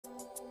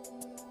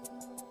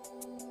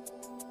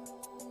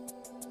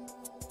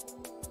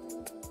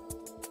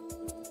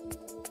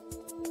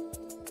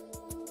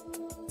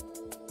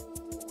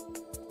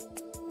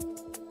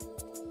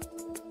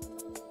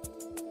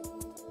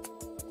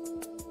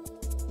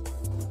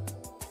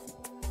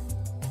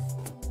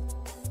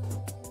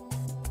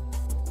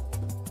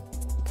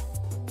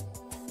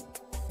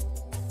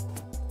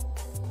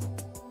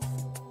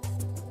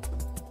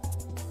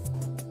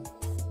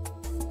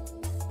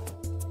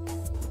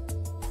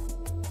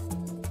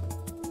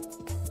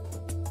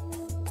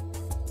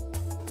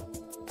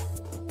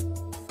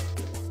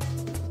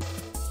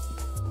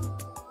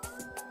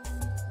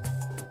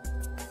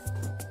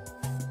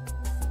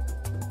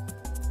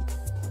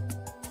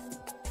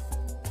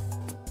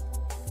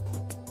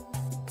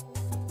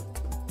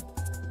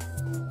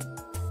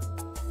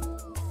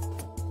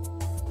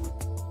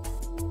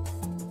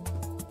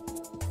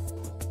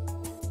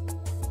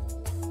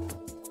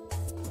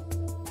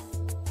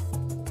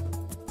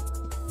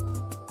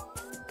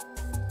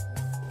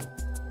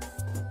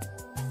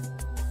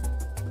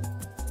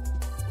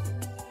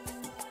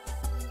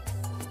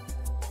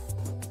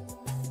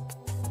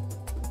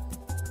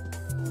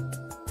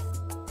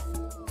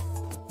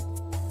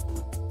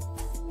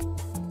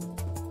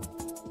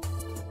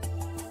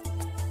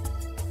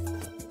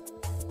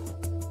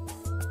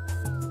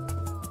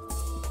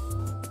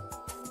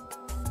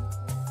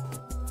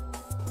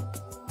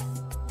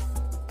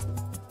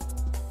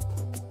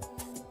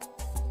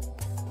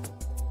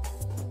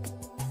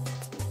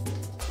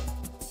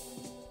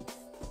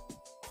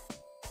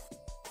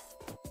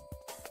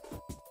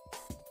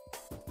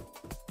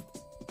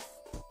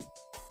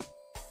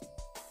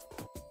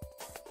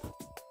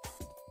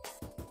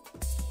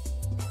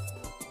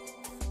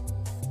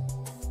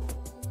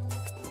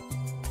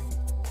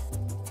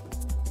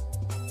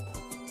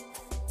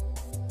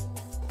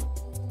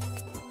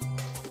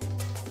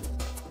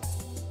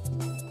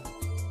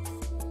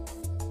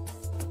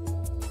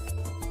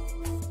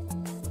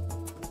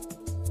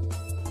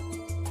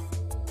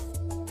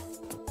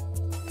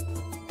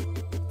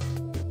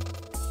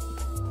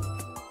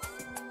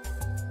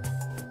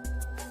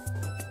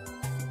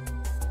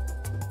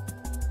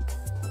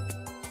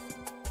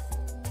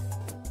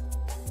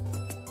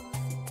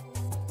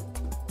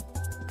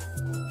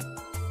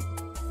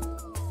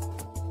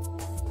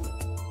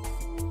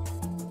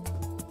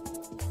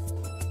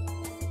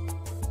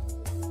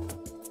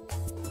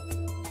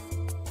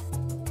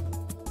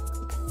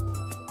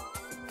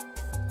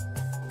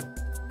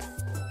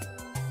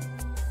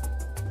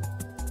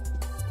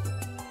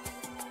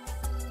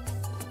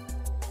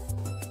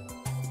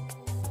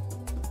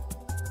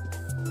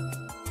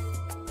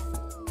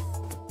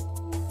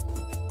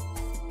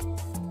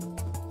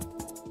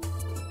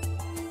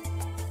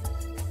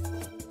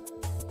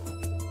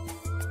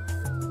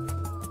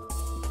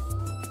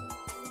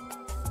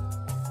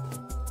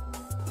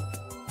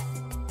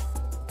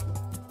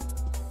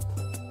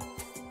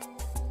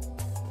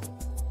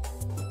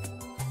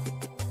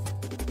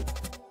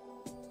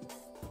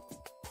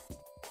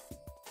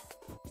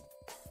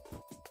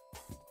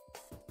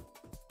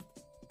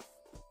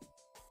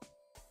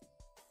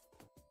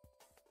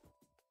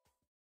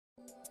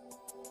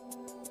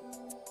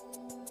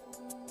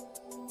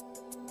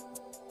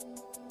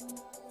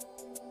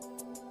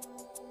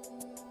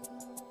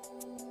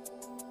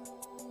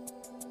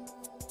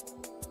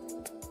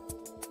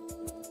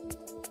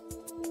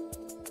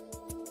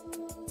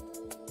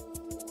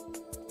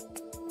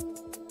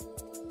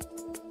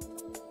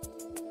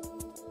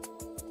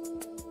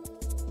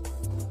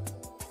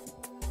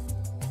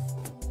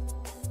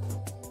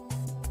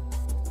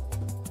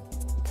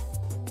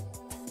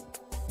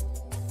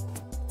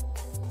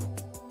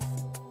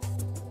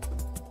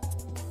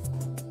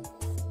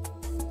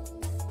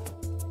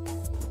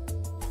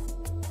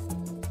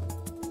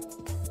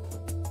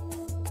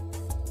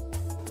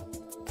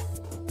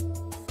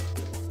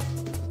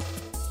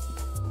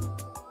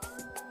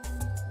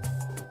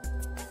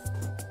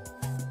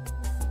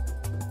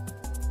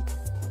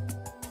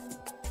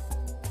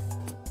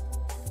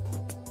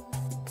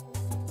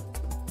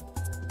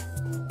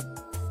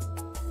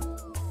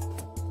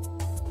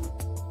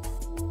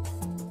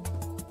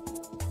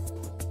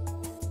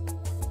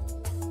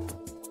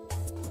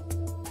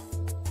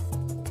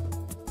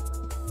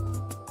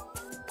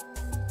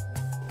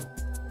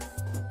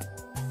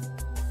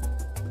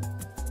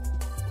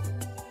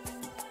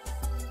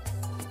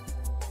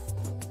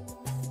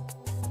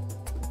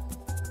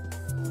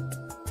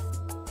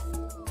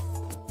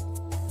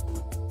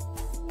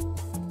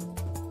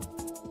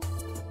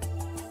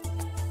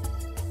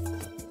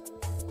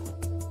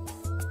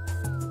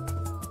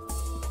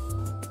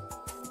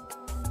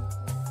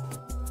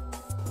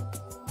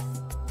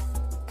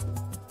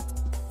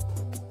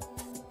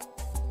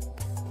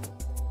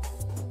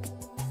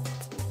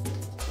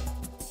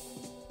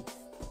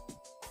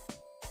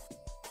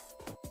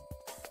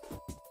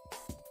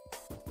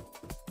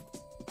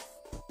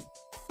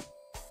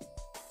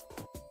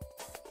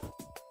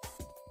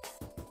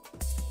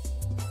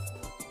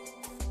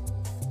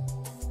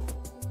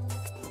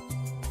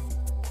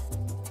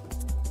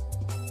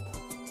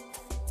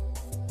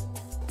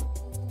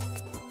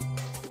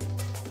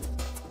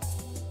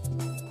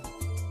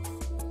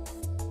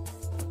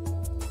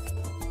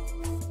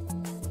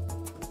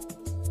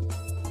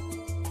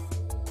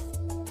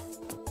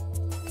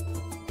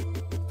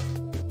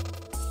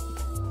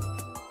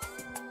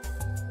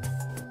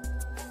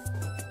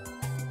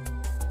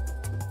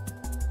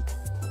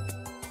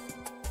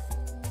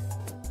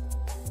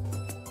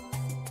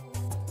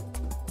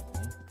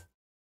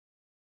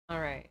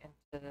Alright,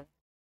 and to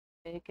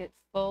make it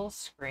full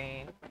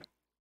screen,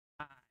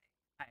 I,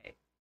 I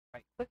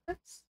right click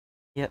this.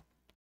 Yep.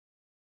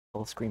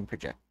 Full screen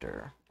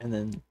projector. And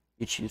then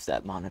you choose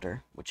that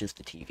monitor, which is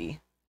the TV.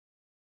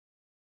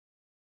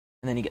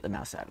 And then you get the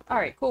mouse out of it.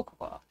 Alright, cool.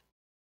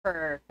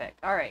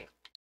 Perfect. Alright.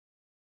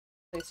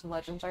 Play some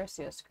Legends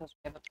Arceus because we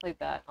haven't played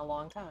that in a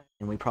long time.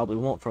 And we probably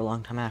won't for a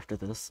long time after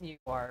this. You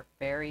are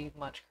very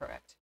much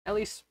correct. At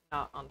least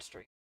not on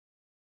stream.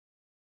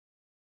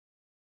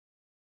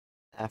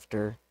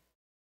 After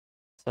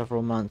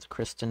several months,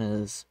 Kristen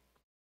has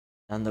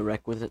done the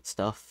requisite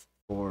stuff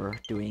for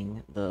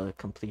doing the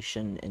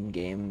completion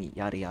in-game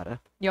yada yada.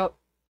 Yep,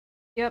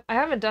 I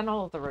haven't done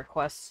all of the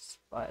requests,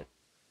 but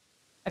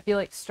I feel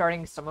like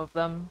starting some of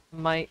them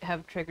might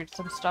have triggered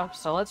some stuff,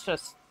 so let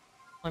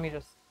me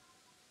just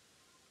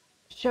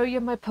show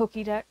you my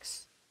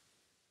Pokédex.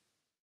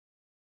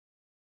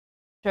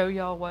 Show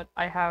y'all what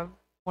I have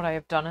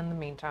done in the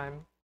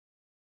meantime.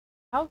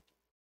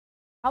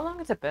 How long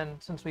has it been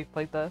since we've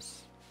played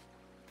this?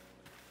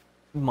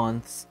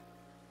 Months.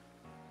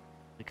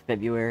 Like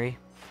February,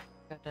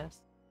 Goodness.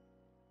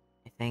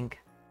 I think.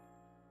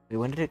 Wait,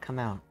 when did it come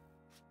out?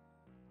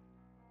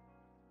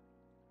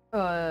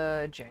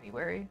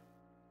 January.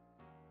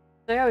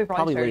 So yeah, we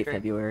Probably started late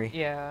February.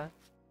 Yeah.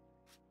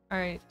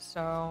 Alright,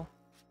 so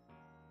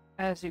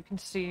as you can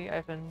see,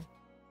 I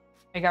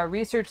got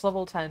research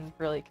level 10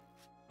 for like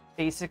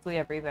basically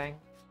everything.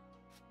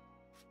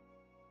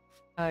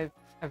 I've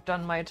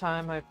done my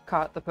time. I've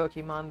caught the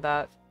Pokemon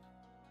that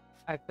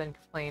I've been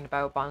complaining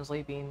about,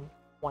 Bonsly being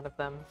one of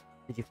them.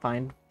 Did you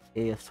find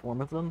a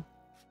swarm of them?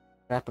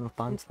 What happened with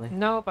Bonsly?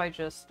 Nope, I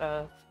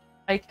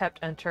kept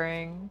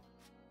entering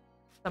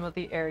some of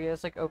the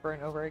areas like over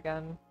and over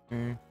again.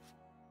 Mm.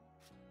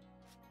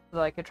 So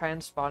that I could try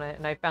and spawn it,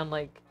 and I found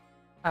like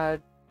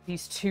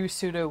these two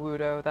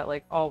Sudowoodo that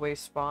like always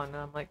spawn, and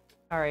I'm like,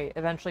 alright,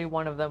 eventually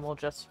one of them will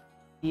just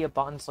be a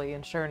Bonsly,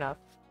 and sure enough,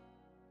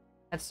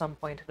 at some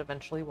point it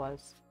eventually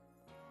was.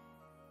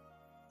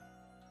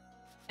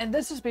 And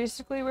this is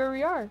basically where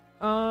we are.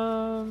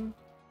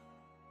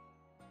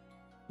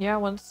 Yeah,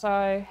 once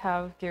I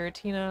have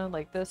Giratina,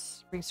 like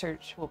this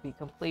research will be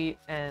complete,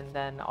 and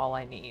then all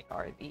I need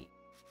are the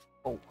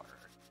 4,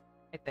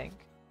 I think.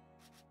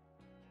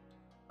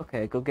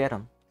 Okay, go get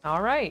them.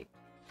 Alright.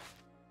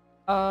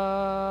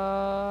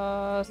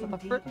 So the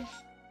first...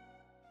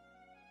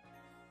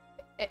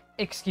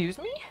 Excuse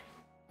me?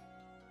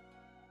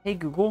 Hey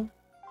Google,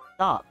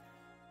 stop.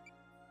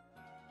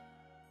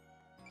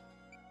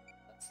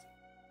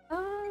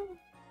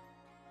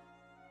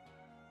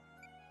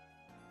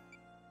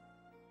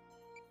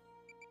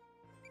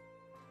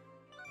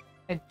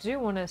 I do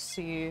want to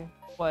see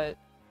what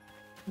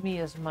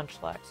Mia's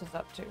Munchlax is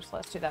up to, so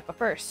let's do that. But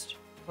first,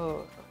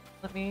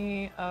 let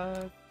me,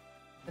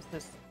 is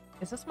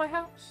this my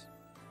house?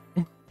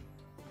 I've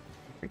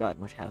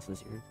forgotten which house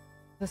is yours.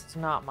 This is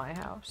not my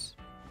house.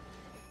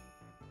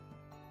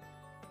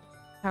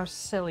 How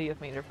silly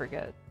of me to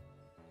forget.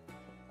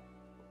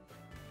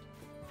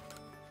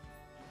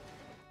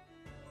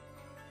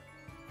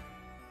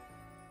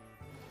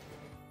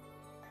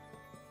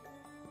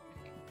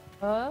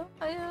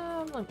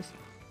 Let me see.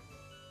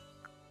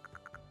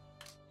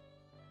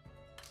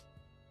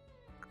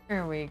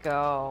 Here we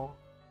go.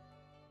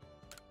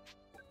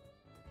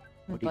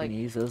 What are you gonna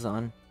use those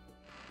on?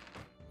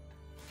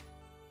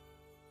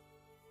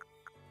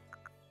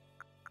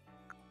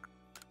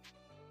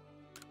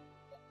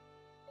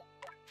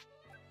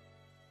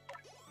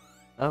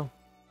 Oh,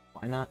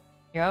 why not?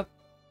 Yep.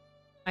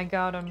 I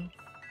got him.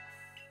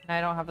 And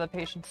I don't have the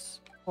patience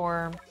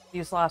for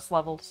these last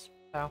levels,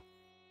 so.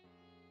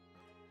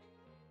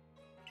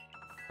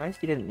 Surprised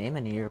you didn't name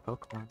any of your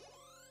Pokemon.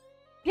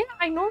 Yeah,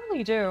 I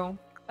normally do.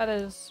 That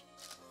is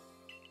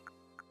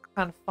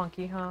kind of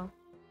funky, huh?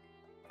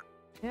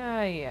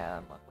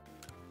 Yeah.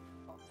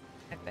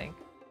 I think.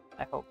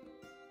 I hope.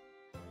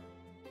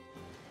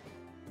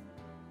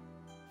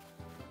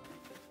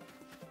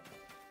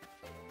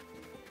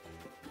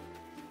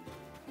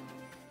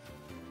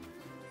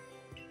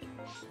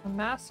 A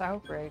mass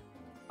outbreak.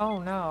 Oh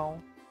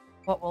no.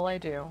 What will I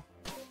do?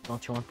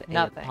 Don't you want the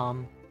Nothing.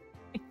 Apom?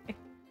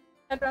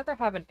 I'd rather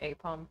have an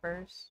Apom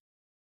first.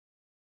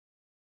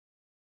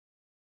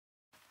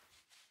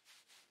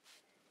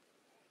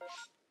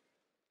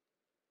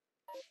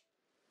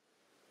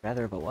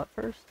 Rather have a what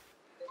first?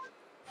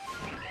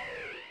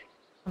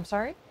 I'm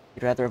sorry?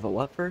 You'd rather have a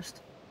what first?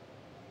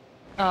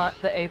 The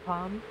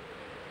Apom.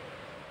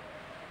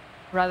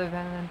 Rather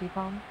than an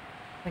Ambipom.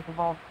 Like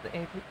evolve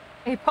the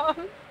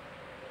Apom.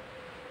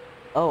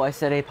 Oh, I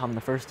said Apom the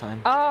first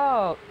time.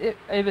 Oh,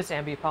 it was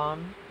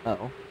Ambipom.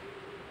 Oh.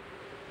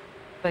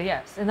 But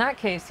yes, in that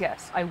case,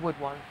 yes, I would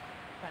want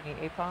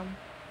any Apom.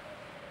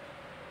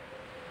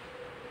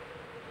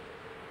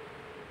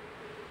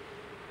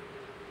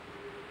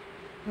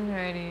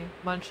 Alrighty,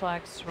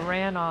 Munchlax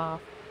ran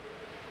off.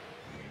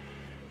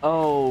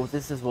 Oh,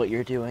 this is what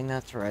you're doing,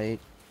 that's right.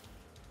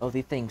 Oh,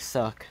 these things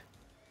suck.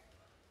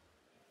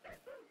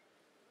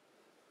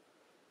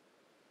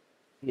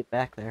 Get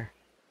back there.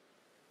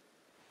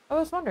 I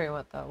was wondering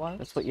what that was.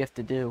 That's what you have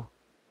to do.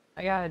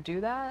 I gotta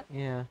do that?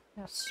 Yeah.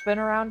 Yeah, spin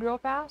around real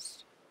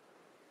fast?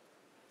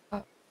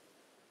 What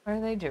are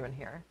they doing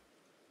here?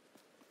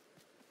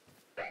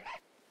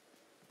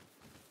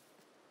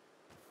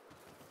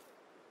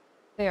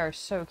 They are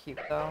so cute,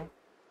 though.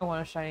 I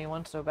want a shiny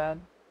one so bad.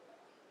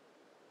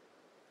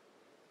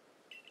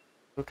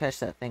 Go catch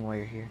that thing while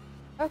you're here.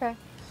 Okay.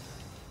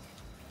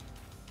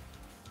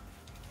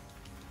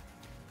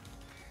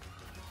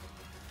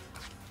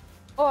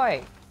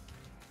 Oi!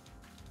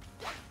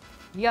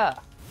 Yeah.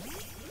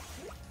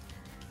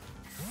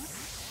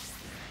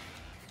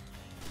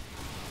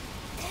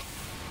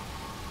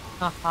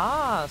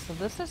 Aha, so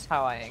this is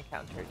how I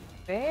encountered you.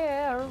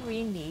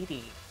 Very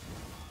needy.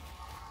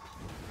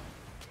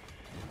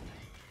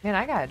 Man,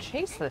 I gotta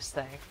chase this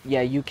thing.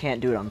 Yeah, you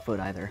can't do it on foot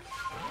either.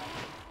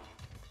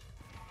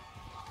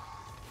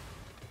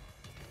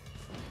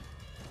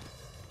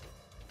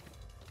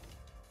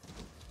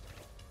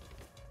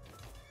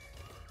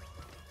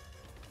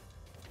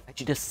 Why'd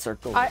you just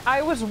circle?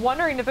 I was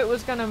wondering if it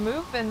was gonna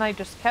move, and I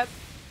just kept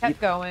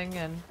going,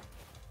 and...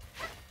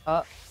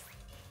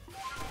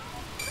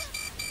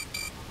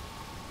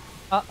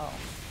 Uh-oh.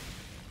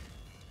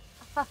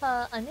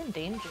 Haha, I'm in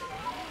danger.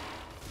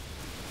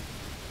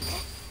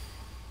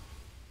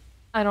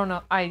 I don't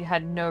know. I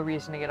had no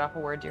reason to get off a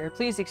word here.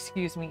 Please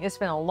excuse me. It's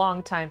been a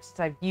long time since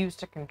I've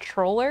used a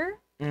controller.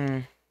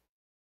 Mm.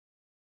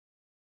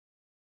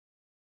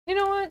 You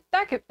know what?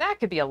 That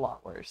could be a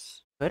lot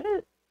worse. Could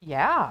it?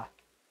 Yeah.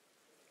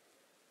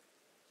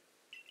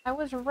 I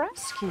was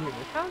rescued.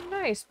 How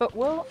nice. But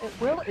will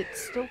it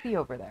still be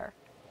over there?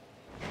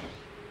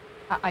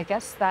 I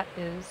guess that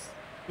is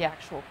the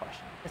actual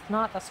question. If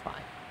not, that's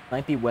fine.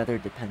 Might be weather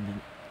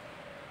dependent.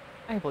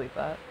 I believe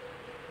that.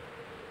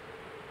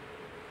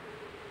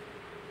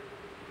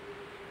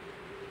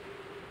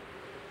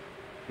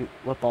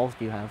 What balls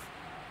do you have?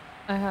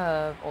 I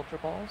have Ultra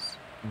Balls.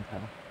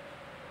 Okay.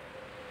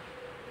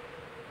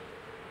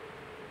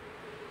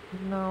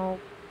 No.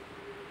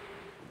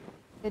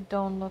 It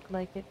don't look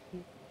like it.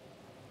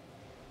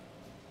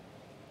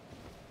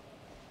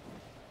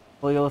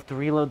 Well, you'll have to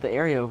reload the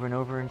area over and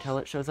over until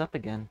it shows up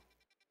again.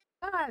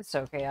 Ah, it's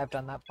okay. I've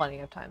done that plenty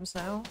of times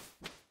now.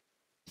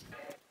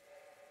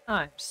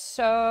 I'm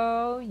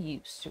so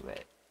used to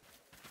it.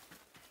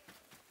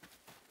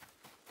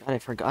 God, I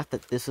forgot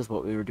that this is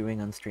what we were doing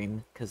on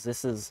stream, because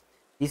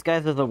these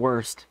guys are the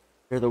worst.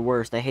 They're the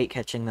worst. I hate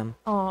catching them.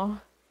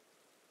 Aw.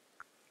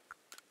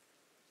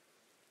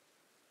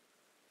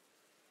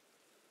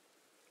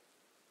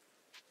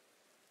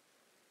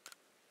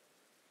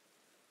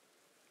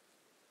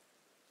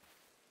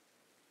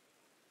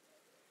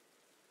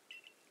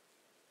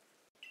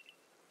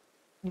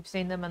 You've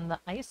seen them in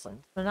the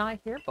Iceland. They're not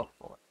here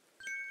before.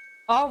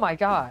 Oh my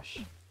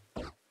gosh.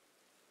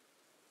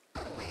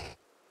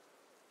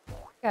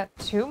 Got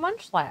 2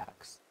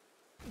 munchlax.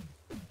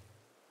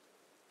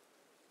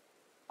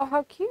 Oh,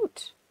 how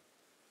cute.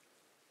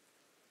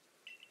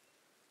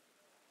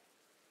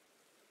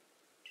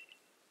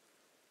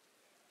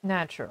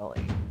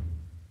 Naturally.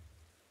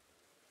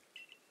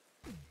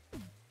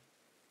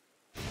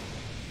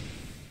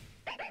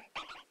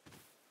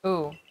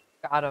 Ooh,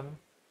 got him.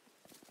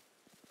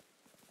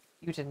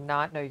 You did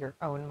not know your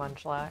own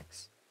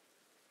munchlax.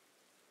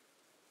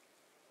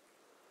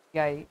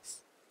 Yikes.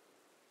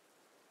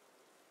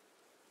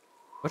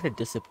 What a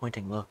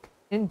disappointing look.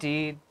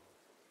 Indeed.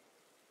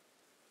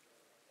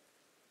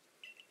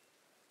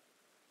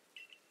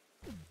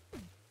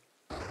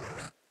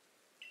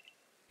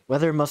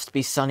 Weather must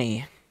be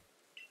sunny.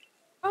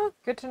 Oh,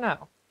 good to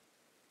know.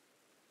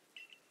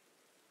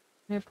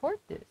 Report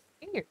this.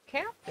 Senior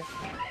captain.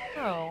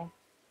 Oh.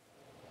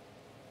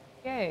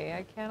 Yay,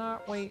 I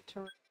cannot wait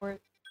to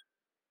report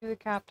to the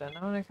captain.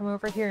 I'm gonna come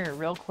over here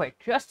real quick,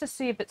 just to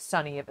see if it's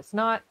sunny. If it's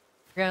not,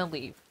 we're gonna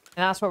leave.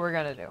 And that's what we're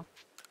gonna do.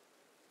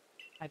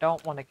 I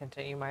don't want to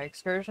continue my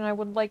excursion. I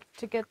would like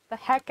to get the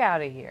heck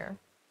out of here.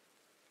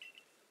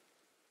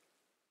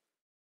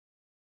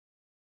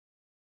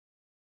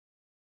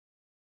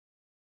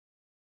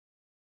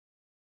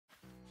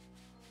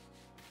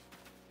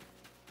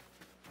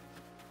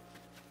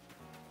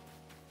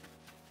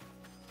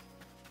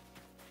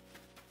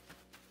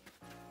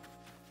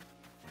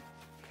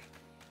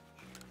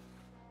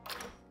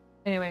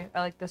 Anyway, I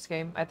like this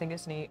game. I think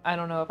it's neat. I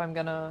don't know if I'm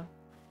gonna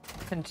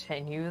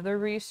continue the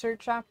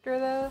research after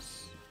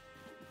this.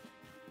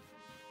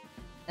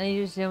 I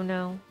just don't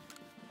know.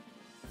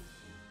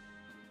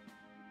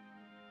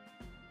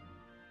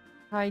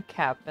 Hi,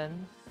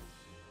 Captain.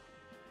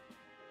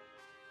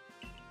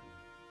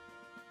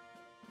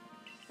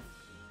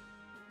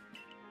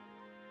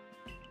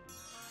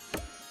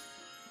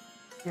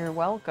 You're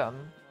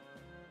welcome.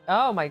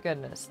 Oh my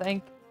goodness.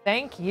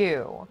 Thank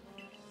you.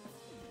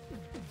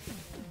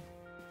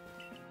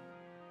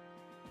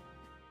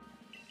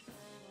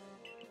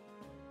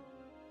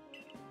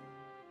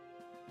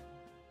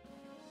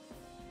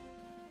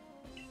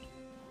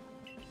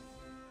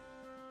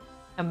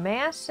 A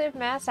massive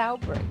mass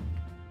outbreak.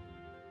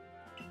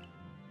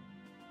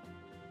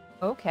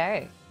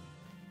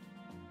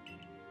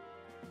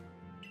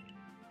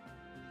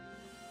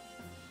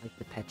 Like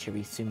the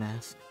Pachirisu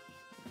mask.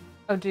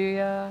 Oh, do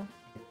ya?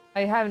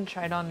 I haven't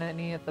tried on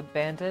any of the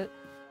bandit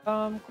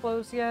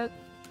clothes yet,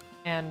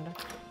 and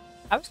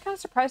I was kind of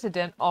surprised it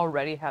didn't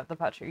already have the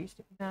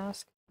Pachirisu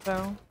mask,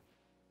 so...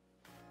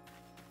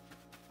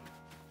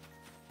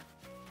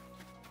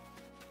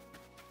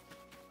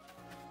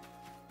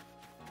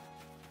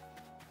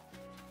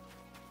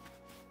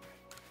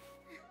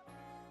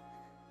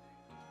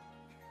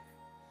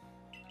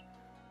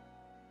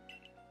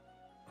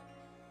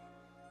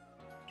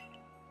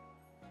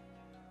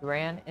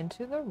 Ran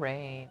into the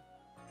rain.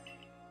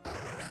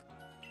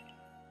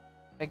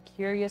 A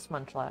curious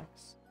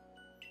Munchlax.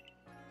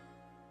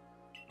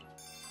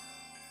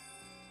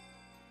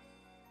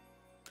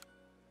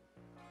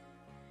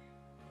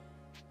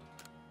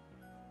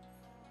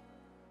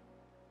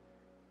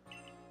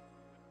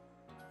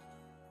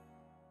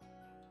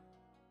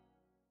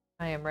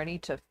 I am ready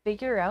to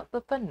figure out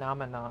the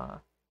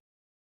phenomenon.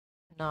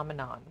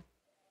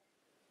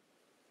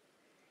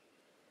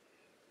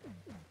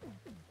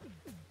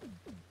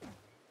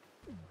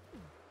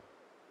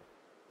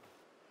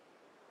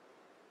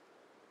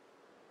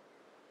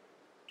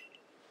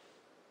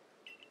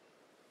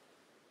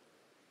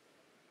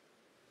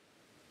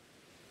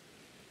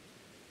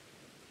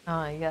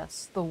 Ah,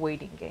 yes, the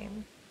waiting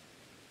game.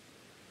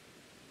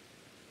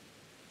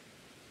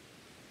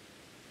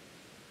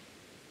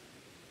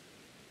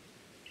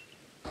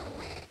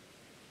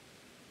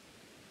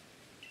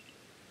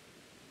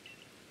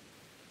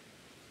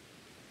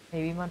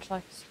 Maybe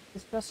Munchlax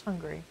is just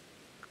hungry.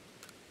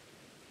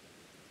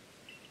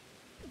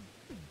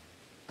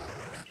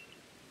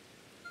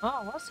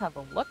 Oh, let's have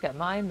a look at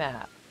my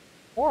map.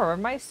 Or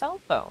my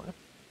cell phone.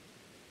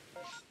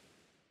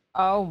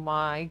 Oh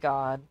my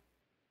god.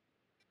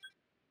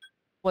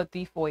 What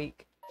the foik?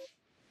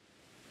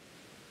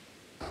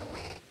 I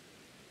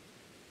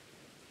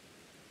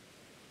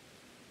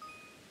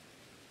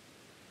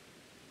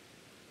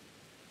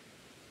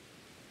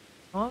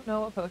don't know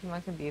what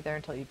Pokemon can be there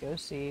until you go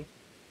see.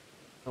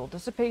 It will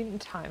dissipate in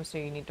time, so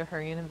you need to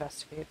hurry and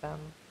investigate them.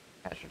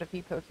 Capture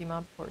defeat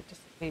Pokemon before it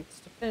dissipates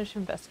to finish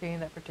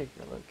investigating that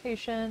particular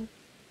location.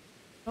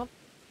 Oh,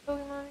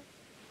 Pokemon.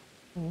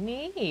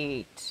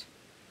 Neat.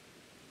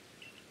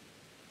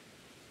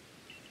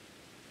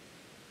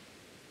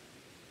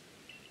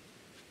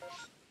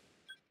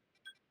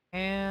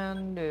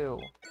 And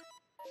do.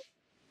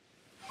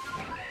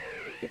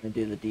 Gonna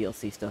do the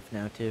DLC stuff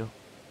now too.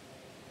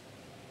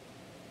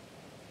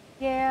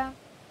 Yeah,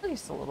 at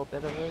least a little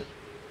bit of it.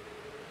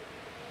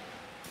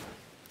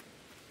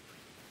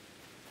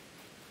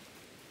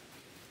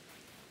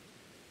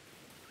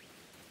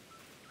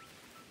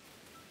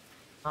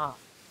 Ah,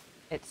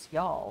 it's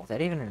y'all. Is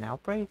that even an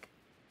outbreak?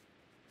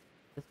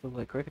 This looks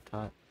like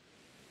Kricketot.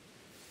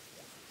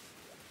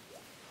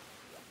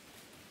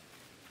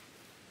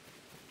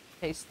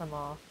 Chase them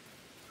off.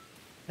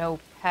 No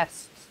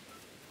pests.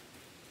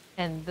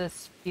 And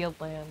this field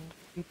land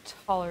be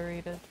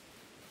tolerated.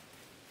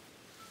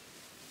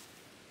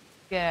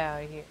 Get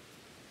out of here.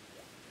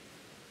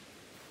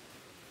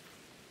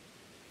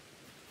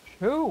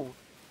 Shoo!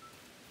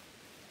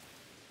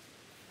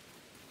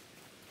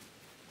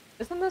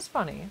 Isn't this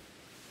funny?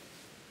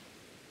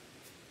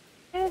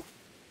 Eh.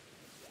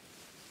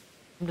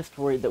 I'm just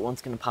worried that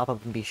one's gonna pop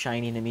up and be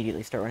shiny and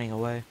immediately start running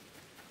away.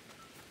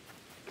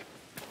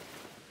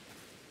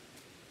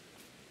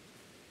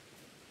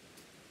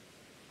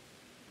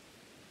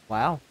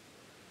 Wow.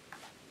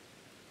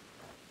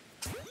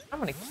 I'm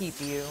gonna keep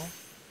you.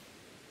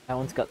 That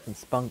one's got some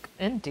spunk.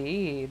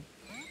 Indeed.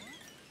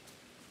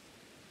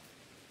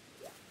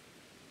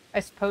 I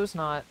suppose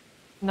not.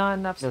 Not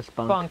enough No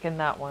spunk. spunk in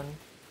that one.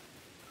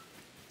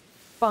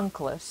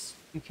 Spunkless,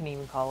 you can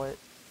even call it.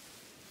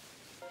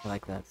 I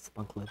like that,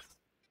 spunkless.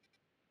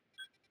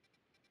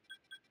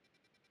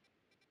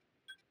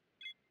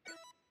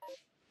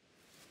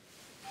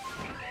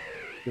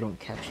 You don't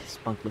catch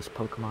spunkless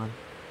Pokemon.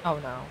 Oh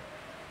no.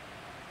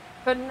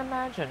 Couldn't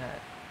imagine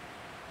it.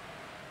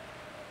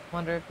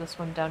 Wonder if this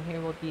one down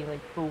here will be like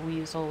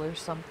Buizel or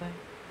something.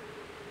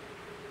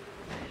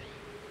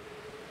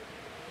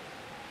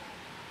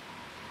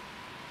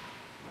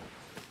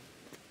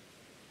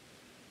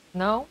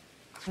 No,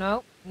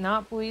 nope,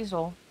 not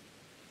Buizel.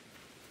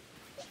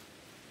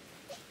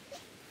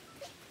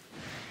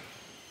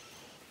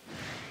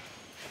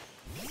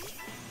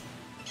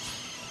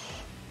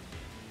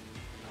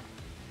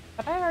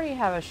 But I already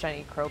have a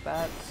shiny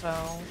Crobat,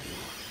 so...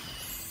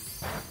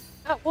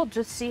 we'll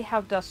just see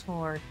how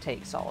Dusknoir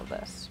takes all of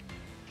this.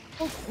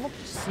 We'll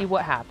just see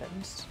what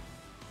happens.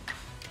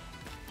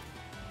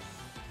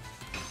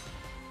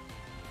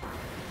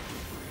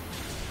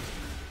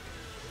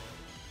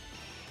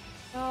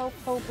 No,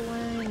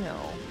 Poplin,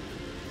 no.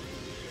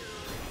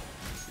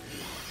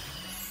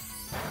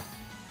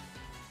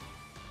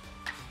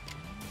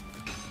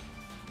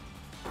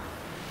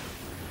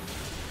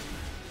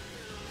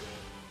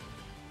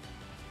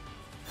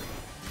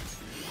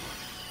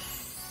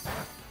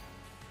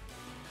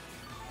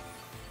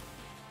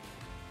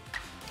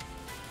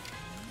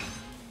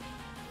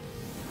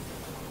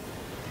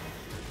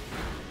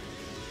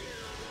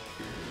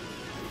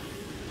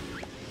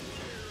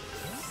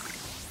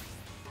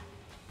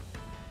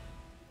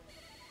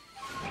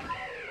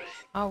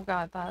 Oh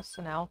god, that's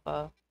an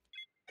alpha.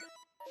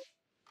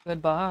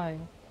 Goodbye.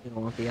 You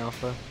don't want the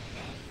alpha.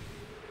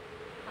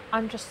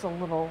 I'm just a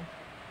little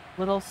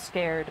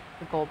scared of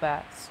the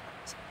Golbats.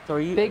 So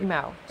Big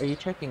mouth. Are you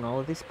checking all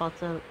of these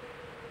spots out?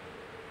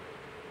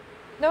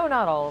 No,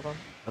 not all of them.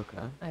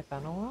 Okay. I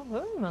found a lot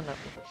of them.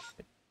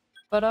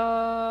 But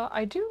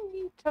I do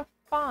need to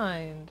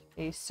find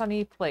a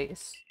sunny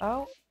place.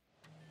 Oh,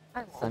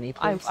 Sunny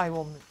place? I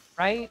will move,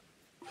 right?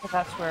 But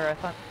that's where I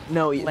thought.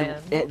 No,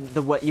 land.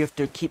 what you have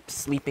to keep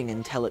sleeping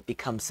until it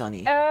becomes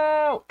sunny.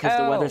 Oh, Because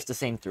the weather's the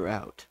same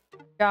throughout.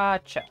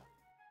 Gotcha.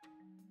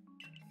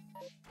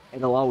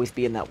 It'll always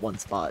be in that one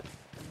spot.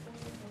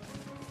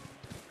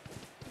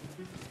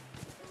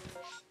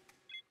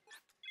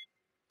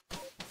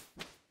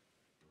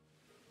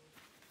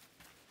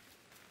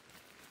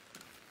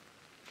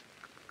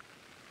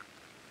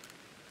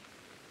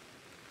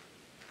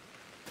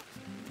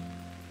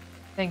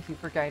 Thank you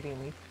for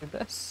guiding me through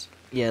this.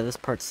 Yeah, this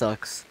part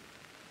sucks.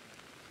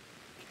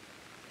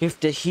 You have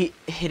to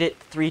hit it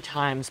 3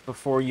 times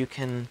before you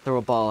can throw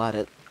a ball at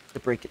it to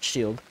break its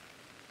shield.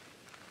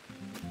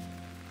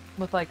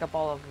 With like a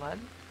ball of mud?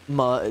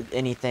 Mud,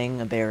 anything,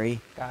 a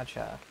berry.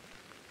 Gotcha.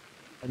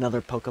 Another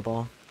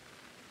Pokeball.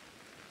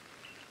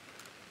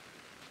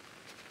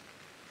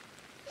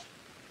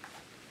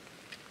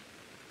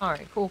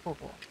 Alright, cool.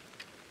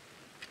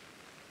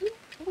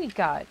 We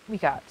got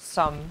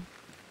some.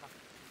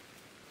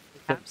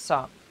 We have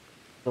some.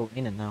 Still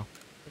raining now.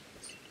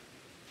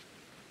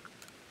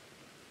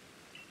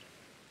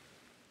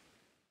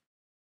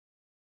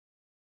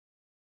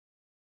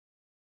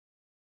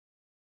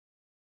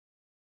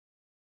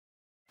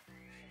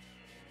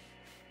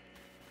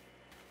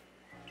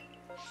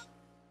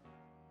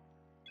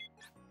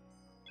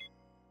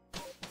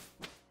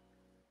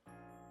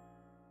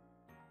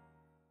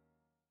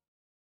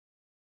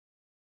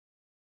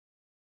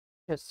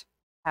 Just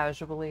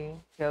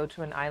casually go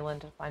to an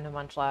island to find a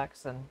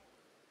Munchlax and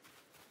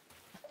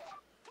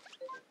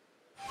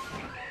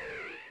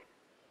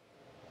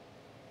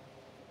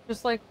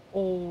just like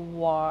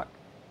walk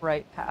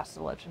right past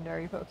the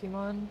legendary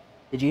Pokemon.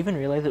 Did you even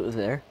realize it was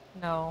there?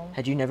 No.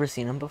 Had you never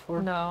seen him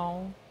before?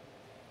 No.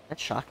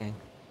 That's shocking.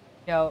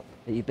 Yep.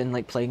 That you've been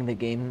like playing the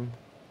game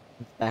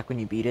back when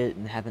you beat it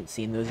and haven't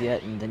seen those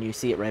yet, and then you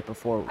see it right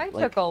before. I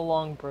like... took a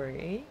long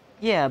break.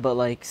 Yeah, but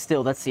like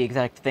still, that's the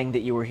exact thing that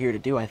you were here to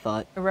do. I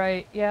thought.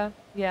 Right. Yeah.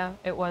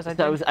 It was.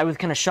 So I was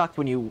kind of shocked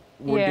when you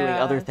were doing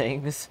Yeah. other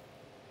things.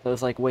 So I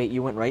was like, wait,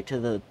 you went right to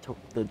the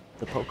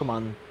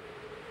Pokemon.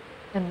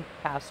 And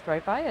passed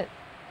right by it.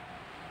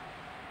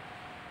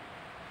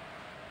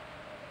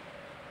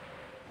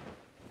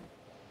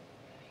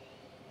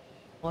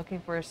 Looking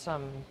for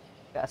some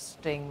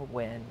gusting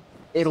wind.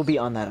 It'll be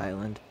on that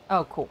island.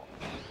 Oh, cool.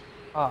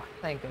 Oh,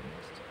 thank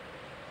goodness.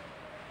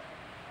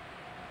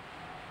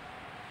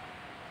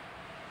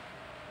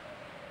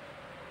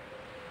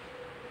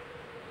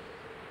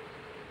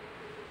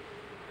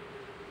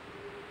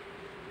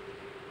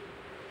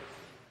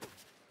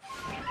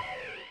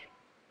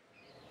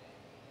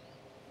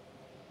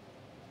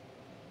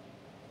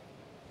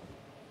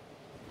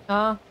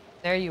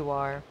 There you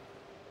are.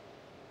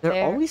 They're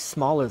There- always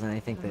smaller than I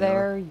think they are.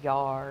 There you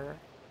are.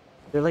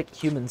 They're like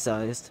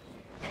human-sized.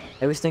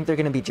 I always think they're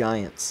gonna be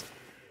giants.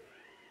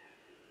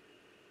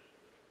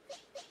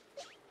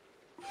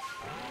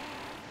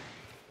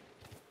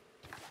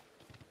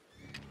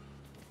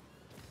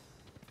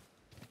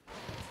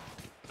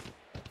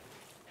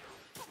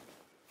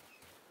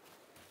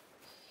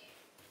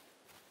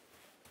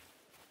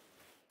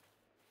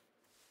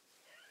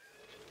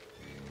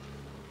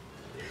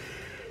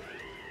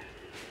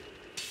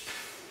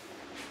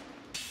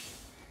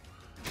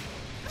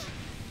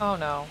 Oh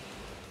no.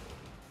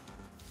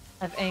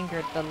 I've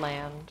angered the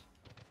land.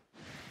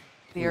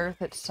 The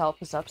earth itself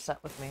is upset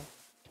with me.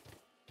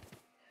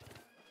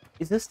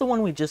 Is this the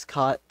one we just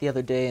caught the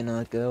other day in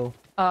a Go?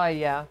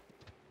 Yeah.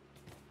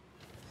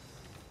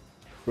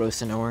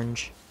 Gross and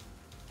orange.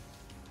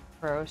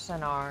 Gross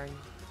and orange.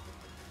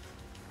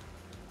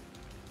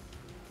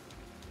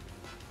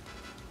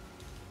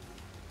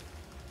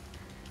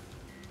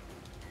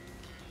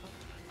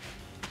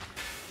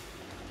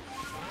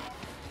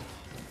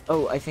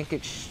 Oh, I think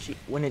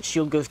when its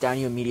shield goes down,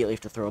 you immediately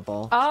have to throw a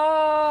ball.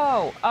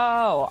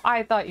 Oh,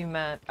 I thought you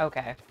meant...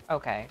 Okay.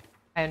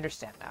 I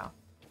understand now.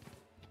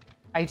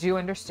 I do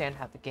understand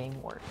how the game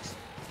works.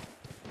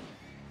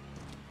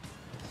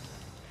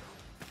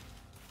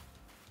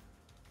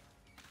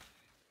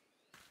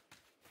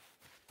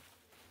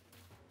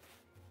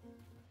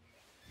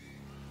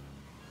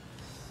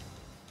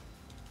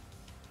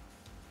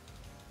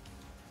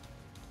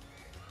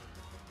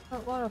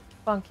 But what a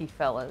funky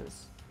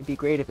fellas. It'd be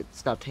great if it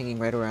stopped hanging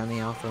right around the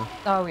alpha.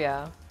 Oh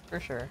yeah, for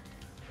sure.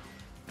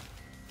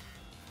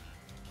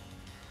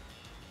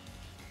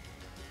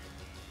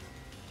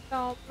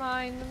 Don't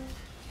mind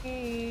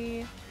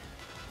me.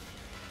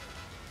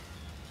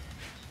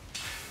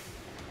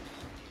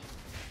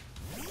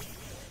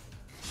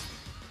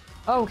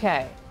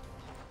 Okay.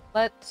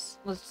 Let's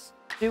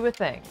do a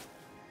thing.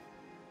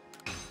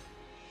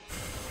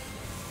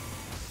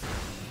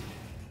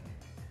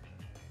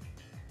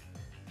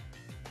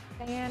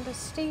 And a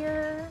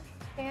steer.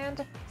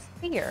 And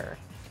steer.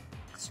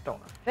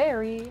 Storm.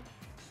 Very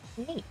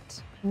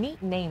neat.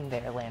 Neat name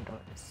there,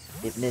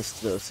 Landorus. It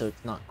missed though, so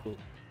it's not cool.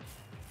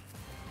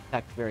 In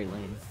fact, very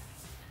lame.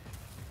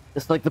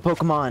 Just like the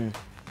Pokemon.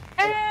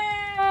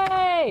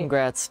 Hey!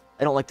 Congrats.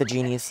 I don't like the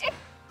genies. What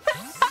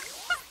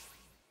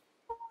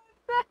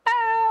the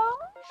hell?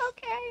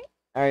 Okay.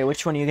 Alright,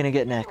 which one are you gonna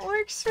get next?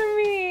 Works for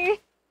me.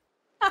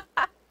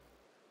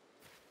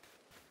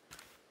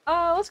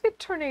 Let's get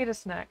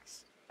Tornadus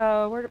next.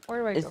 Where do I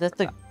go? Is that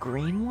the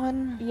green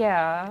one?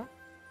 Yeah.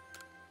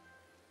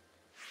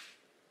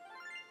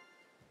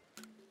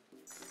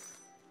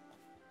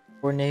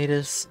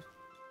 Tornadus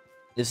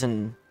is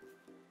in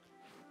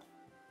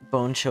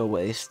Bone Chill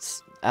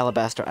Wastes,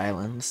 Alabaster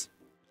Islands.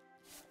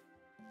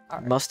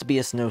 Right. Must be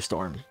a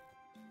snowstorm.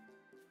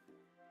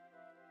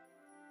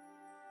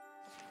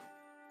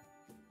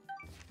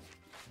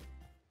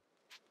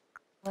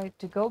 Like,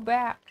 to go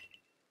back.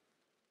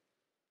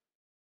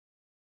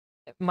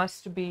 It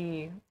must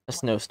be A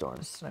snowstorm.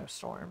 a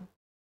snowstorm.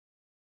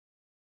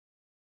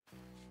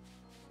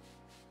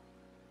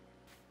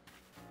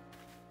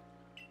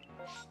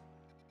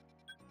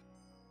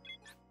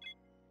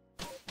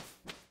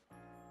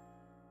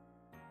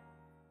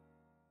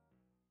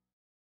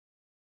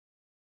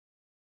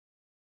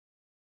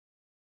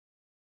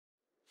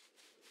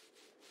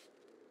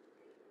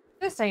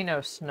 This ain't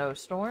no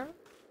snowstorm.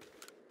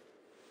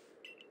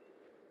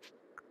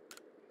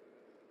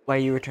 Why are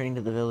you returning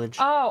to the village?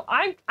 Oh,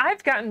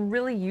 I've gotten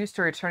really used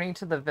to returning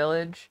to the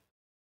village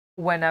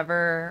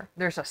whenever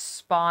there's a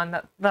spawn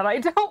that I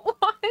don't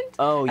want.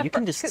 Oh, you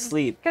can just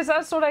sleep. Because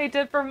that's what I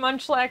did for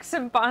Munchlax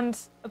and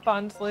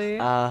Bonsly.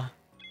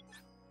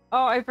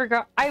 Oh, I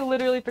forgot. I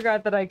literally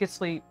forgot that I could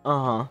sleep.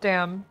 Uh-huh.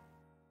 Damn.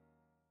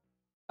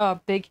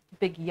 Big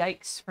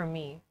yikes for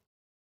me.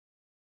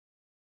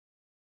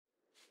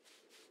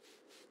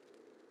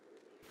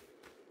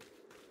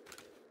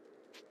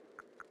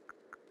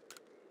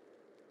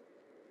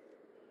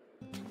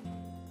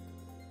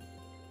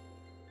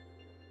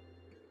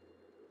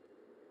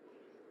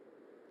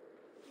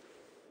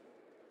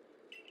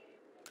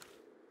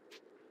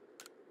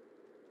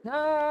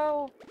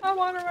 No, I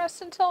want to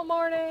rest until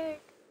morning.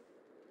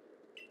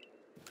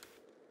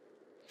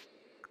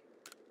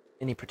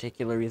 Any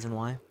particular reason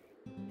why?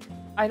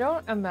 I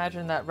don't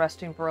imagine that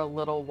resting for a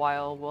little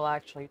while will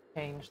actually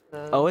change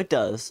the... Oh, it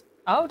does.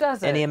 Oh,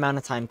 does it? Any amount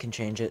of time can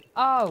change it.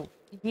 Oh,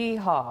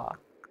 yeehaw.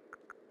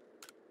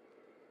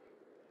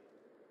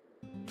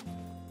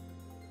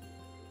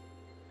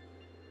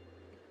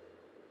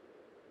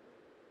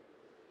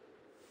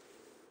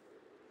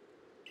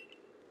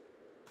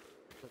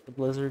 The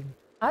blizzard.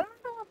 I don't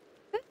know.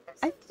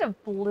 This is a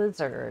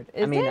blizzard.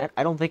 Is I mean, it?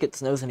 I don't think it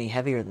snows any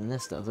heavier than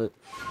this, does it?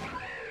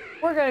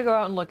 We're gonna go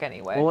out and look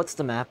anyway. Well, what's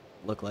the map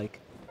look like?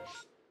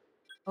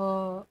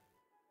 It's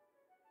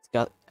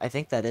got... I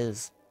think that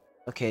is.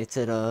 Okay, it's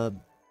at,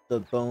 the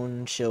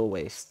Bone Chill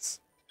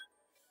Wastes.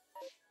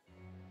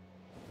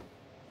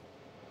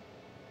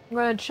 I'm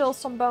gonna chill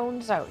some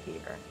bones out here.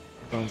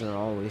 Bones are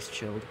always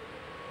chilled.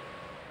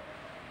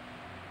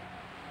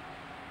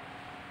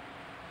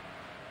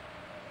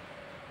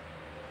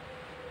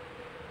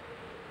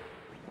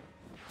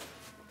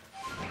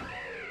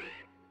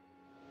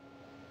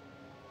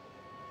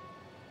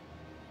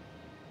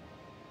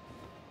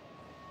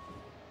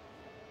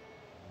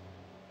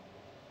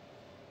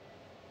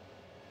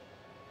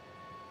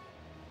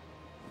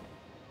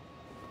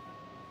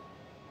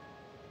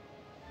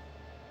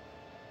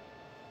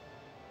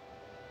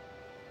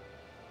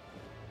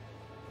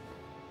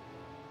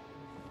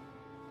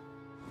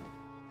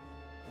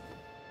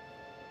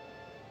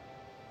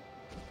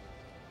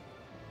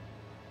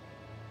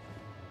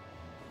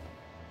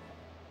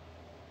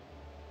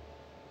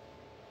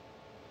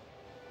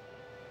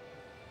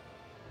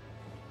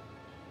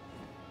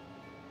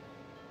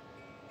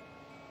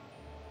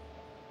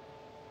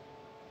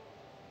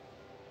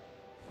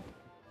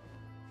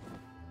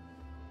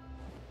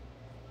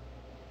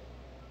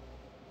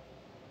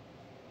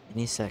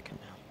 Any second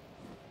now.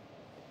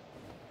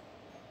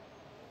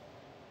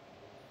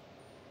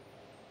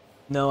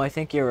 No, I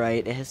think you're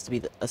right. It has to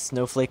be a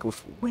snowflake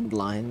with wind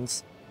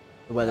lines.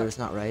 The weather is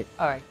not right.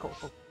 Alright, cool.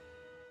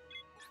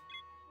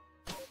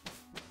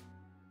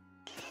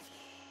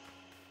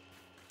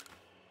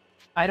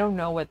 I don't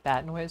know what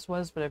that noise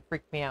was, but it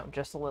freaked me out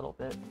just a little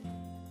bit.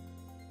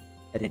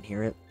 I didn't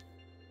hear it.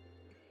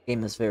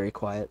 Game is very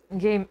quiet.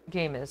 Game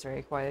is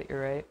very quiet,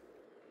 you're right.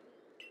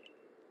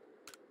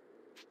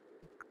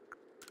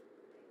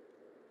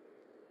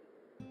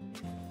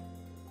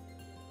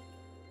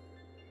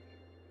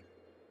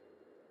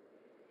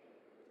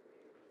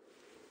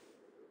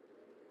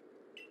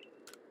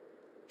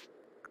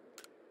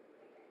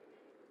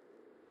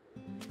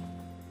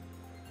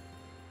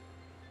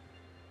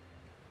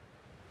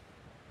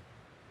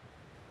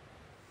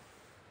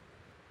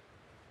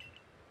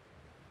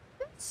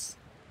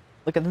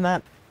 Look at the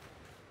map.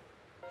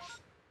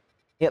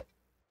 Yep.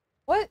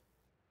 What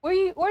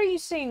are you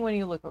seeing when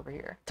you look over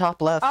here?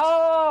 Top left.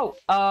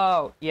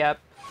 Oh, yep.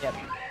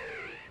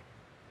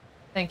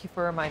 Thank you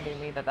for reminding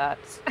me that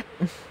that's...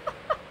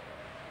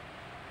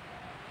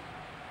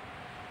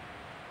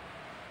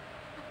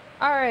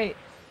 Alright.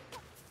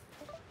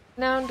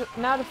 Now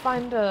to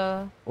find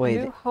a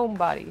new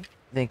homebody.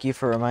 Thank you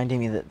for reminding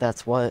me that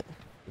that's what.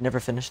 You never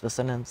finished the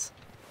sentence.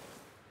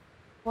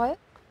 What?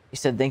 You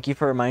said thank you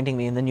for reminding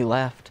me and then you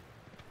laughed.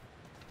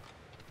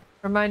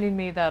 Reminding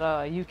me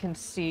that you can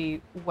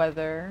see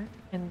weather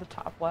in the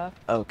top left.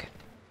 Okay.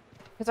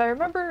 Because I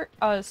remember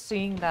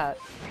seeing that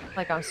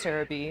like on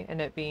Cerebi and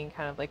it being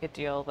kind of like a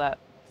deal that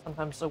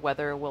sometimes the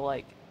weather will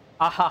like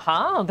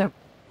there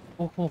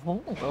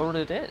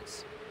it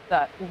is.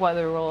 That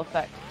weather will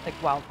affect like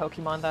wild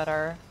Pokemon that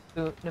are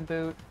boot and a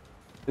boot.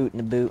 Boot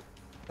and a boot.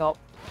 Yup.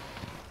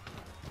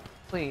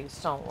 Please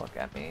don't look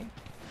at me.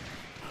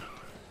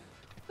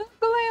 The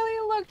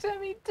Glalie looked at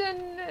me,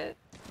 didn't it?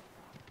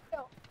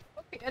 No.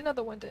 Okay,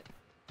 another one did.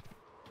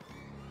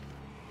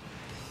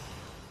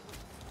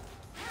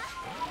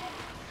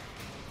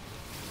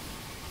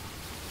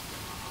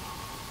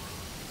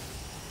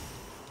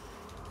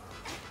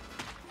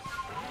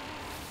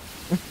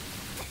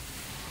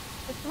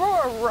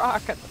 Throw a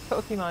rock at the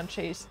Pokemon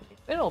chasing me.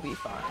 It'll be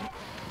fine.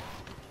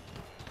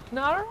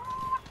 Not a rock.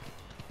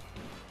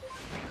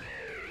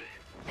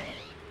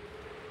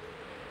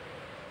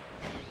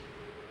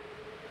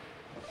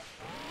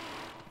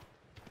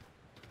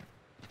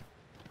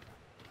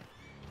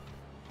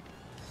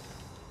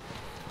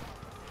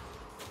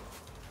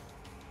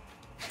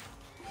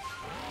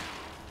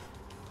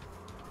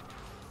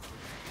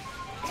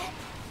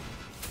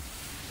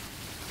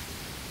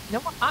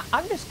 No,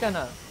 I'm just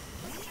gonna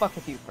fuck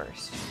with you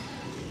first.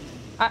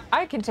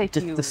 I can take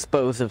just you... Just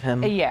dispose of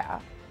him. Yeah.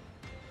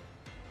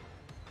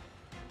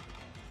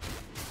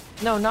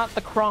 No, not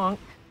the Kronk.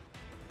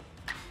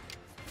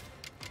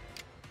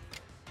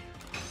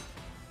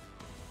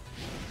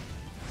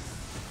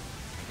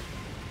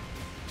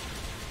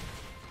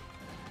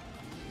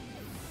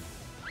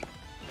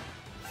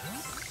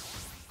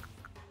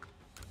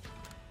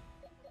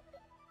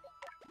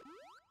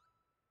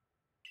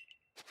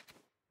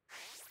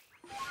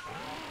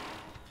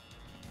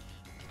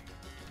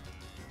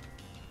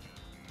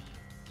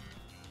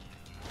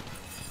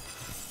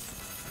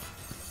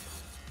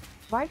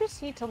 Do I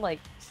just need to, like,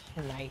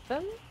 snipe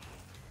him?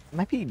 It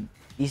might be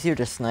easier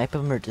to snipe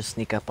him or just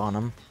sneak up on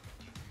him.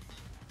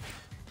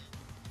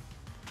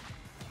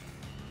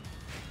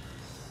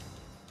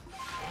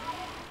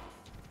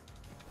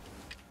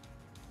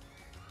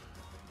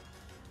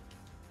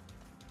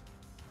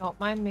 Don't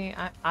mind me.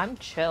 I'm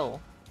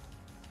chill.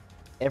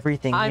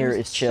 Everything here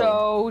is chill. I'm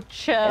so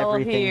chill.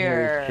 Everything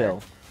here is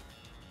chill.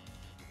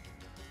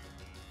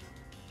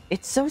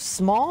 It's so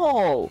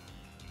small!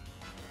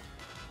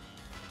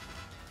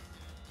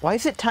 Why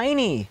is it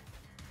tiny?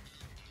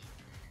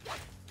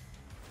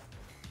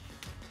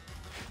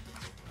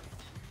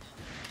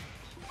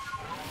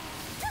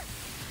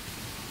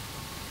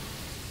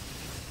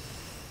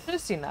 Should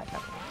have seen that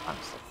coming,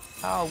 honestly.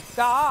 Oh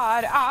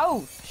god!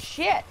 Oh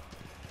shit!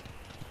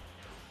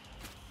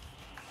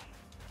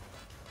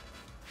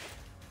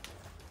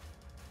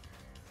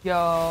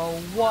 Yo,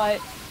 what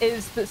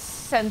is the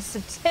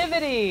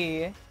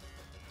sensitivity?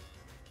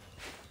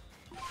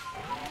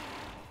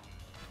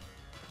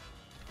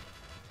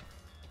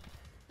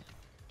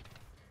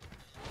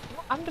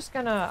 I'm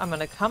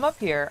gonna come up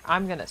here.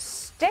 I'm gonna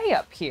stay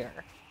up here.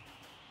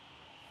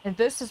 And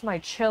this is my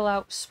chill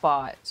out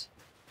spot.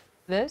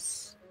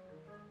 This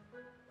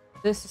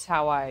is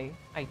how I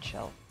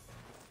chill.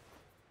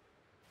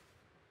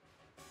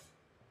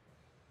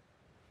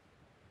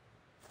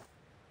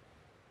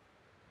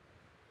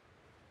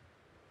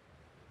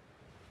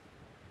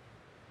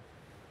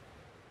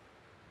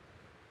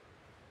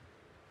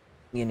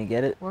 You gonna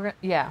get it?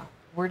 Yeah,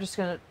 we're just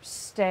gonna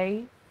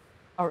stay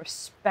a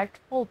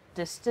respectful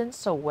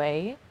distance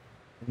away.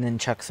 And then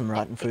chuck some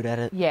rotten food at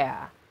it?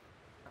 Yeah.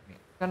 I'm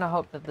gonna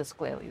hope that this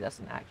Glalie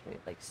doesn't actually,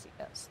 like, see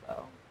us,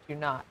 though. Do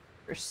not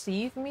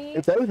perceive me.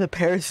 If that was a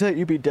parasite,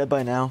 you'd be dead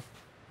by now.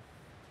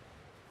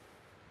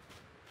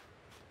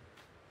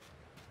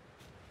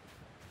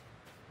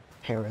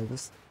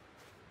 Paras.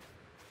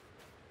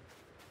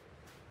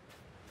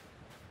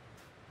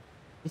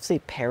 You say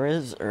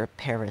Paras or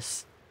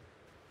Paris?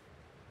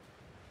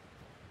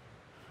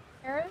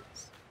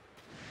 Paris?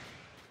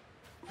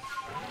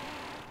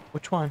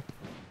 Which one?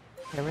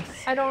 Paris?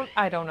 I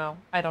don't know.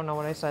 I don't know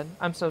what I said.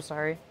 I'm so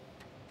sorry.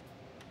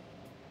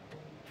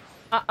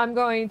 I'm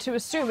going to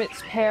assume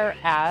it's pair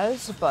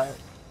as, but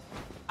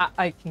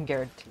I can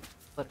guarantee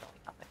literally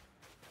nothing.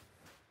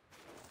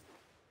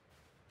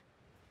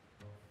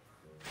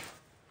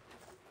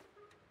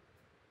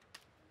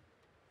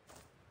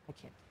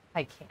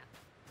 I can't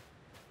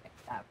get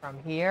that from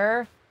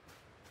here.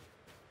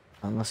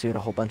 Unless you had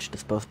a whole bunch of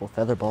disposable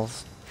feather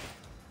balls.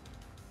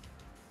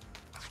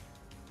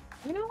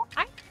 You know,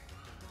 I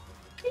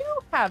do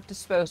have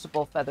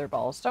disposable feather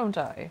balls, don't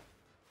I?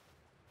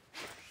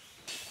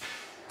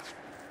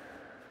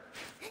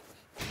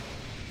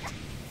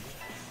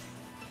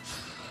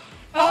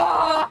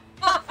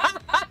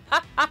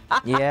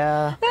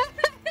 Yeah.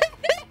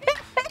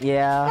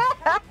 Yeah.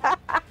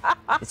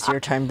 It's your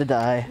time to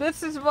die.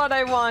 This is what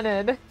I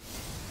wanted.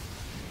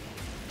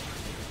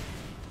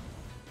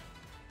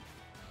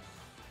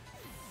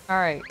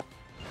 Alright.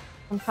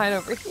 I'm fine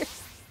over here.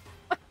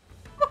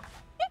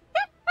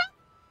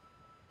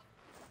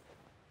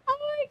 Oh,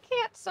 I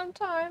can't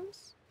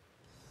sometimes.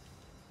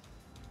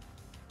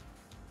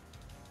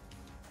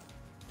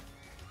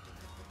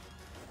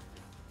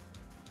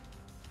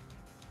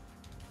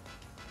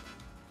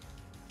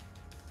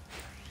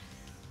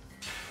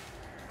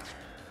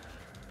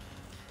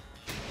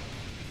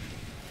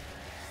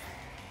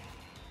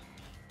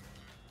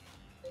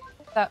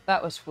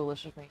 That was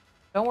foolish of me.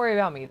 Don't worry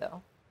about me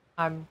though.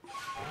 I'm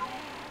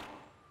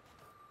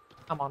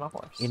on a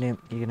horse.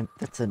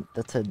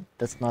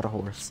 That's not a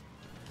horse.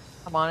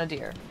 I'm on a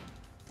deer.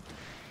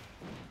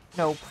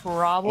 No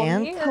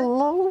problem here.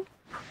 Antelope?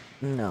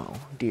 No,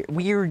 deer.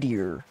 Weird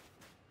deer.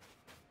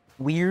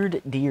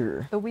 Weird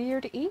deer. The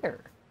weird ear.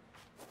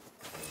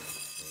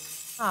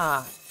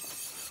 Ah.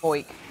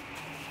 Boink.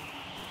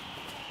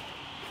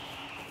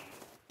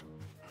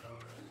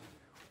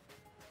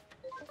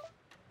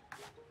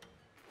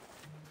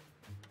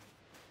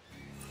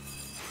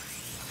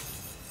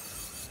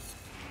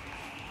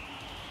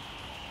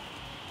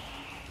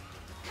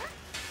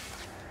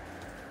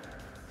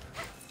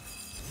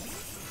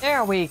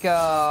 There we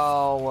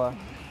go.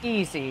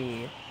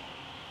 Easy.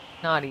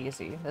 Not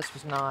easy. This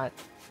was not.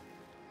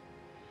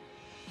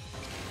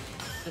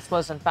 This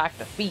was in fact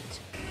a feat.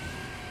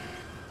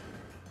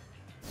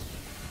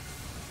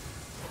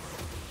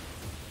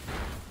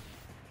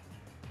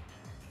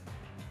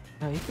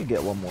 Oh, you could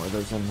get one more of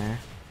those in there.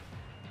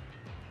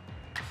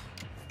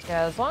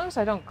 Yeah, as long as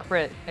I don't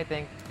crit, I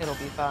think it'll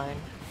be fine.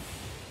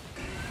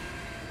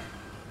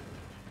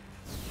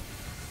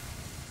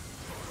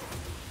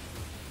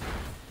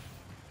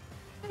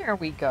 There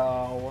we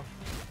go.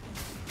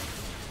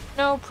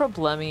 No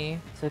problemy.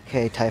 It's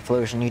okay,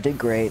 Typhlosion, you did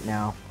great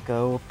now.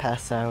 Go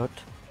pass out.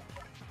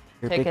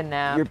 Take a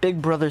nap. Your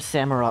big brother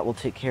Samurott will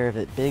take care of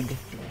it. Big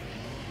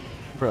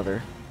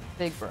brother.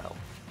 Big bro.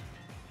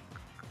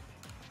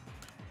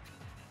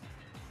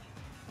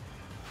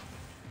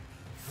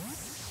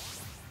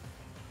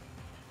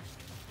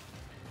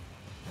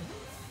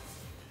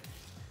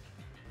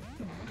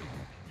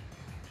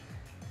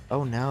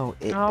 Oh no,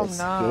 it Oh, escaped.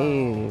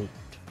 no.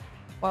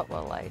 What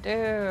will I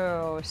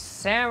do?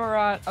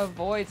 Samurott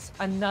avoids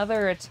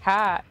another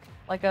attack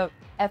like a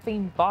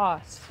effing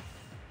boss.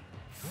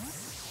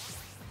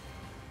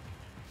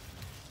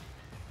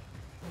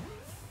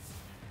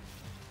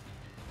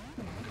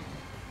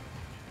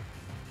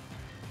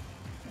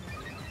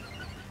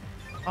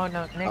 Oh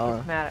no, Nick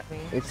is mad at me.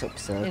 It's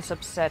upset. It's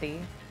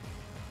upsetty.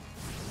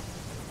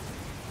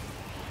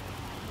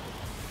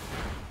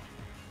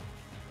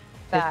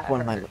 That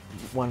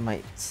one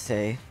might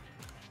say.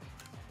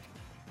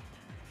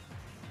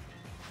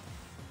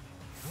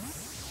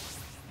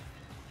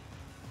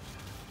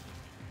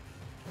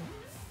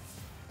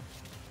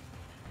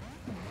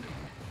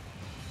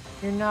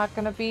 You're not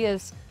gonna be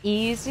as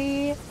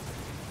easy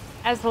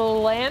as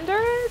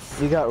Landorus?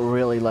 We got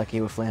really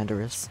lucky with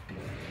Landorus.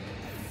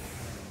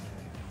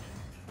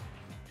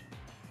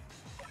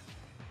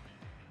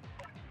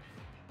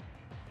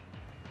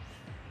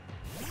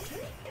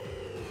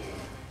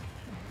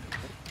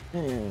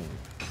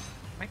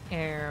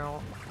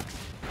 Meow.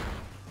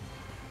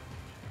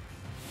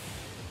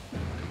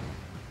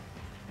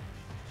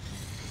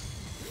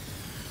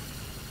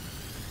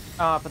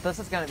 Oh, but this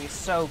is gonna be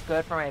so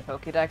good for my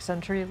Pokédex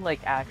entry,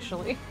 like,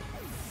 actually.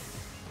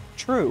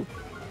 True.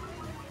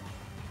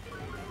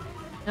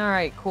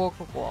 Alright, cool.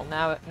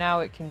 Now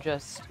it can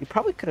just... You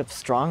probably could have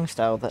strong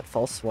styled that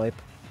false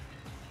swipe.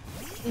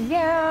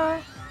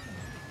 Yeah.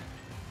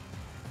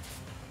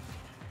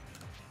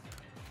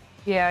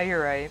 Yeah,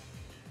 you're right.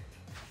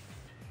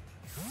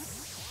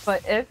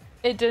 But if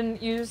it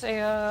didn't use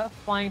a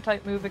flying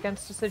type move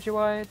against a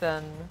Decidueye,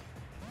 then...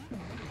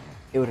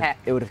 It would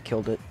have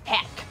killed it.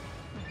 Heck!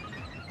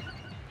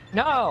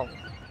 No!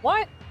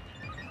 What?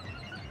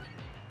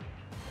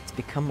 It's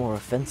become more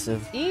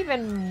offensive.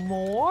 Even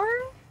more?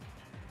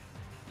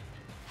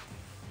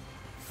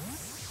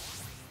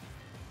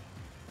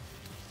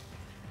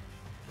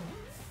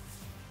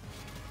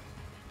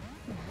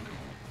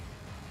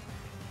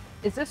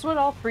 Is this what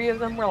all three of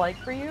them were like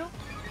for you?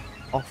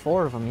 All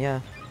four of them, yeah.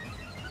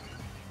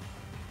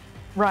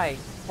 Right,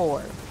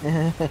 4.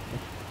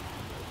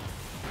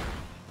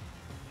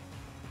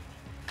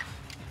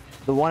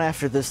 The one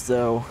after this,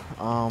 though,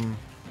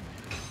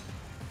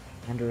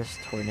 Andorus,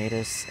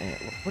 Tornadus, and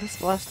what is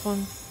the last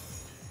one?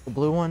 The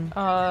blue one?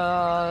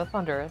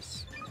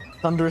 Thundurus.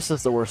 Thundurus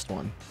is the worst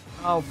one.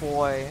 Oh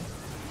boy.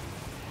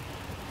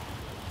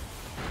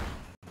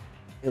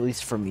 At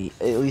least for me.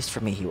 At least for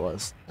me, he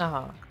was.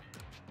 Uh-huh.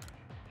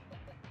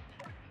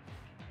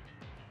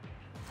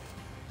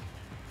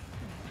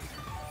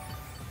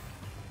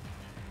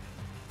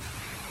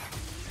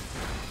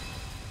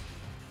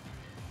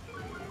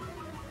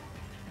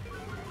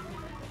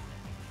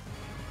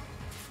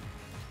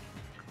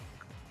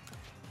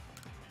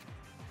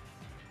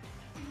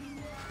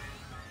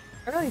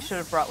 I really should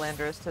have brought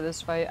Landorus to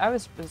this fight. I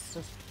was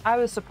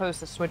supposed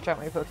to switch out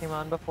my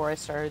Pokemon before I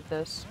started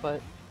this,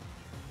 but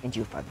And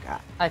you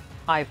forgot.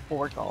 I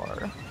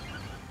forgot.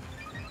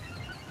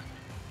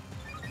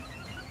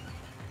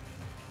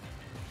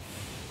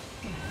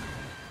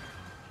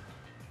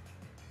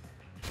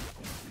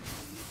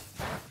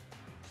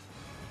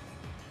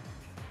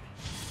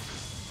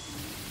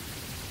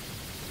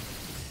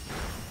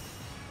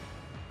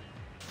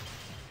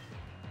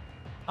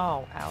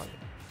 Oh, ow.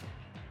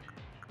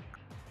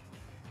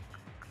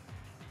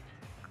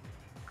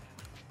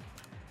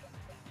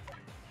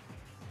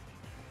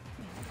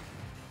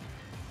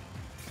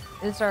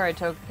 It's alright,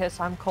 Togekiss.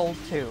 I'm cold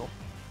too.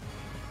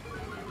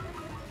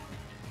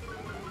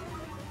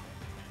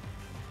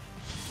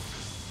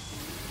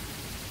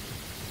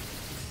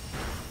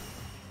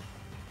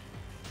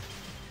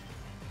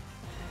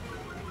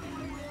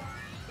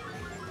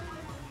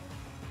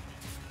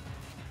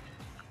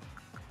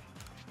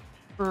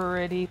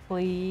 Pretty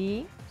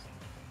please.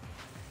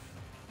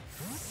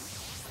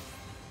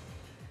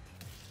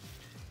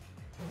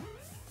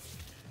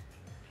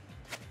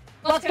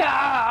 Let's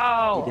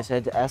go! You just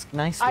had to ask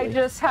nicely. I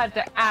just had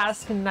to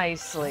ask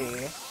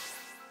nicely.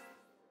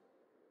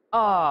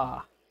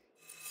 Ah.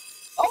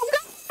 Oh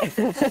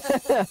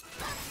god!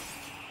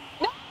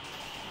 No.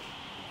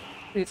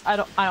 Please, I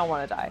don't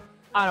want to die.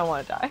 I don't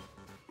want to die.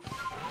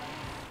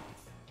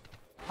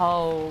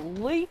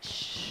 Holy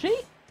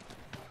shit!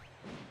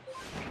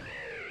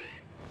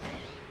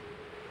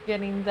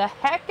 Getting the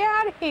heck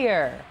out of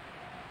here!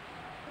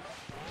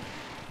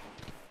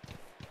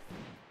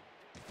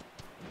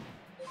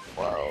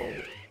 Whoa.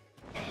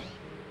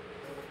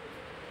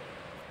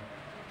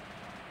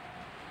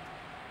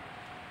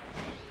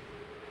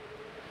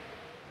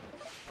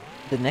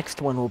 The next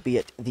one will be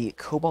at the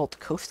Cobalt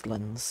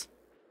Coastlands.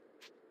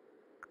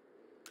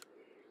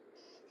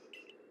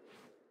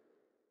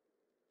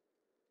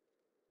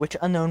 Which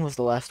unknown was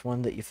the last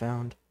one that you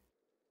found?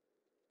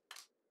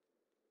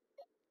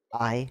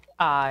 I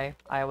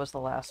was the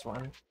last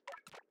one.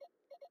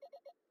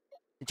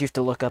 Did you have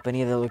to look up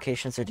any of the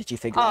locations, or did you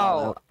figure it all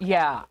Oh, out?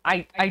 yeah.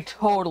 I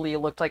totally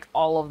looked like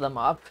all of them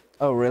up.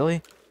 Oh,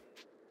 really?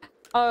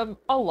 A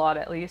lot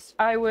at least.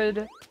 I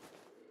would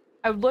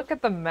look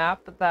at the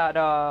map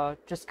that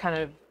just kind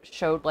of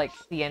showed like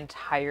the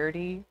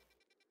entirety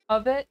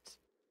of it,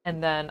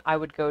 and then I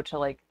would go to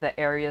like the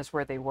areas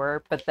where they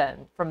were, but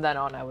then from then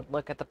on I would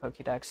look at the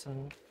Pokédex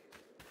and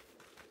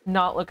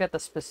not look at the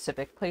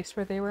specific place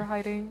where they were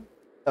hiding.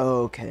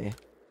 Okay.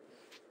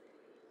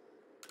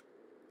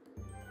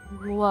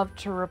 Love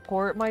to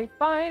report my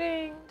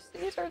findings.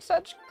 These are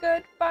such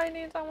good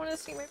findings. I want to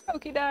see my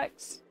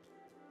Pokédex.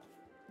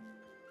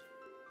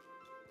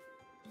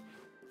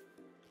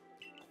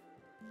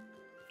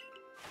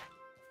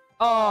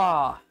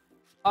 Oh,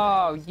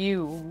 oh,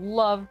 you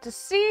love to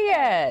see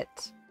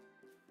it.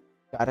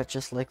 Got it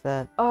just like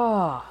that?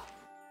 Oh,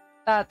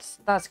 that's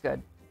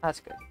good. That's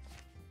good.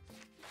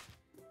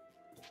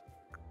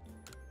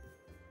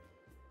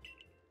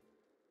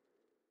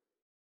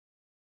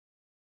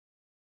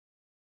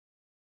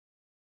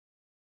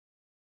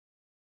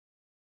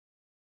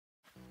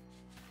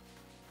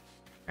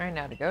 Alright,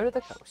 now to go to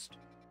the coast.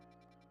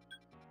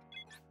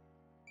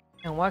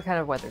 And what kind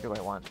of weather do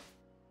I want?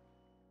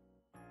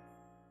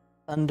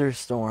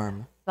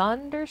 Thunderstorm.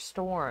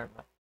 Thunderstorm.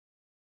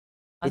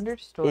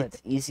 Understood.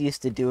 It's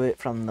easiest to do it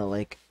from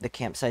the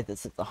campsite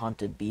that's at the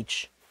haunted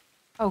beach.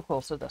 Oh,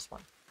 cool. So this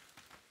one.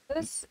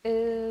 This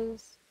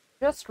is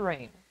just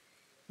rain.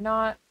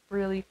 Not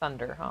really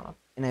thunder, huh?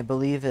 And I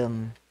believe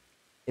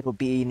it'll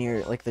be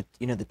near like the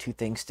two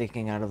things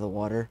sticking out of the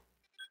water.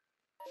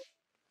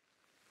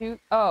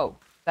 Oh,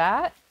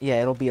 that?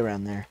 Yeah, it'll be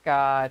around there.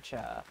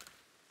 Gotcha.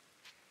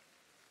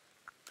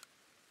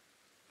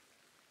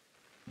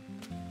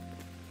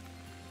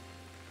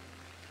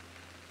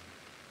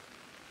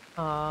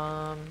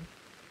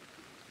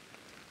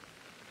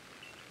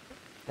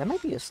 That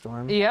might be a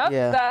storm. Yep,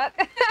 yeah.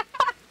 that.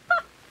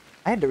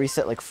 I had to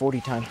reset like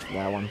 40 times for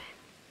that one.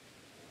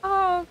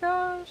 Oh,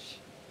 gosh.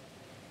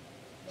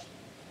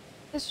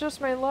 It's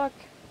just my luck.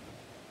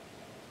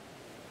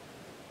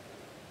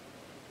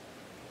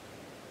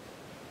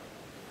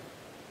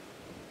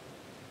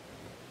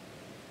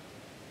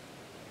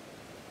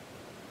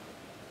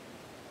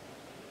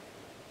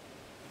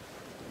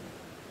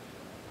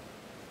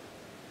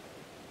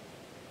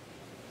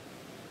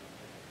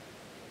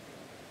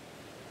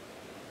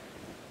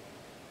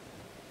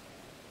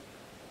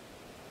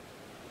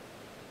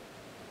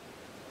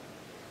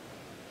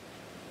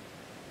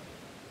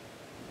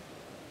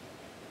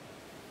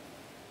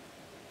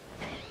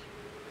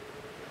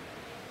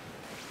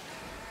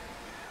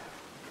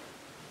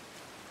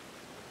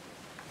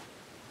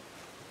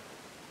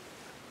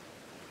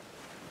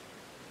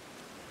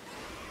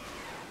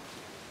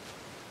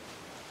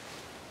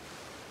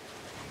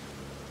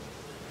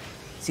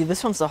 See,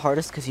 this one's the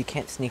hardest because you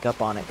can't sneak up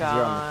on it because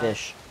you're on the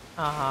fish.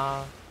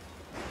 Uh-huh.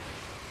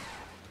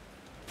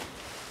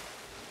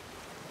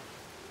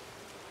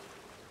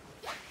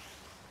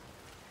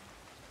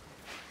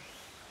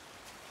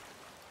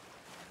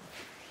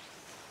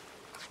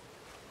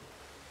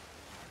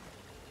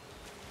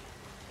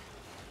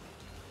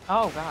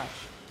 Oh gosh.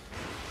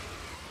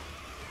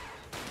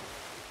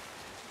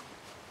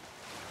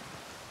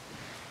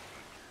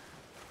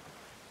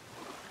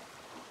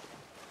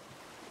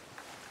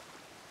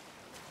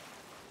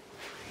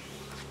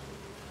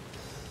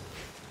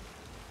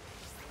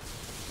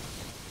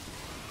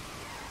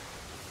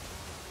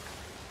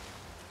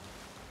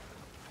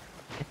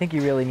 I think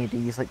you really need to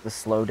use like the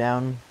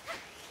slowdown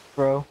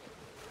throw.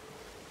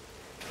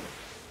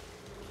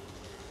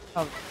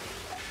 Oh,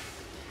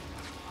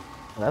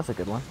 Oh, that's a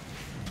good one.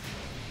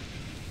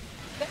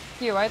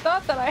 thank you. I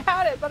thought that I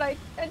had it, but I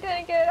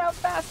didn't get it out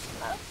fast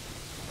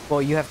enough.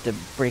 Well, you have to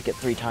break it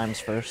 3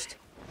 times first.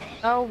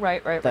 Oh,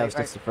 right. That was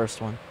just the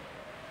first one.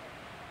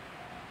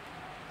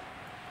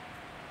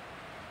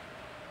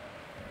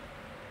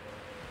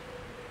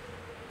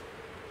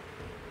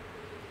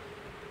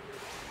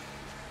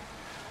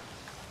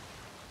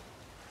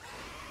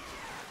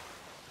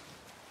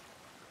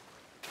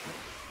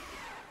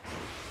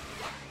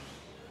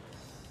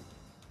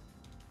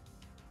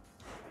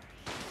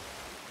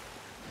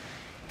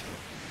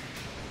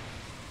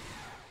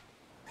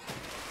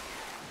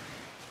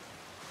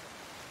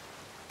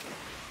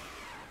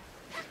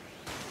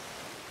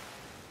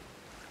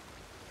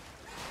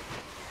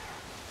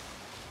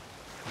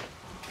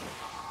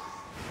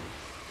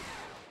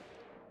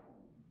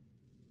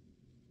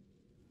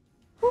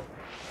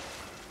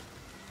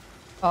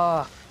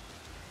 Ugh.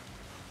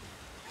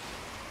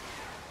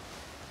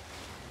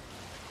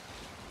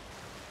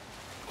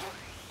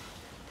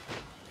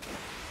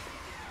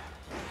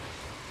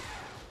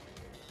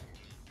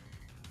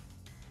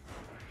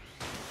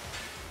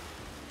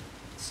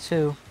 It's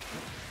 2.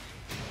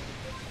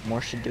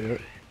 More should do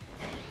it.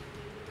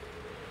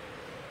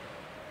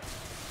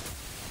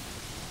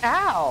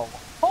 Ow!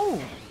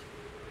 Oh!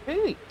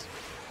 Sweet.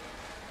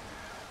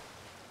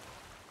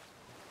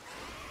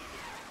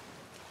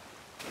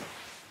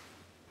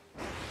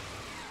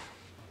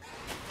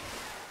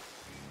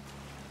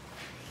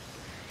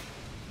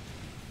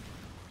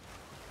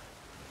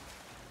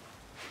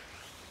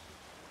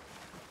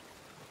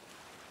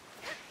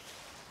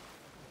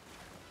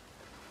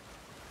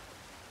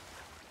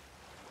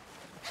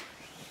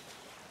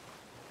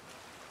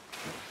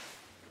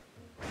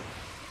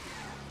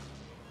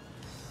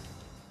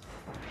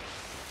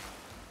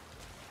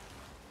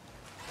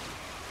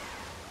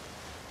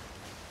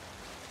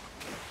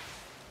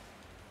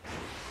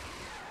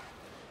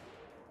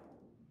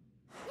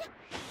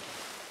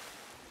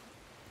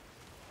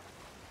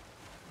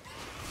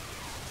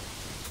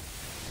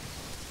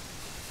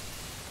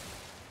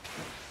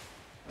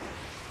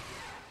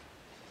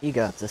 You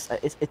got this.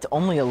 It's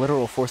only a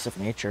literal force of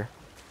nature.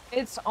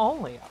 It's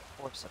only a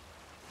force of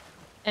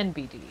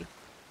NBD.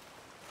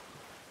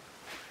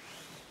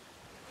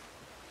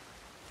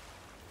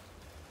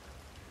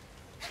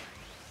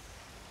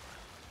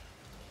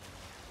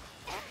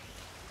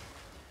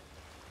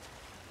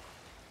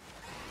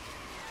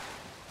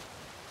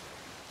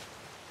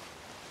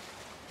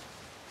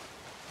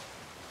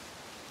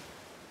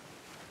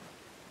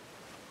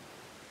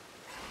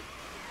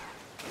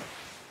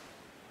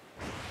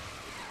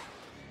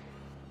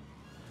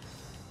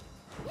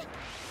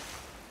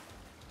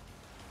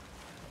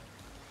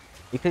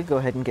 You could go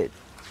ahead and get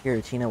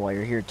Giratina while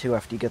you're here too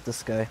after you get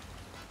this guy.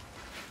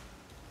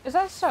 Is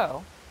that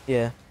so?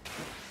 Yeah.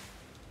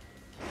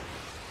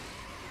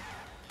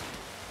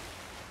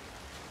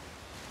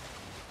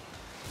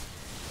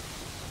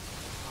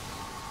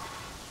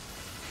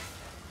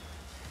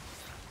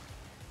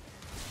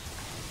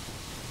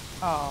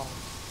 Oh.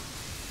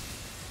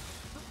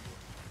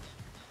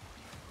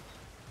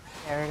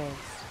 There it is.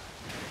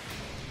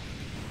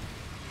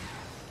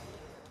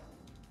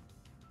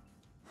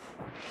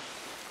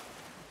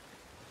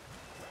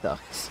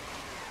 Sucks.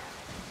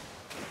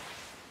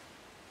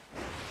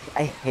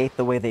 I hate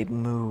the way they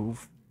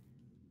move.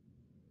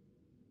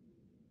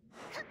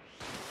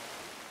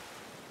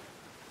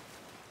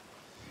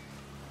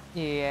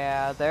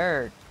 Yeah,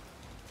 they're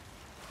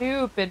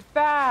stupid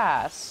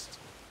fast.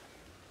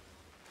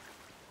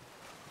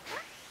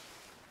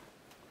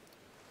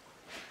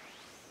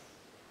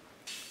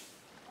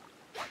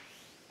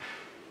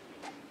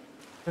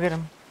 Look at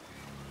him.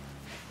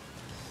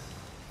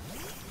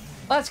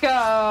 Let's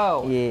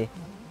go! Yeah.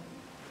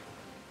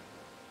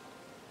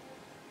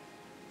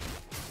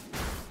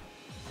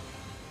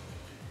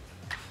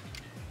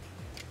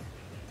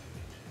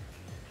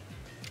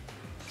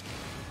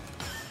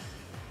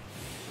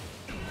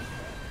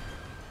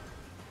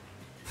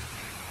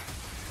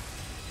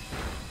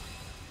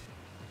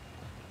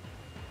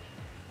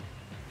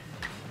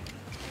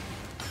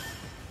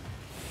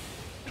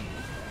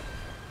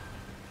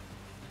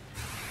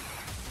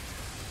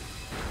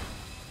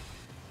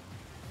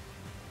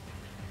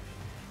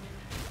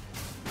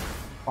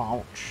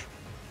 Ouch.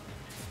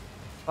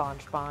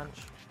 Sponge.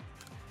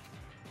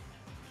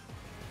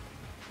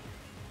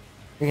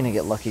 You're gonna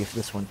get lucky for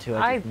this one too.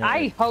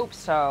 I hope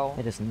so.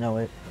 I just know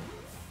it.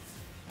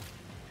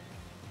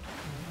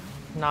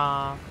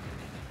 Nah.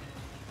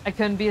 I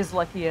couldn't be as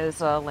lucky as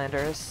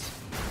Landers.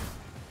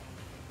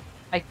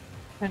 I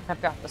couldn't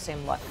have got the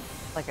same luck.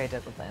 like I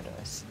did with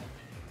Landorus.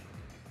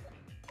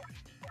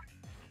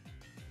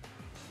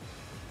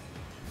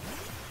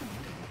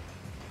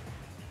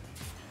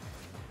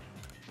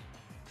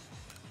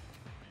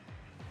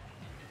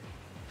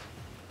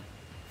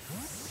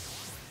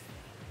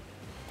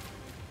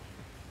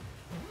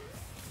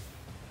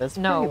 That's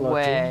No pretty lucky.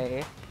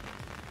 way.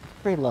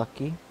 Pretty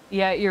lucky.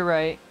 Yeah, you're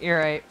right. You're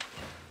right.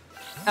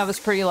 That was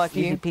pretty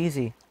lucky. Easy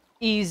peasy.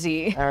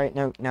 Easy. Alright,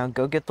 now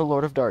go get the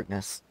Lord of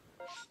Darkness.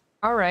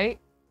 Alright.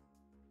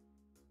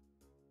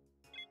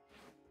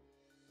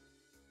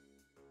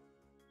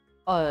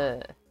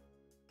 What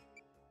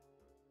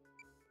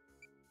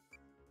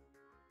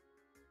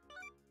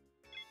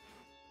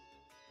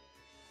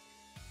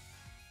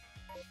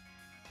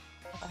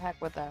the heck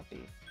would that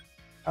be?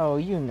 Oh,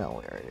 you know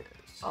where it is.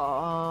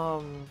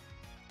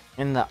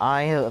 In the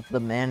eye of the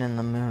man in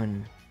the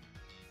moon.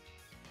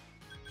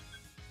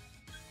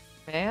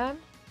 Man?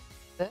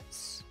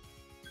 This?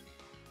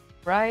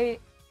 Right?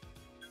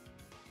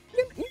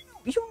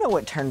 You know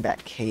what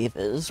Turnback Cave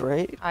is,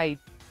 right? I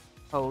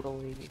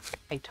totally.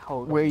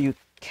 Where you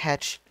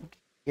catch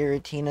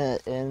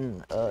Giratina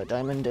in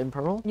Diamond and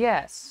Pearl?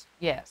 Yes.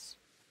 Yes.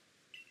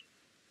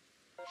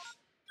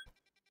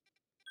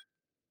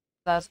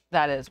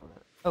 That is what it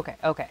is. Okay,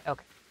 okay,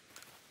 okay.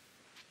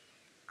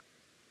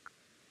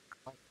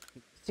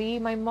 See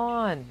my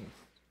mon.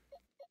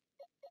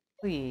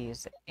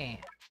 Please and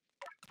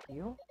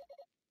you.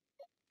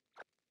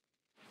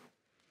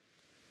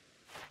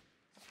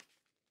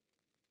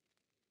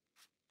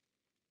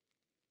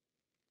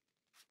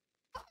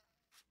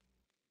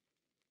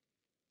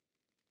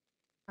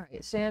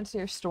 Alright,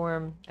 Sandseer,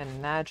 Storm, and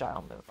an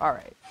Agile move.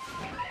 Alright.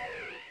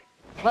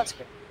 Let's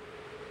go.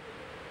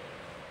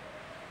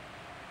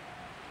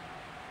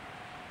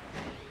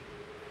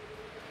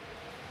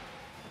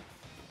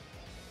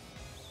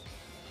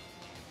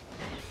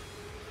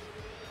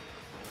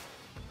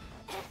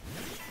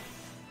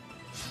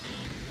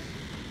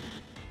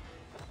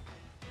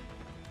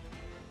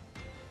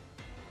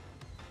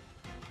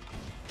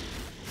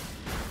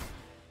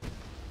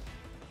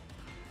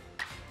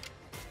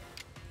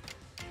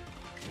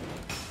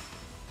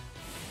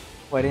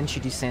 Why didn't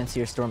you do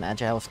Sandseer Storm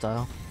Agile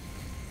style?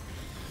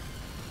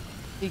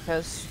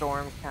 Because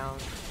Storm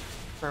counts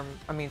for,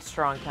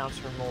 Strong counts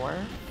for more.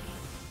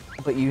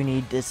 But you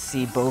need to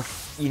see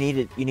both. You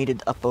needed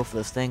to up both of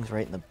those things,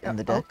 right, in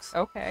the decks.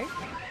 Okay.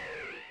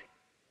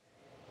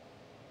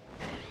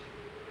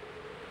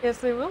 Yes,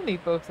 they will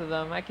need both of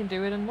them. I can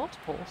do it in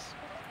multiples.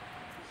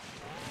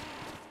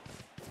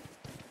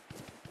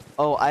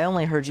 Oh, I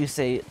only heard you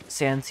say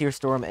Sandseer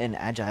Storm in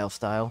Agile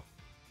style.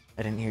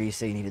 I didn't hear you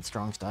say you needed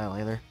Strong style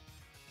either.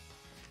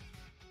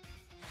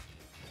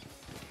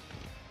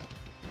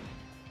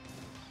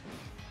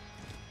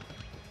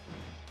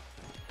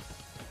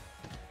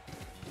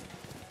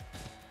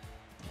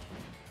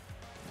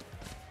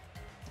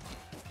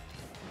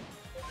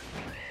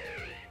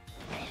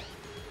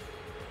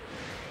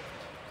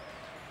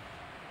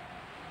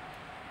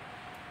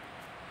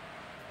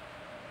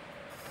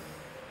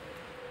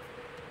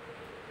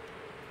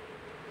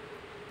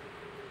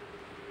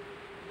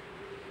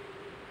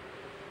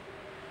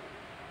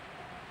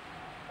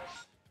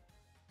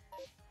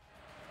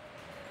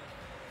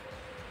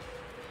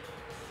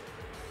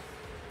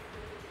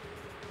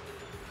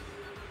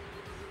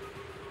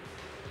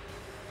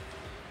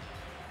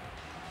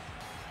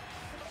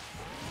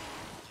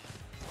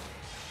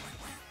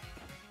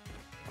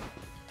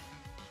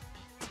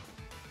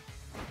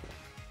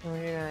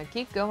 We're gonna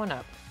keep going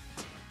up.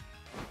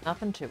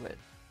 Nothing to it.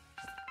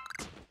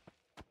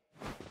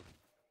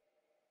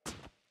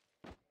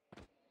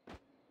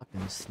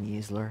 Fucking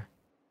Sneasler.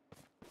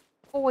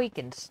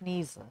 Awaken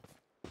Sneasler.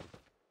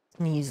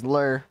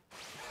 Sneasler.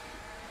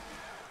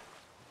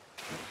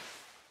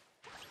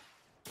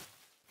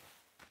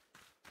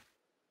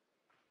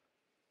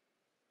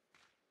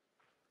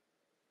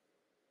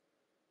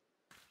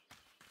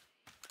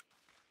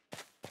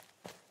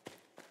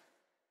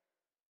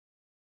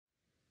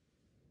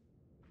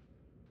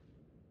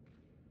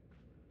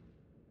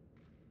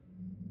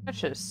 I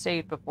should have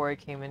saved before I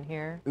came in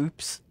here.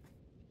 Oops.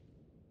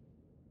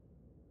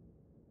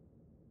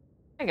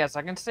 I guess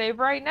I can save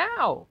right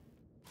now.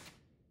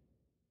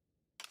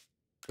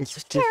 It's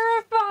just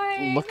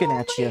Terrifying! looking Oh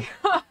at my you.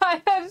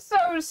 God, that's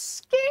so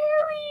scary!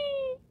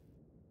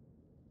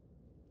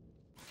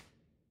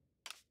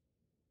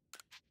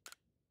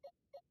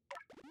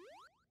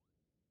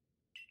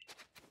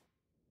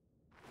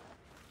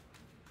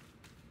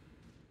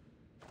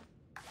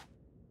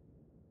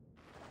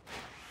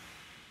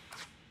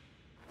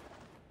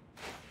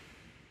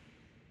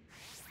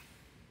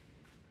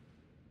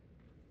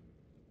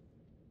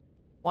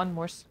 One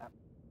more step.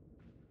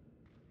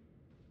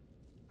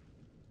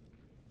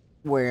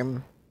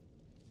 Worm.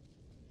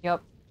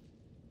 Yep.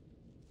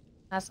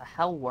 That's a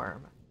hell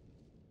worm.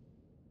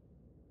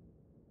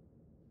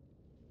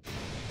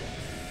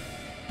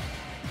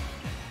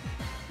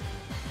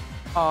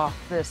 Oh,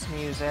 this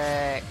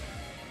music.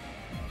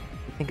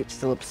 You think it's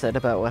still upset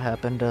about what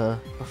happened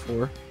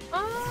before?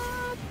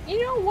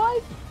 You know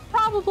what?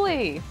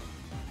 Probably.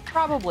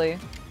 Probably.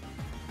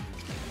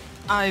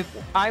 I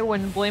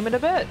wouldn't blame it a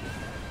bit.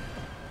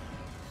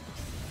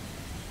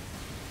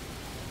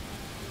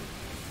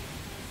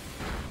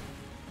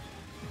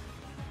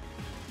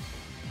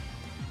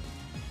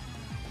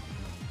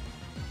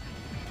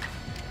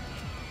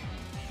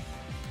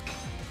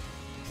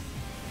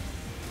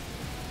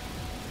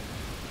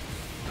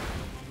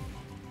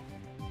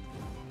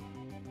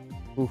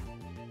 Oof.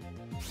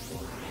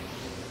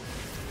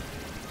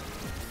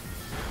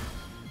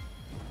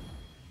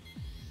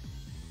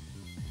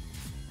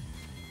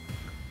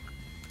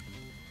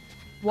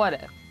 What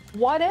if?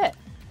 What if?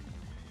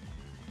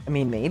 I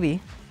mean, maybe. It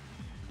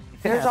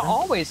could There's happen.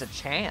 always a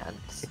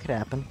chance. It could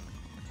happen.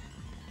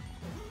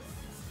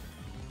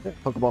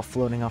 Pokeball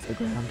floating off the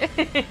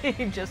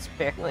ground. Just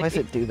barely. Why does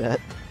it do that?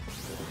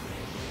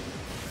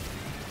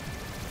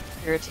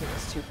 Your team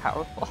is too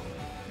powerful.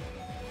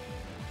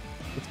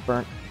 It's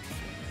burnt.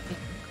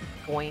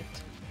 Point.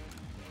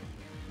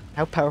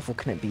 How powerful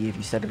can it be if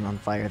you set it on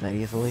fire that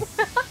easily?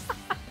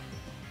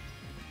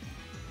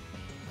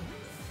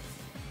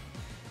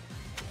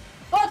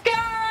 Let's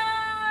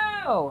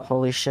go!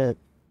 Holy shit.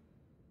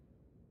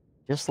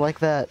 Just like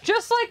that.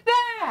 Just like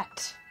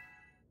that!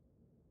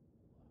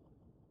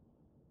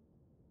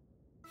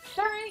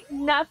 There ain't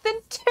nothing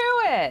to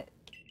it!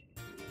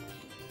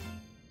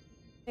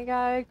 I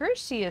got a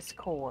Arceus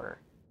core.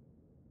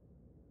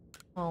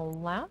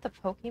 Allow the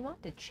Pokemon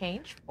to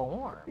change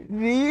form.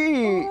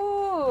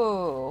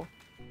 Ooh!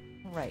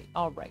 Alright,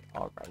 alright,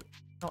 alright.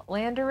 Oh,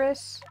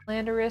 Landorus,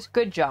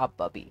 good job,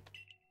 Bubby.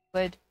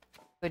 Good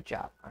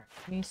job. Alright,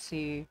 let me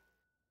see.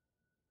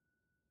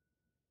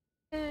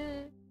 So.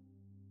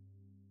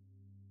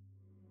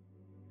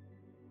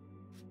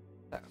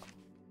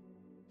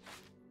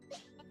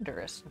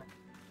 Landorus.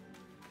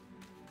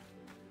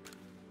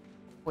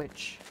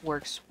 Which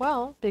works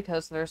well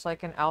because there's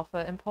like an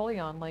Alpha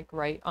Empoleon like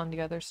right on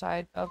the other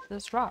side of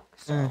this rock.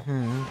 So.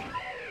 Mm-hmm.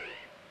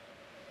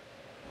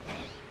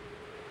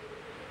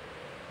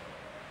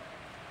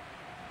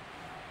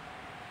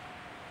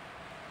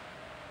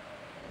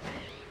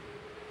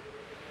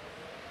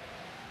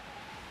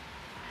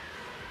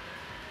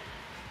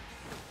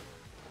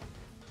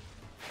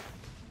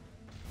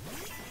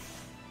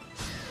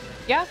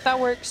 Yeah, that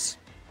works.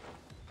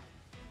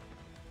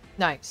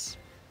 Nice.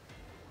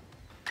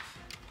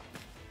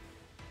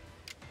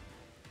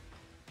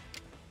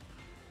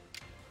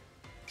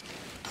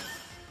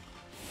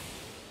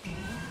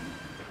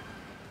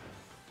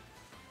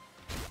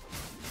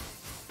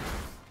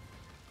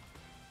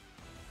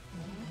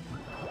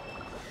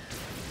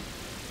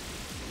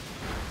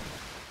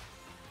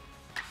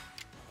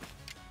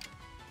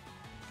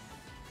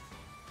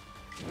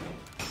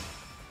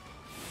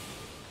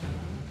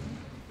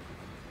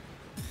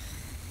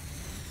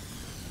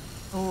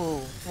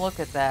 Ooh, look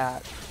at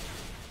that.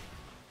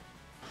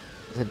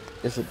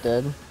 Is it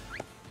dead?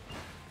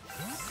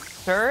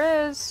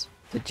 Sure is.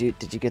 Did you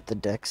get the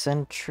Dex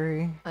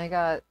entry? I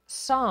got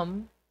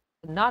some,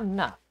 but not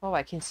enough. Oh,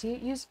 I can see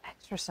it use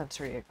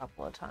extrasensory a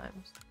couple of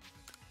times.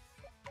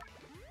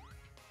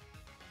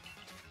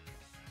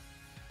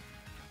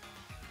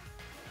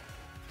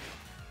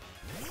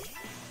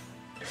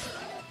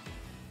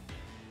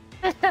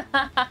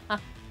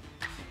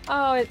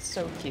 Oh, it's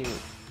so cute.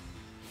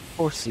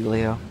 Poor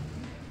Celio.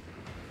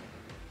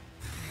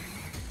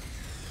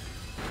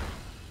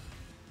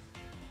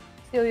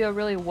 Celia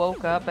really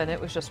woke up and it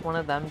was just one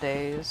of them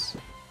days.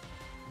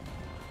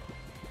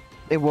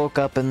 They woke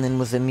up and then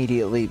was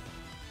immediately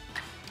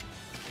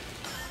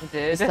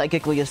Did.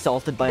 psychically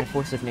assaulted by a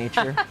force of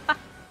nature.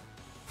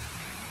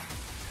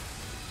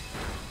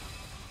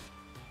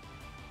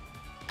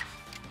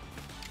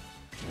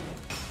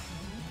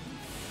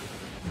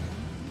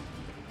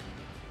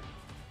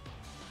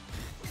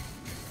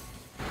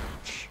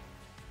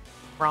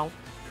 Wrong.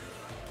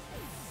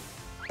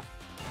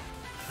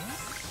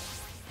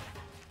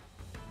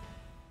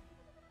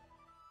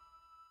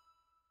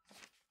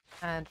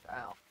 And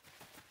foul.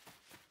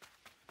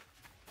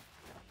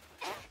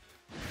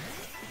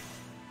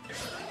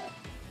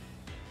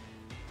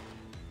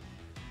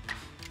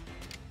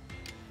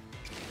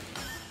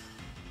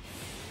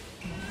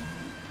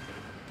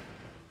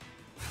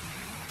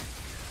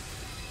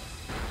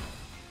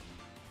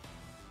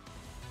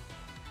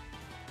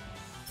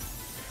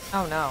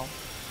 Oh no.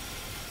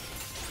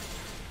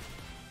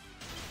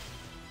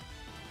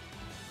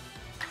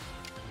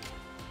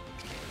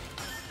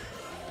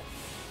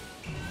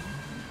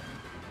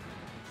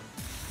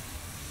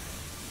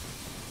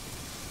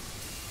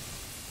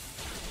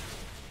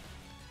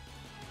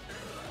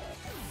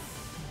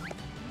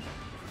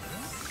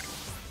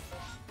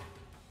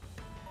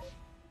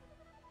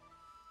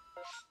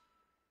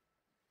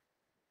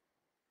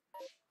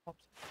 Oops,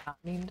 not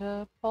mean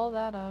to pull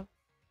that up.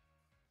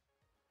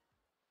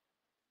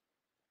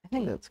 I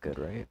think that's good,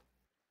 right?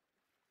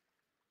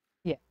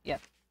 Yeah, yeah.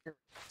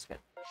 That's good.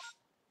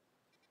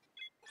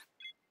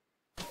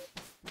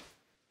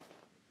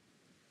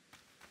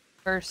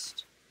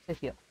 First to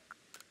heal.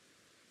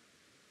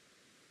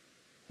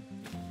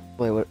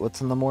 Wait,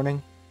 what's in the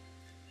morning?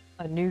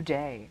 A new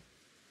day.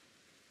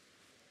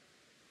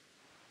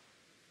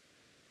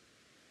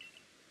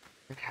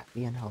 You're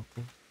happy and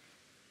healthy.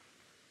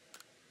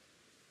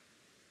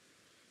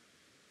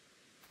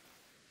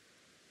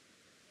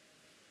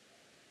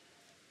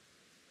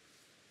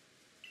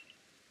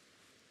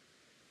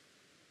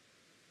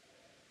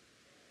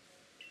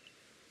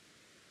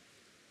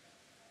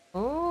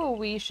 Ooh,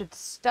 we should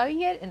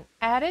study it and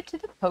add it to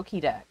the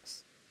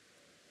Pokédex.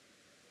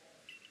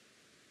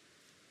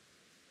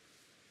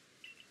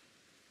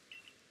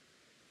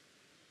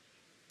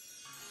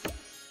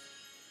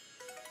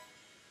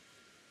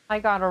 I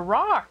got a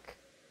rock.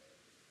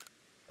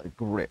 A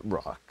great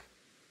rock.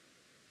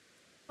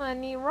 A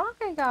neat rock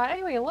I got.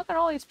 Anyway, look at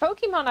all these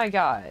Pokemon I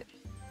got.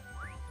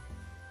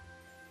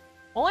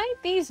 Well,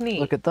 ain't these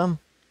neat? Look at them.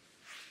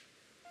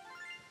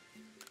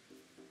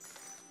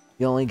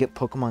 You only get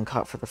Pokemon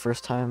caught for the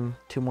first time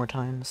 2 more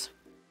times.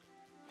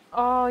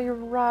 Oh, you're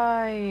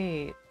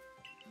right.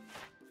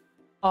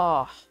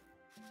 Oh.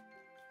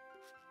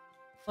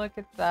 Look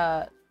at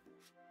that.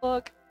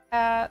 Look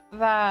at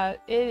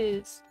that. It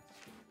is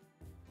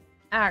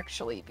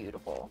actually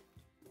beautiful.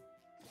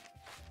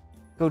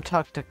 Go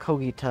talk to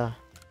Kogita.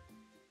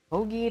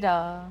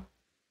 Kogita.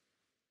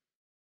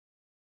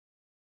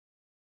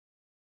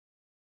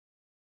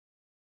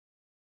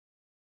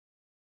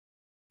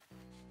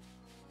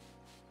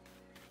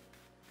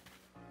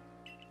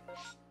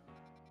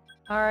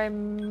 Alright,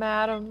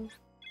 madam.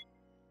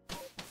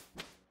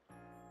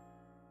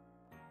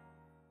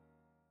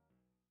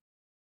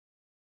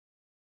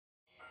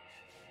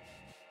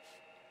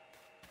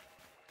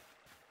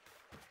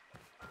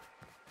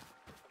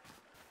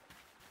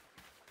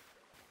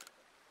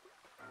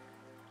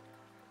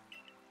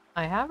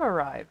 I have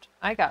arrived.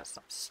 I got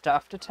some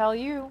stuff to tell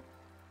you.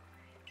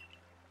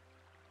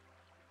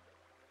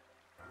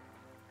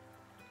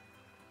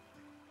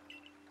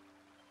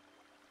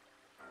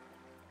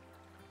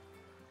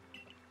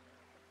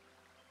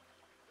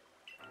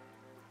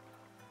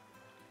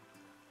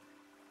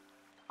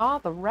 Ah,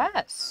 the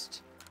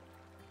rest.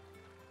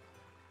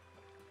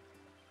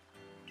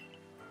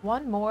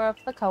 One more of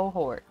the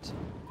cohort.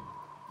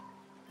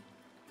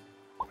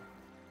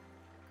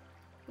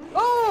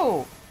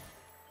 Oh!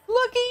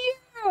 Look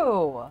at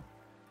you!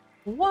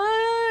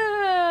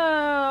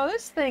 Wow!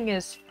 This thing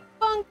is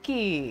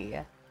funky!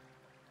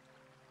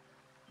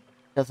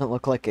 Doesn't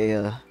look like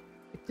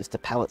just a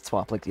palette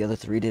swap like the other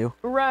 3 do.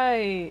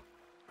 Right.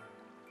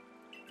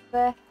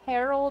 The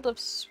Herald of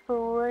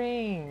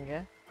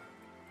Spring.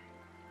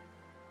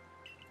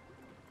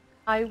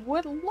 I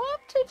would love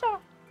to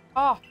talk.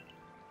 Oh,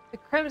 the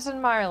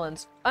Crimson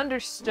Mylands.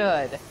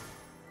 Understood.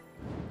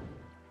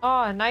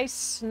 Oh, a nice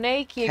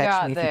snake you Catch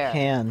got me there. if you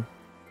can.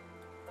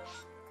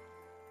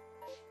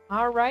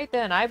 Alright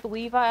then, I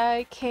believe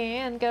I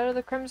can go to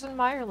the Crimson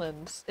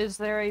Mylands. Is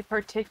there a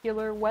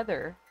particular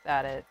weather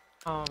that it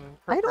prefers?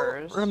 I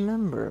don't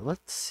remember.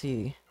 Let's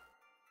see.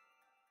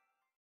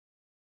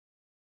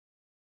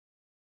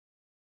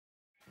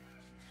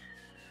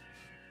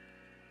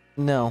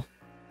 No.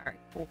 Alright,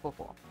 cool, cool,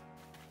 cool.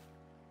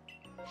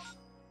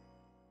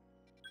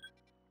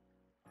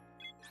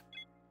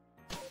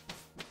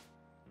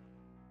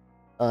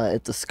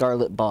 It's a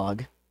Scarlet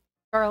Bog.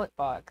 Scarlet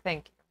Bog,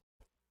 thank you.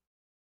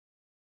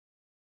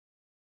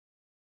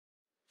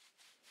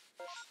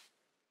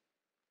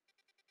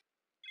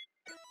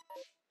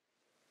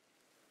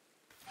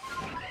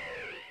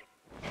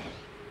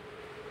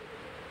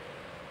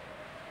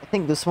 I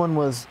think this one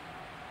was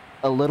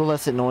a little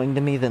less annoying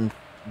to me than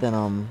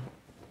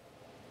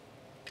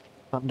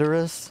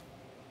Thunderous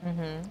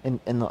in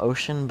the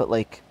ocean, but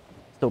like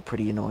still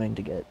pretty annoying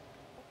to get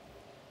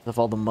with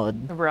all the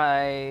mud.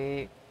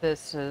 Right.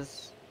 This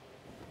is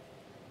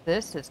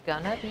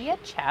gonna be a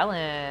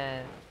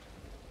challenge.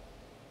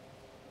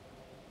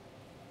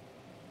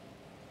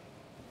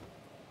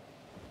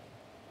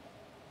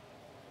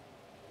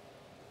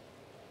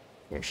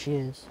 There she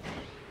is.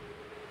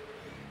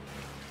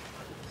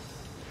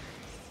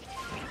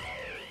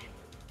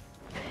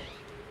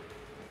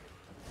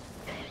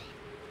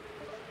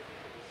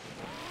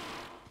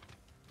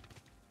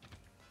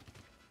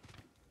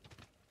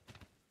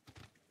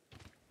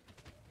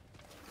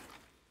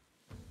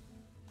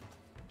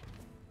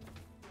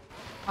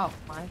 Oh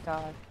my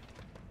god.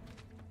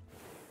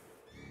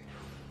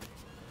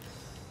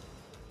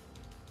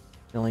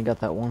 You only got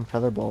that one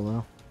feather ball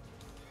though.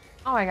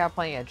 Oh, I got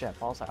plenty of jet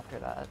balls after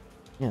that.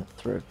 Yeah,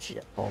 throw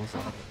jet balls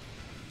out.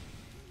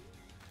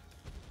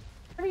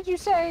 What did you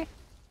say?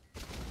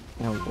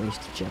 You know,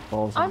 waste jet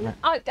balls on it.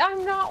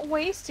 I'm not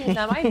wasting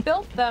them. I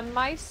built them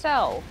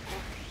myself.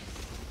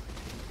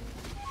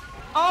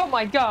 Oh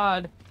my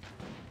god.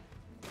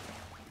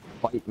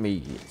 Fight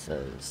me, it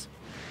says.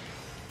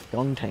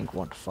 Young Tank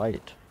want to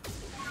fight.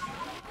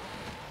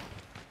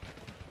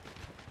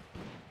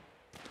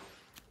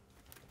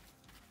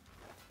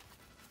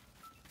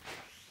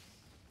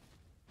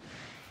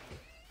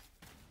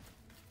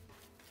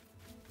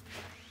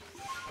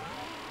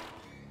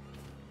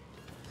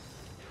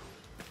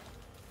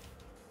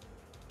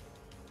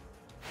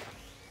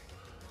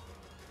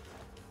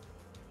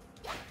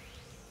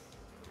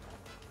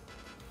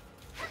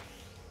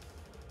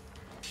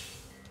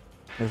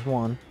 There's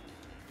one.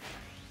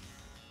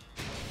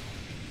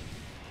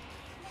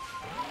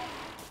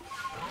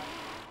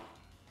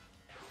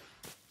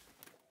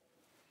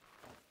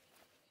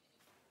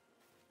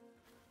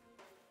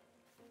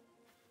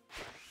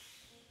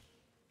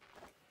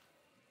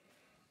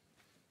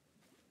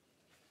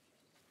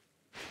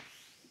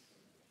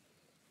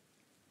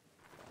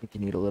 I think you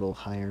need a little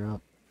higher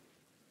up.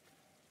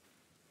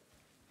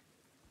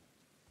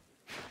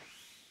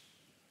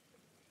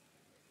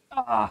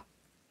 Ah!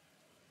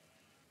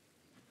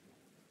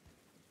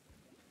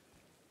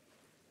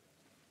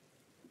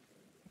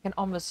 I can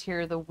almost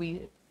hear the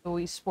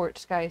Wii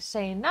Sports guy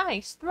saying,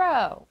 "Nice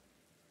throw."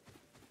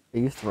 Are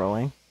you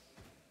throwing?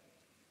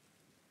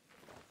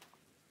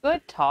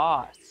 Good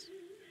toss.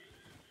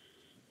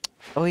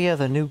 Oh yeah,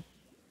 the new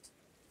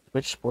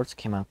Switch Sports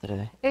came out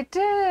today. It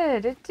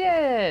did. It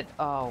did.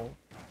 Oh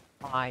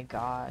my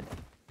god.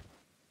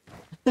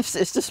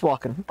 It's just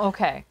walking.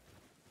 Okay.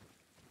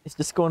 It's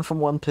just going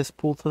from one piss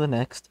pool to the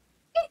next.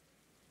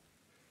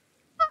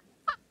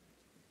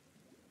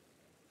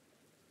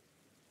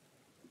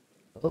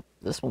 Oh,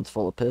 this one's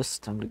full of piss.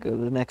 Time to go to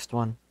the next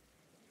one.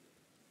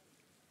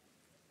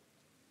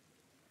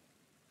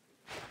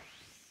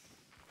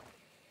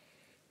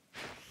 I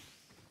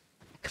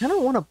kind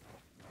of want to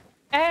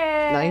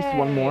Hey! Nice,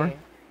 one more.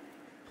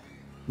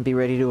 Be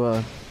ready to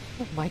Oh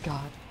my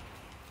god.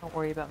 Don't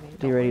worry about me.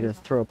 be ready to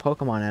throw a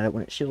Pokemon at it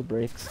when its shield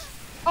breaks.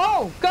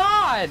 Oh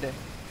god!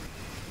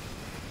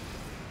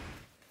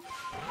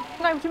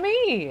 Sniped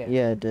me!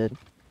 Yeah, it did.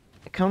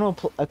 I kind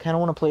of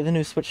want to play the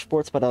new Switch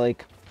Sports, but I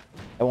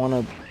want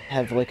to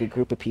have like a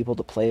group of people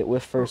to play it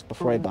with first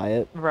before I buy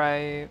it.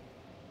 Right.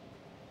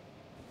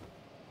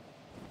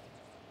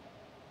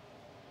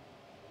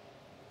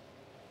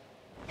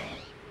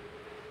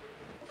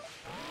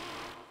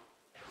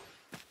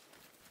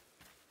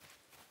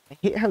 I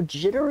hate how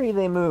jittery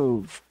they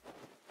move.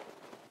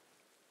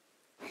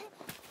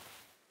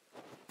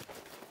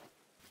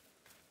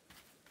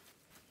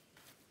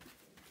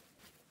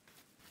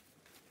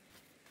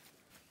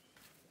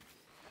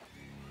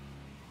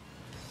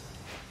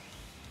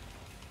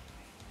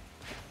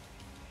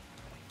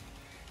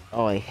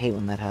 Oh, I hate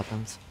when that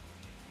happens.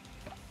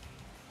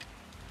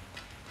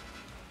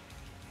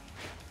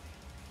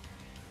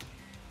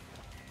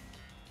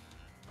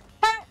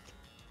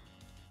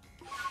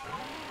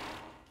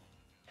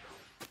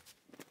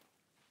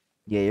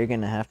 Yeah, you're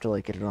gonna have to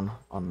like get it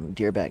on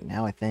Deerback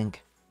now, I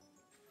think.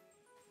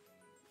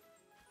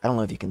 I don't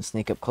know if you can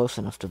sneak up close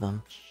enough to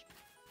them.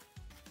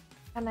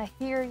 Can I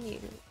hear you?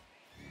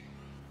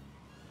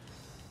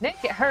 Nick,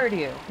 it heard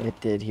you. It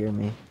did hear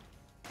me.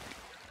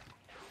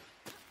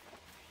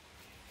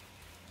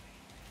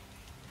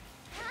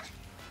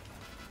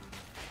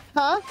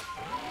 Huh?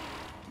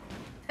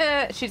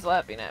 She's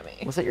laughing at me.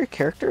 Was that your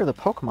character or the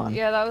Pokemon?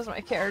 Yeah, that was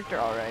my character,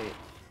 alright.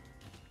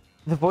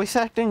 The voice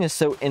acting is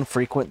so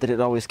infrequent that it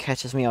always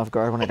catches me off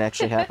guard when it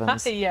actually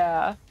happens.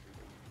 Yeah.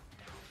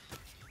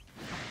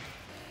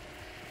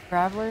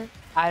 Traveler,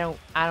 I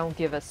don't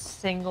give a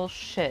single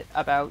shit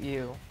about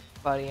you,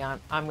 buddy. I'm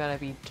gonna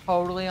be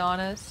totally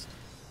honest.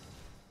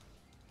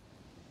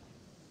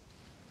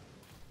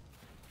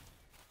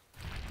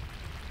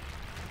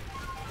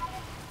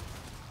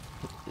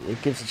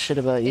 It gives a shit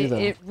about you, though.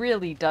 It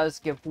really does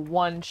give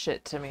one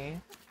shit to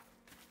me.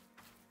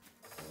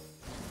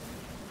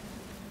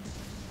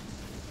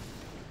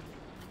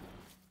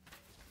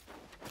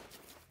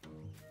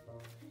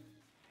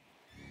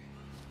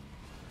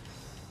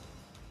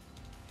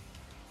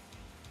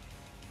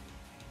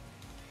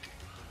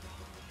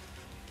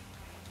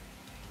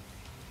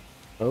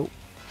 Oh.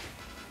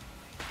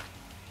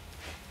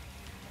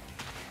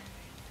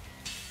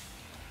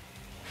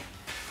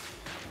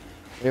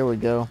 There we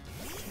go.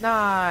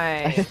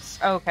 Nice.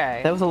 Okay.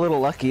 That was a little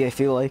lucky, I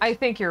feel like. I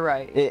think you're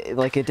right. It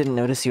didn't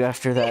notice you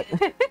after that.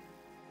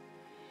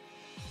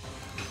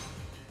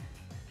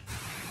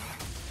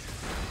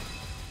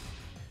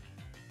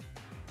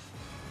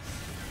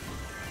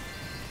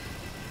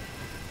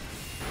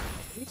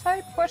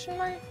 E-type? Question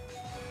mark?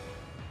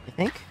 I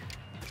think?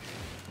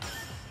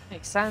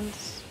 Makes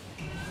sense.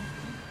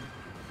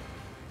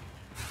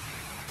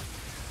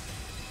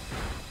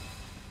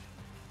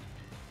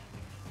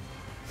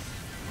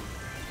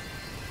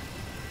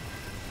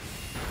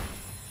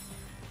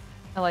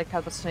 I like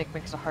how the snake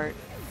makes a heart.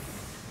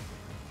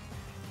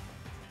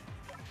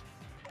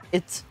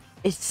 It's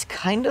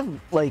kind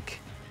of like...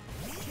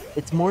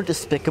 It's more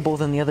despicable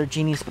than the other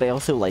genies, but I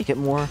also like it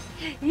more.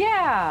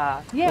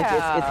 Yeah,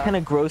 yeah. Like, it's kind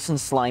of gross and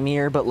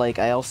slimier, but like,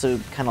 I also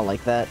kind of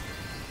like that.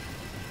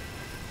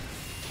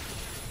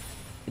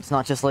 It's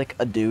not just like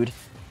a dude.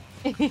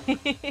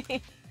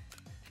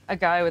 A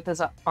guy with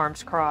his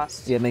arms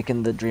crossed. Yeah,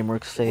 making the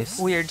DreamWorks face.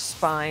 Weird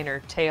spine or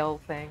tail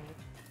thing.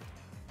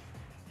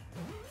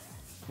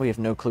 We have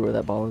no clue where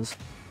that ball is.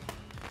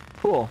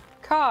 Cool.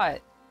 Caught.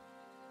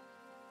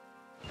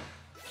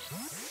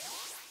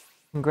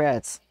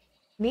 Congrats.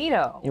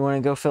 Neato. You want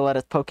to go fill out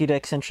a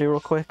Pokédex entry real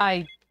quick?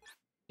 I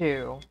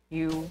do.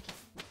 You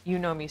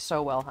know me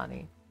so well,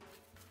 honey.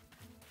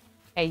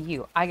 Hey,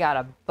 you. I got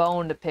a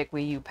bone to pick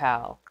with you,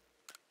 pal.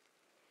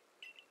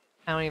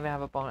 I don't even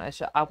have a bone.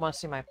 I want to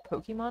see my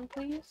Pokemon,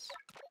 please.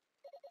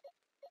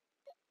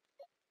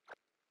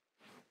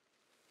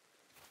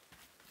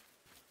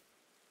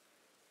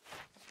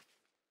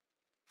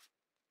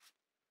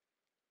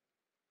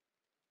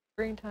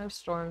 Springtime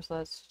storms,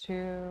 that's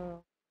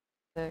 2,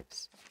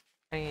 6.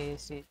 I need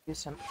to do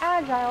some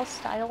agile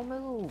style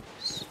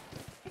moves.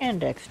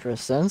 And extra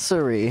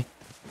sensory.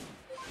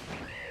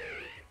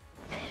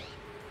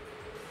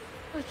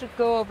 Let's just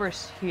go over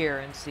here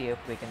and see if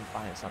we can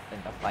find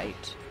something to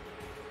fight.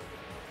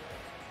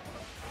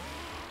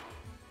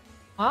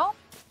 Well,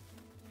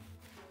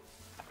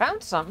 I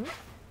found something.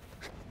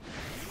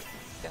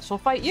 Guess we'll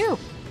fight you.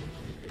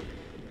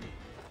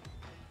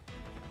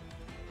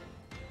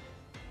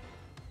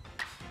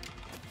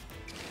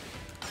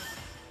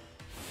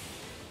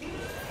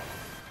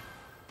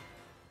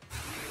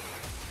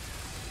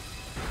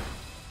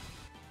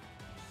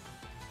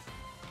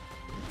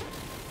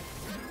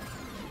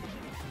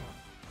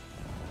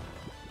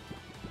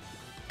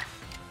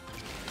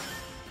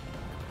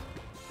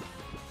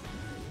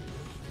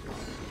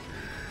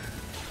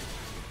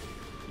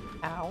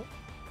 Ow.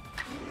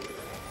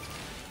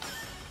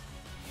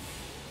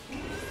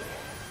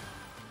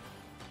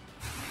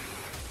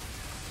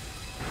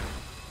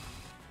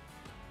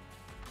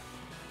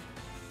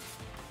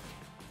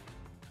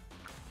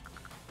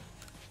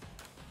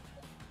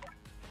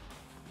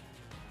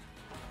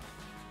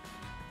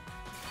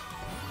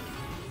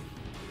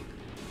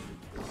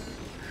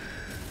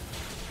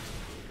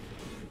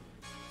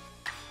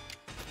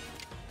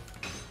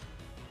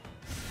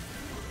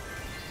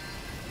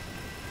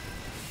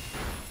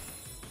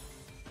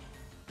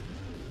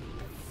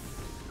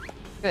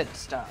 Good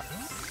stuff.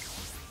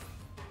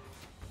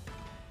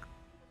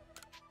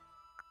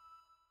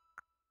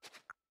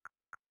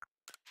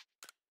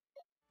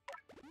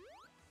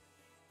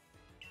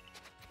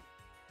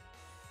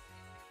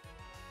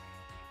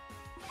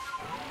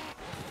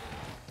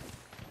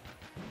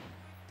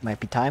 Might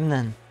be time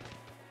then.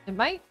 It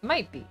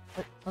might be.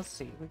 Let's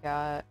see. We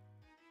got.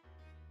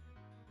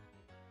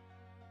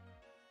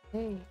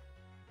 Hey.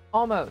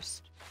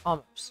 Almost.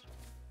 Almost.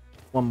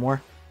 One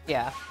more.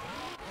 Yeah.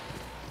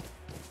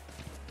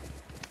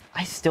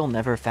 I still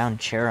never found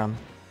Cherim.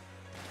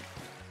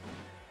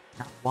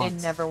 Not It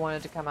once. never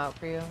wanted to come out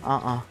for you.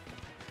 Uh-uh.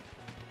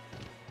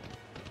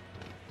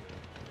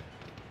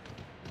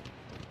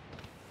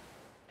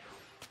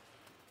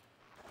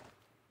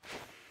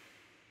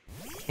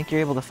 I think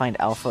you're able to find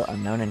Alpha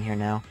Unknown in here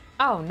now.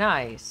 Oh,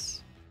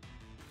 nice.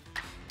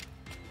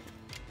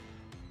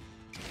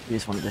 You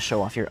just wanted to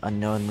show off your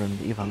unknown room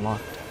that you've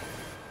unlocked.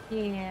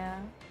 Yeah.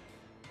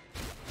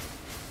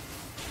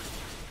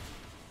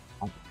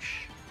 Ouch.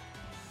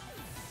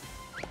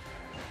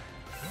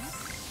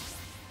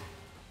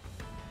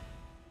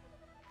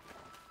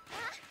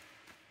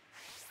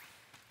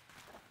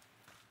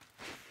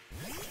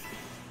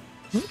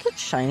 Can you get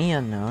shiny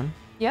unknown?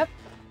 Yep.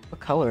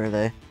 What color are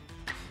they?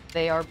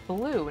 They are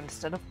blue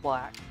instead of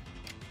black.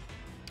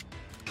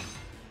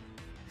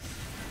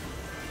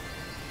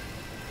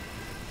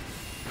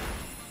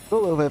 I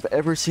don't know if I've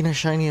ever seen a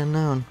shiny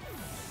unknown.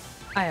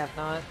 I have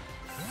not.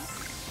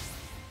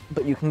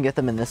 But you can get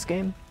them in this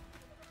game?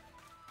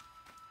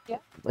 Yeah.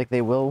 Like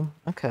they will?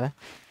 Okay.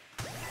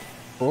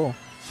 Cool.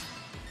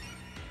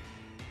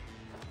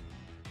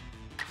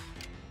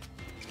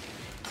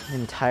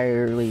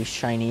 Entirely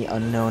shiny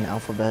unknown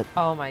alphabet.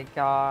 Oh my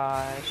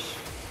gosh.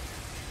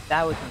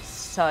 That would be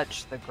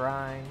such the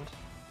grind.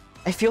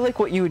 I feel like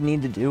what you would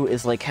need to do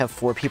is like have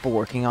 4 people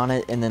working on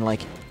it and then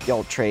like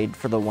y'all trade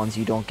for the ones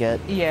you don't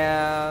get.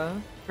 Yeah,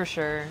 for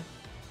sure.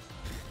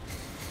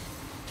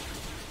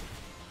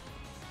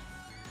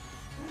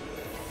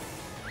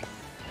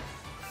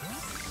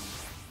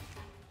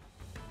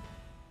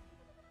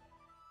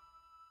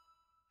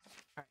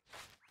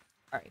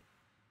 Alright.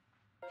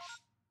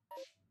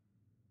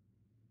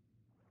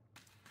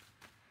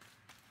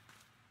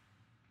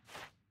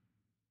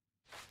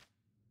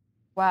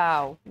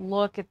 Wow,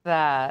 look at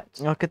that.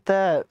 Look at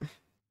that.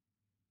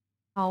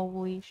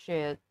 Holy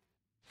shit.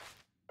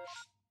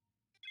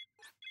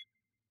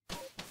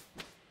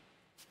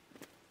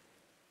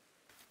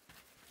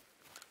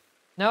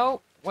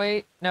 No,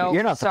 wait, no,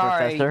 You're not the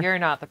sorry, professor. you're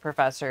not the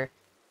professor.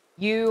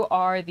 You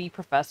are the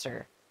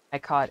professor. I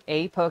caught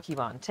a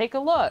Pokemon. Take a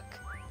look.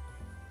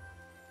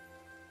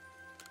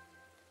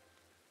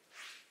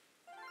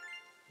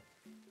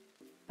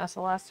 That's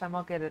the last time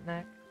I'll get it,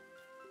 Nick.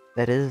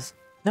 That is.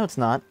 No, it's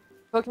not.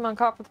 Pokemon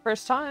caught for the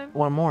first time.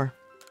 One more.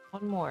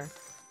 One more.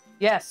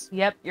 Yes,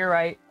 yep, you're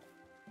right.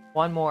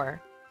 One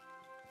more.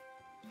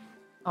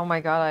 Oh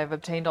my god, I've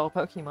obtained all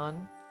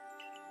Pokemon.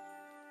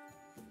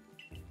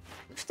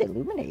 Just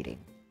illuminating.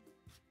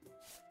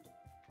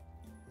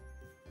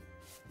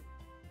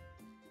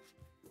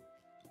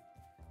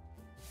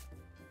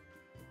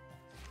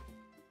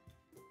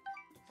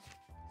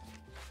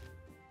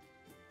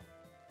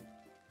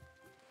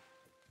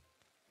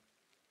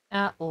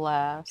 At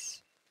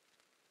last.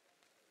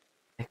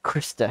 A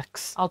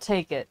Christex. I'll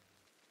take it.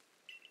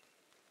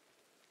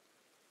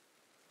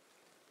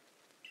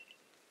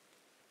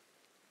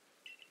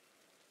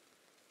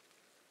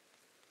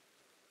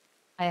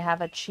 I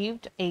have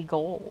achieved a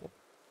goal.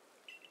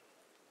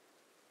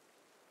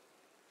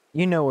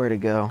 You know where to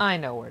go. I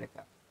know where to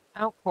go.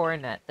 Mount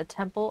Coronet, the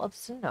Temple of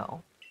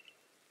Snow.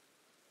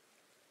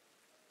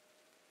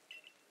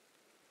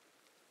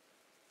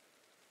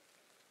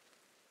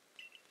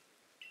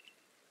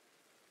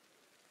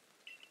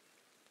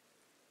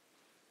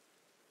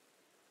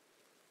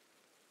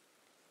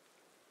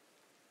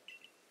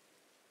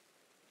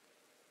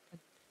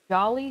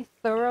 Jolly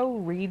thorough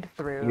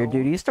read-through. Your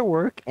duty is to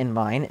work, and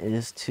mine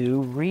is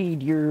to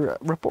read your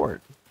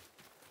report.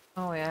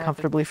 Oh, yeah.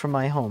 Comfortably from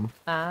my home.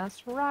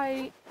 That's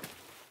right.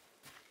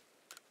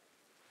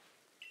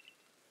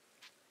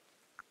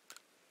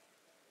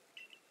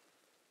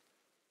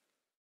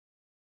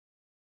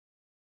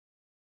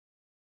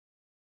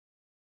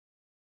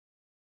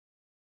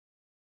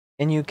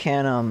 And you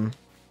can,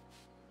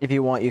 if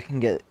you want, you can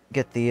get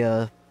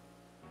the,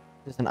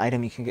 there's an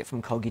item you can get from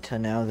Kogita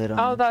now that,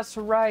 Oh, that's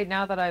right.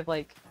 Now that I've,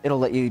 like... it'll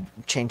let you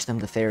change them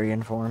to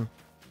Therian form.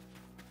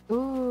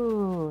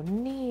 Ooh,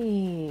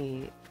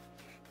 neat.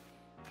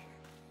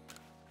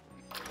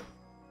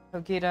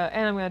 Kogita,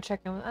 and I'm gonna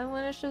check in. I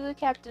want to show the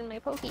captain my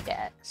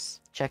Pokédex.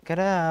 Check it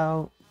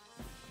out.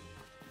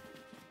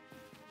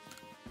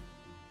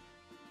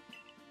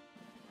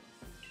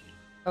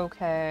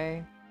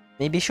 Okay.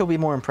 Maybe she'll be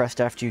more impressed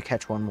after you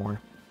catch one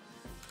more.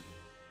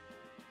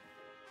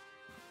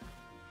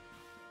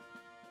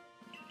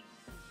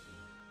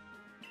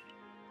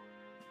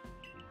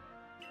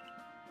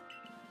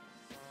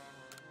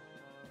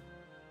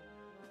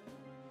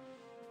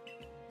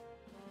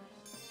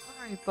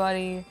 Alright,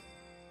 buddy.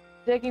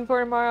 Digging for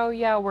tomorrow?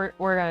 Yeah, we're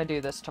gonna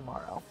do this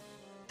tomorrow.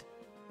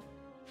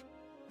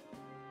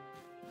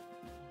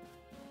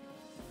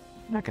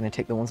 I'm not gonna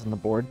take the ones on the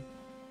board.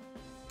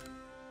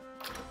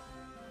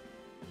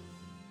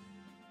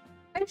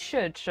 I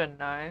should,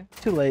 shouldn't I?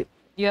 Too late.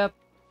 Yep.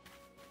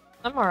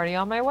 I'm already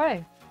on my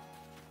way.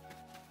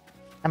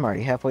 I'm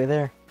already halfway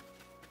there.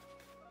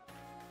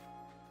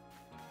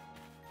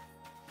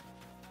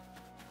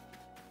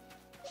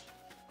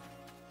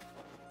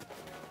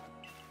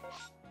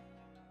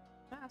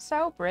 Mass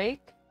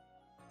outbreak?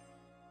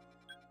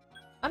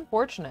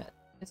 Unfortunate.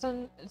 It's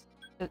It's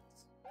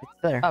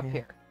there. up yeah.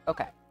 here.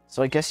 Okay.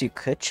 So I guess you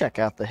could check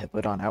out the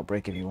Hippodon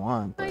outbreak if you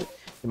want, but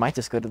you might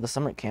just go to the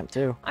summit camp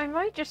too. I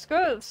might just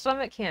go to the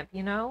summit camp,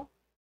 you know?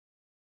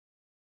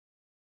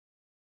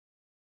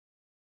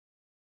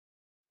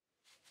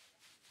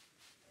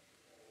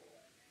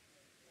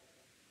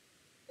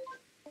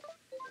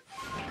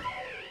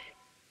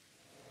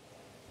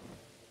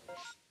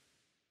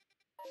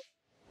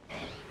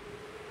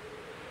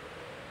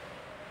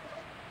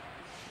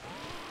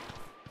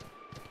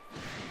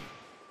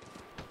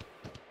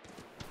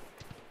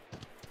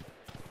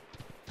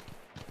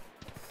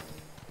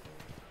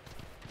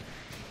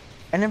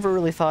 I never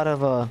really thought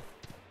of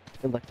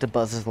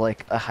Electabuzz as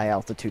like a high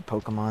altitude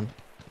Pokemon.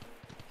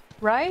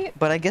 Right?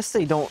 But I guess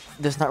they don't,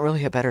 there's not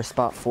really a better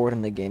spot for it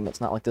in the game. It's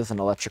not like there's an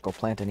electrical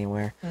plant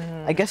anywhere.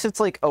 I guess it's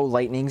like, oh,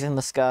 lightning's in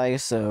the sky,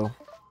 so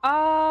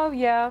Oh,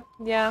 yeah.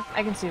 Yeah,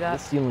 I can see that.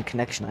 that's the only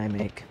connection I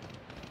make.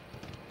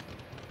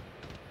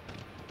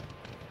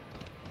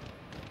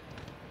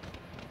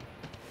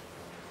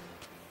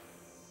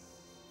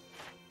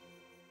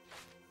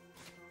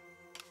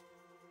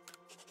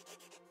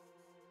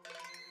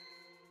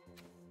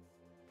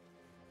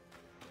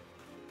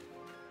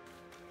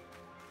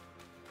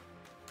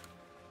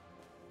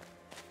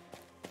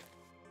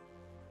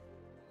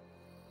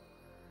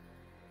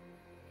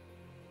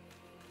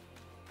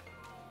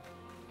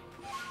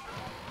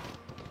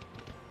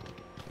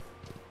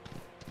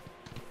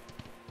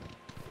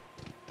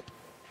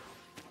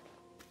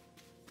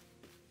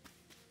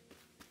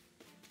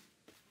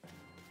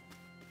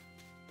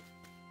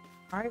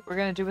 Alright, we're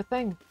gonna do a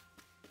thing.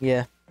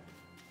 Yeah.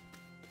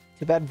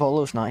 Too bad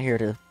Volo's not here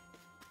to,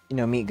 you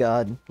know, meet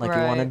God like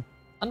you wanted.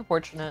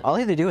 Unfortunate. All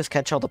he had to do was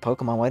catch all the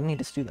Pokemon. Why didn't he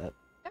just do that?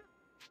 Yeah.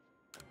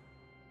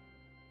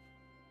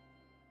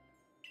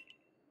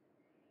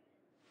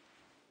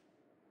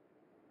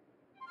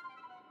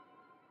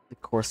 The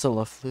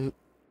Corsola flute.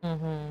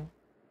 Mm-hmm.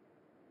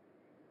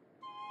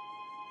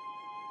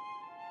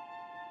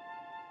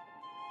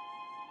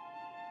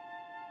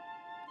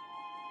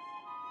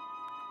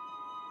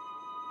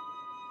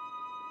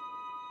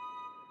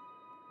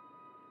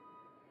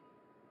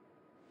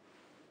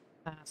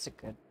 That's a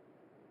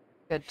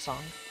good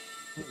song.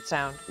 Good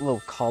sound. A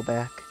little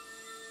callback.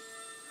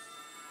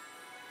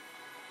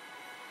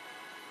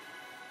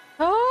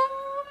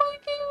 Oh my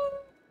god!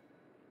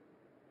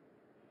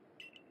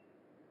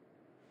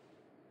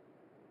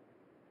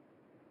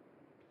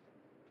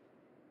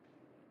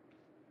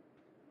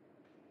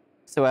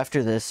 So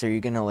after this, are you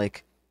gonna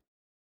like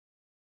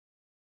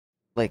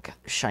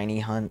shiny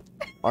hunt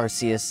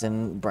Arceus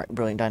and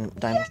Brilliant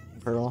Diamond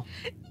Pearl?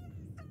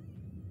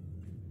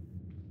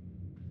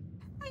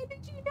 How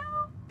did you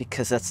know?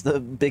 Because that's the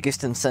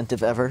biggest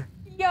incentive ever,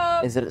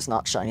 Yup. is that it's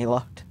not shiny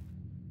locked.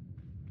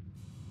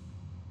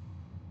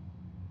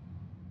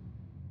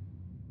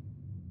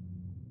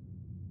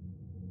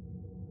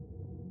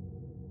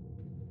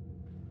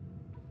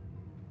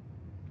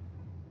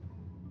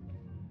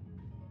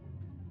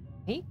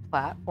 Neat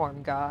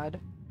platform god.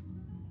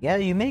 Yeah,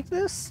 you make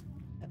this?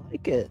 I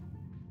like it.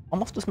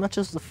 Almost as much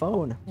as the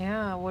phone.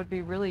 Yeah, it would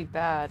be really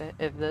bad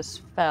if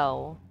this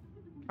fell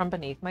from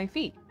beneath my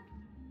feet.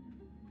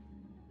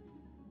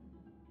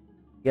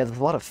 Yeah, there's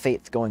a lot of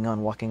faith going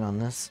on walking on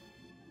this.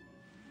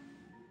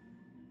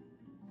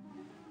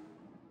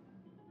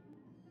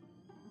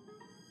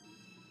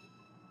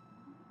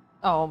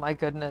 Oh my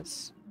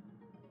goodness.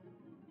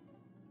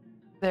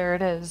 There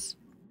it is.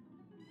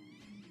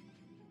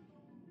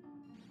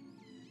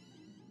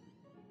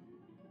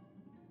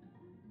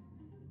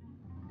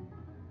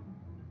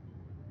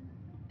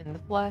 In the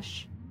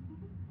flesh.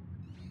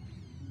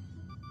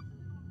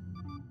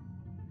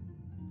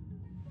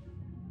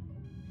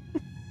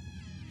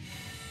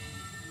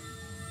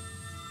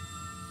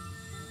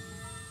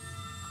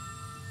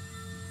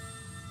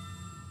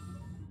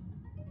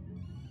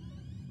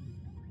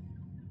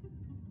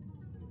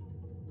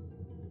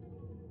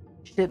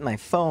 Shit, my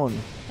phone.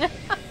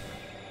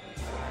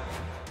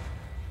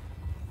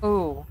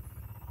 Ooh.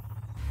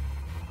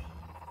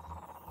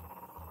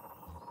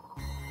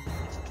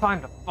 It's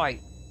time to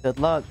fight. Good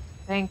luck.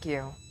 Thank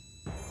you.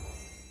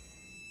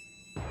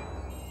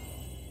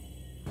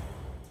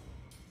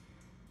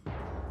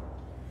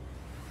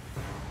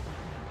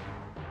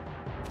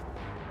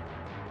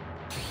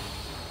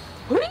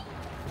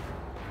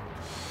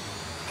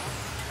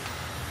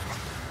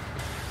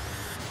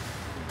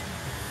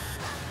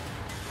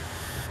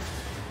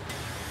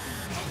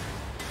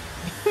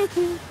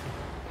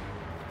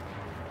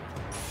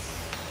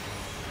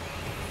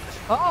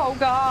 Oh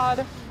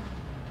god.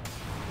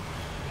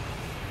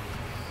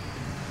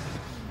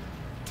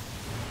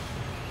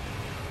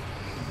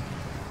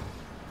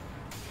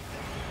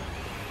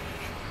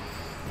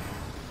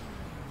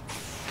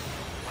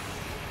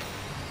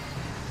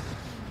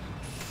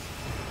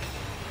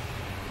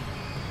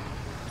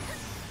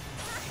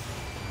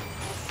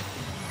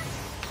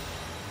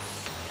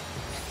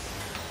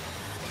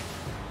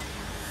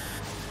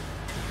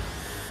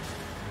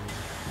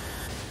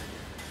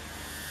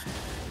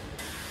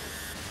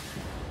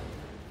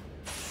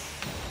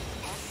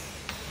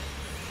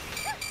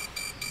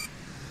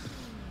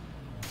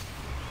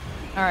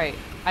 Alright,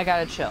 I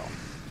gotta chill.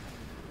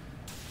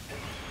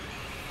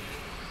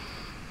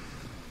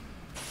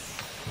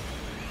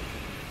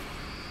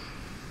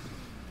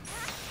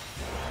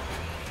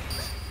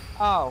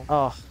 Oh.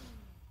 Oh.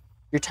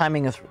 Your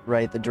timing is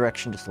right, the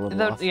direction just a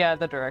little off. Yeah,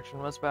 the direction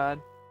was bad.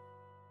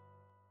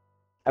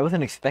 I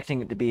wasn't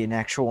expecting it to be an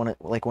actual one,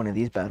 like one of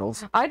these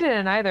battles. I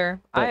didn't either.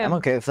 But I'm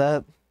okay with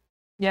that.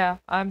 Yeah,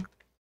 I'm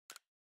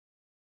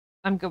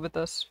good with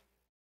this.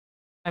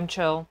 I'm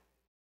chill.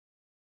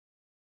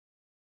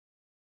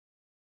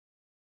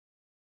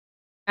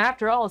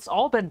 After all, it's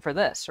all been for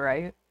this,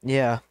 right?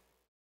 Yeah.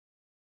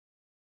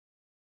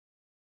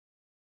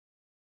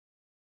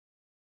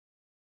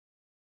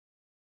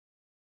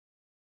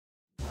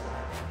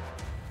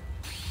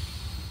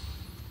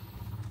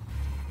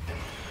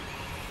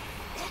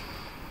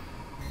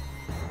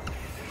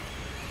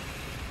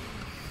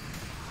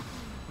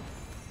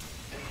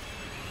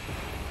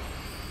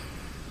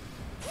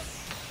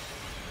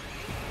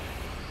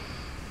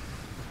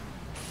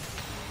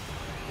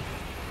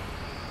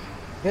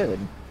 Good.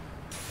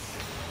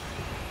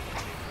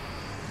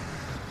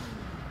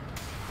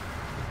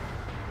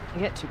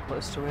 You get too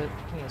close to it.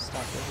 You need to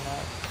stop doing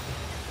that.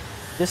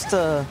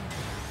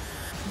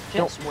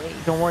 Just wait.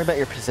 Don't worry about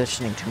your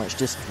positioning too much.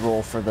 Just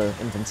roll for the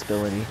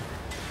invincibility.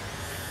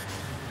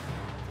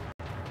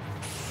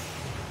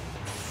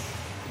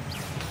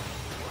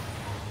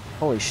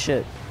 Holy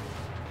shit.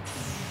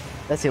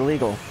 That's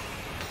illegal.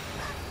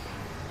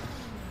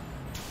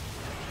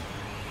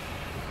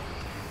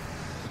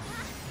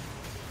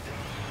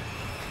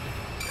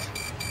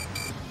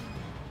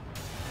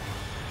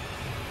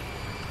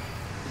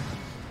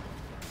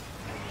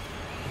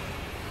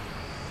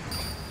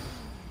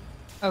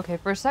 Okay,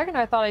 for a second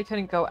I thought I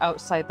couldn't go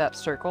outside that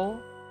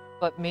circle,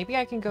 but maybe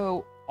I can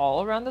go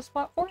all around this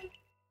platform?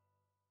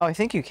 Oh, I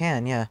think you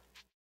can, yeah.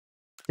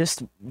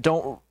 Just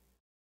don't...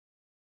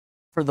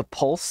 For the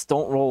pulse,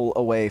 don't roll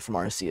away from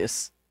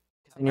Arceus.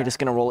 And you're just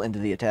gonna roll into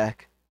the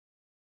attack.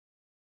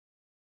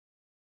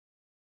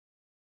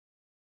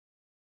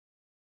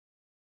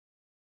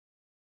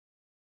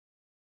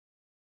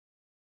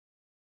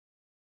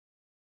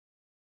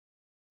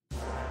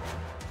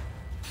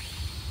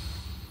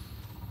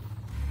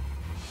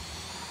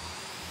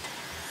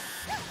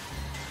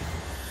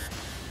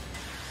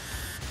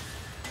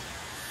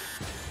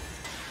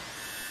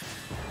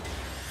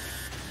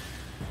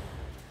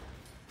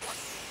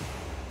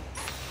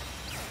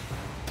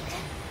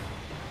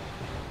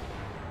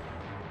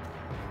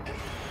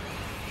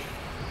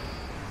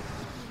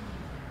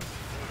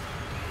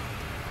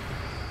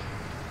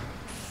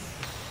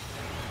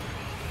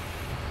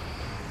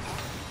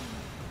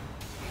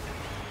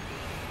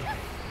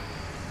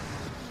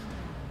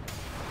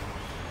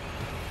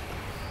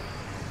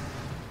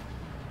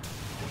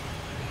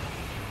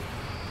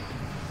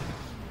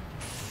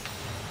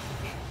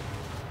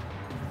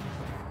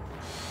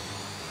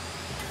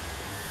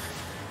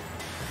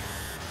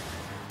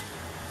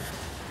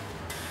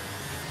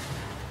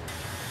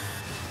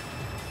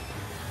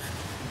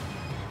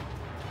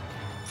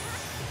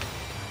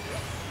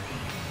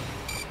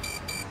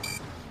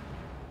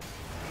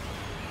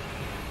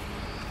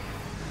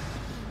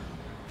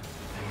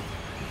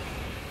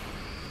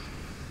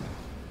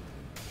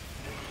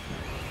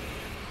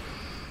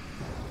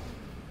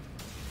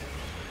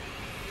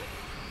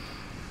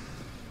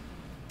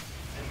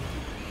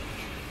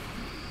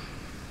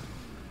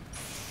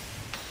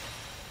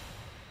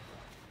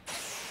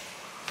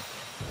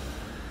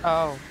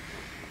 Oh.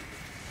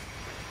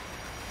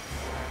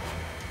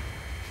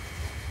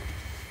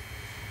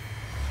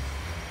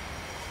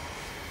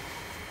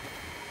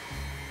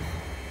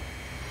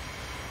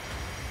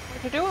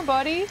 What you doing,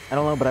 buddy? I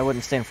don't know, but I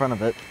wouldn't stay in front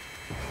of it.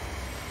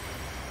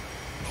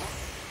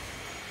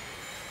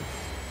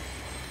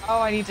 Oh,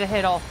 I need to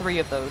hit all 3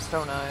 of those,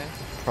 don't I?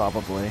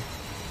 Probably.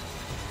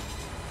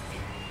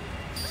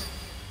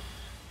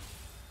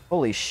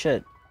 Holy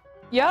shit.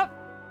 Yep.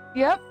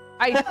 Yep.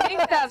 I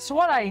think that's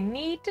what I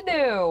need to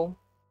do.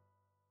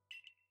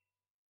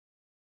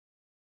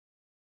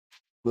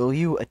 Will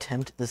you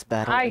attempt this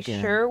battle again?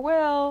 I sure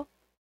will.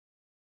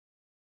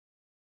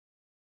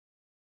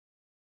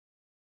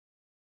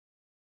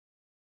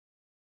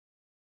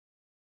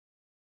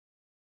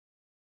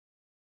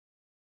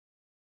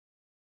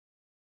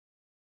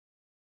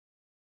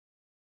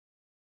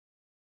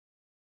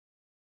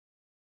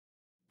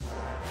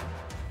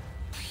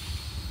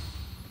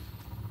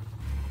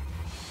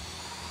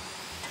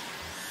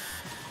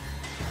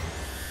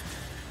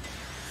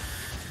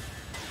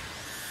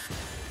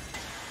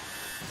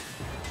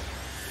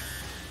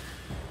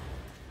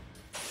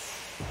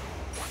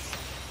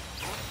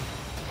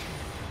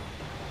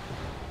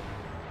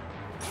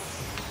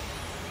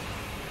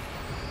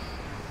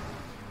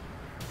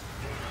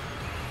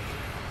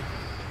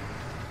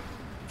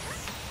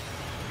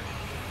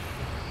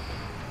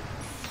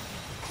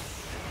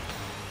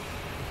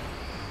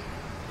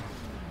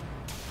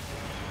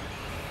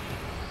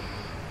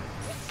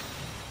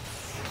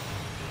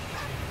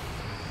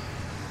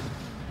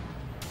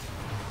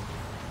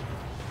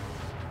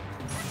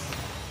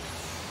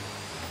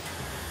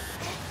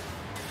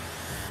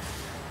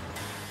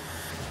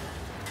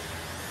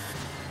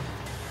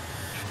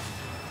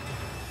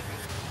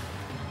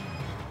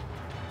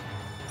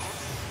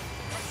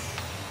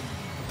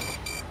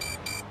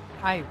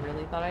 I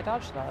really thought I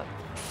dodged that.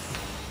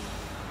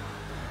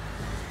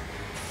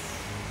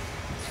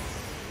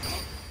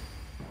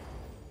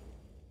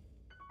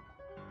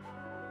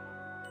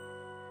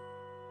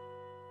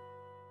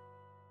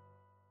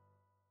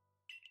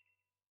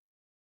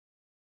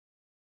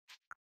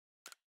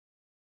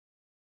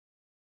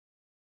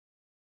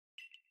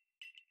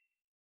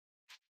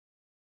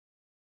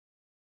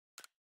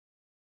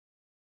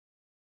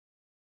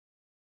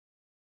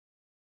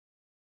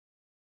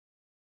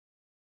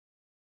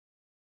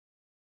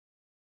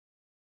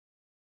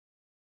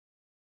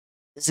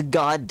 Is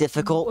God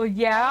difficult? Well,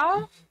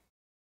 yeah?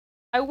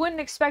 I wouldn't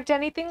expect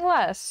anything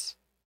less.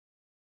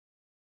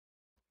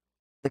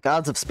 The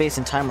gods of space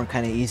and time were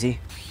kind of easy.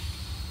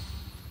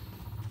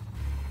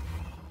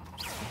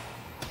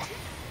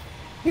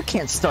 You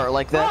can't start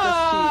like that.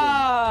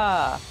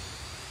 Ah!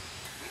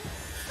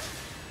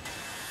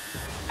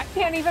 I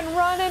can't even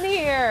run in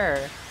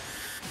here.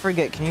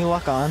 Forget, can you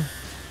lock on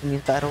in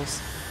these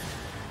battles?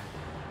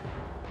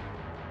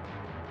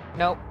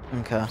 Nope.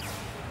 Okay.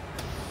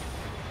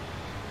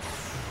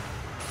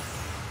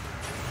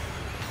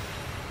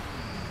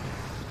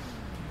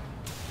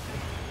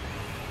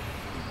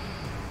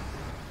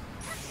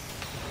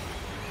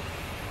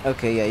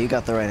 Okay, yeah, you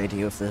got the right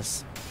idea of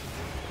this.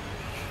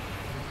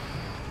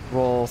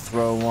 Roll,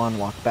 throw one,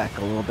 walk back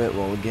a little bit,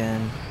 roll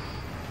again.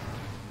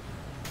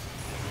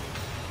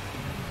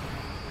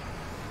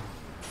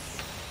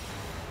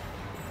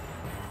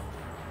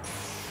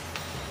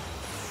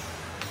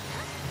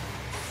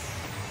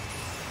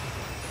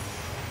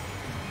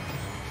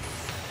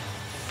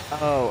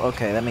 Oh,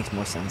 okay, that makes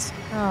more sense.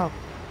 Oh.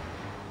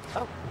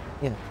 Oh,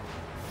 yeah.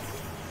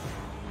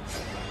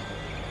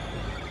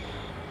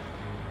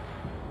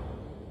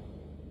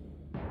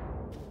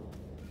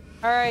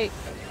 Alright.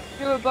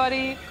 Do it,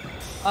 buddy.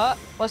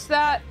 What's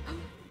that?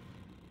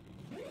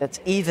 That's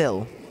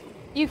evil.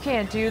 You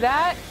can't do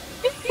that.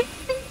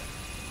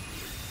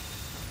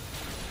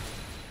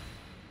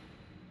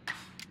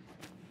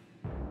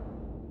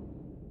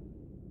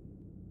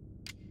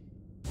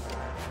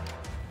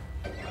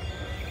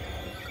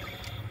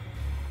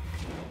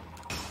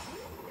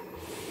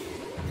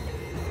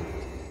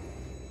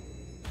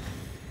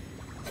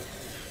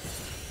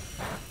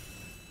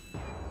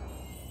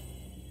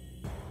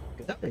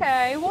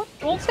 Okay,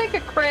 we'll take a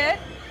crit.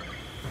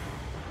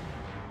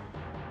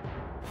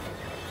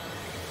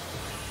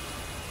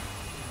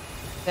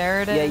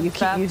 There it is. Yeah, you keep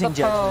That's using the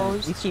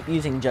judgment. pose. You keep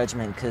using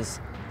judgment because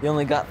you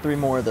only got 3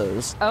 more of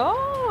those.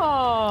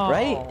 Oh.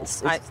 Right?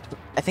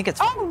 I think it's.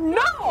 Oh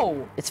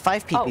no! It's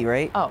 5 PP,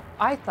 right? Oh,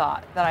 I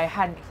thought that I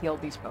hadn't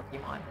healed these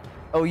Pokemon.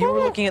 Oh, you were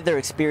looking at their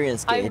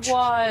experience gauge.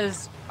 I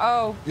was.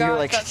 Oh god, You're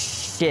like, that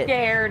shit.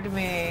 scared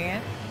me.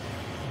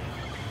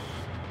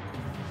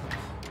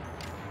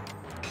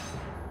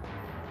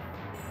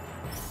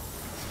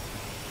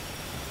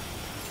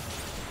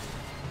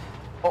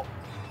 Oh.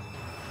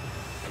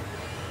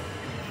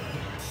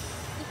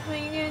 Are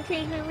you gonna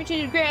transform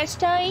into the grass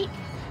type?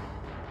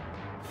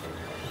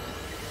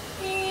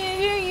 You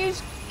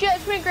use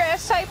Judgment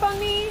Grass type on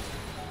me?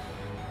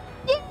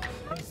 Yeah.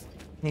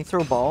 Can you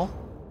throw a ball?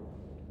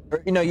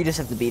 Or, you know, you just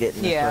have to beat it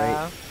in this,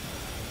 Yeah. right?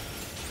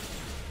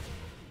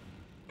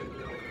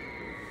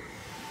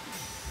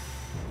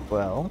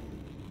 Well.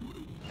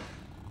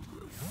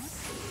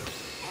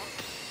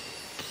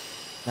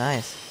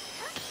 Nice.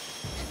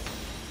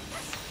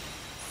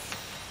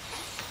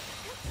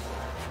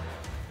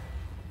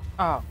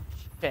 Oh,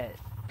 shit.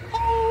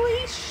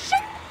 Holy shit!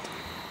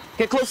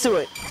 Get close to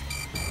it!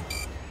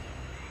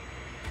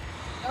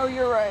 Oh,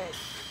 you're right.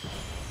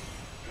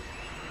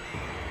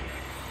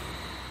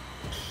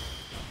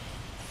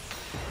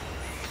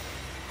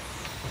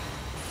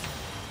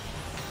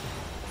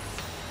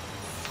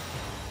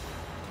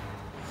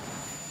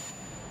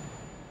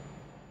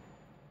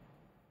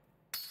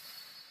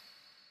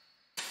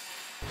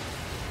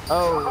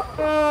 Oh.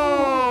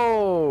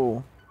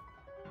 Oh!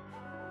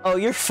 Oh,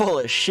 you're full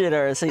of shit,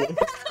 Arcee.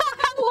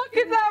 Look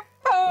at that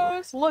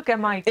pose! Look at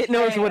my It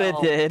knows what it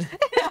tail. did.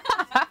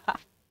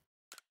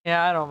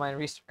 Yeah, I don't mind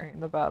restarting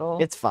the battle.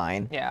 It's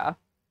fine. Yeah.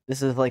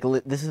 This is like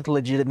this is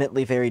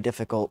legitimately very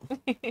difficult.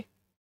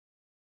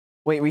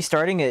 Wait,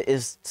 restarting it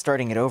is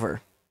starting it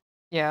over.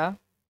 Yeah.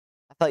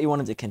 I thought you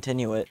wanted to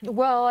continue it.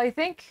 Well, I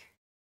think...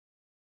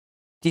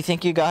 Do you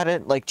think you got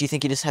it? Like, do you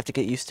think you just have to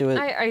get used to it?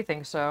 I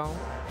think so.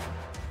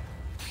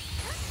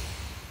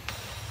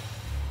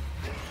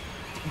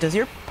 Does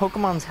your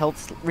Pokemon's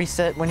health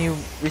reset when you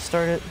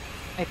restart it?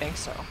 I think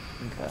so.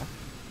 Okay.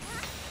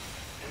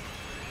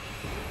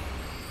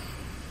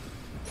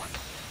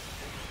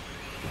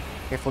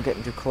 Careful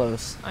getting too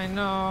close. I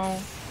know.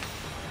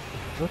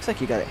 Looks like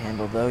you got it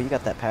handled, though. You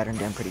got that pattern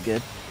down pretty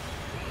good.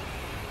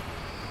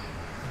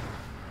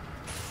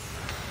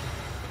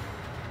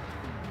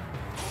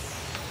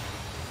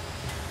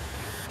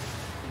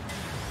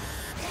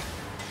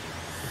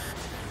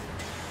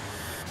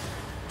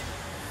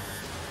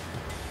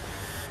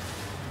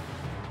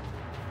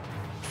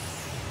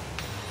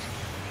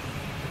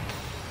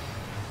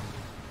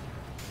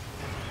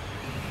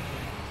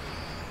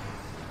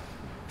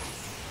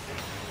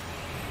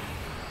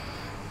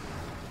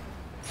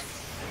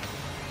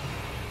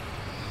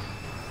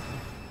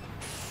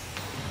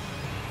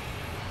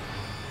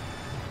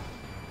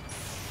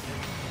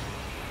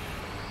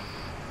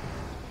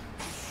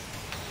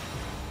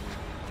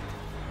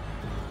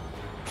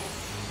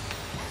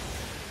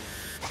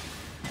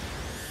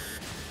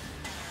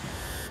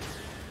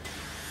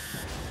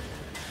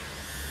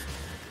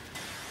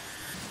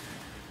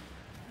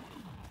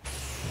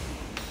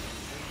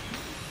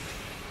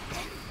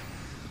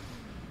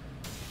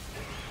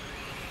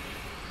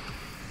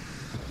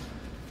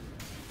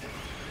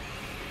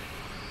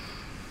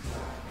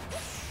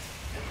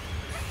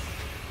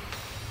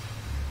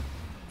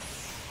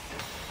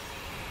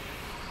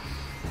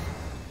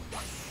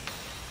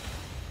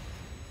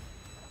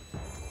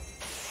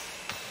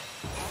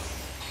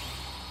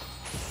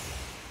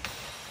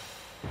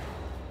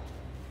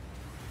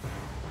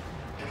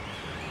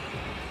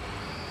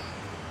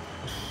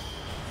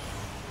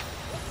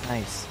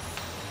 Nice.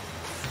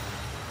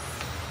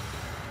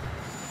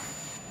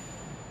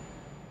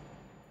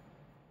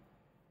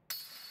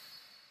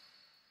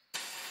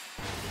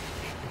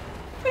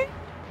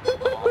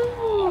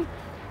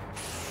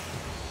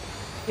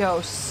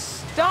 Yo,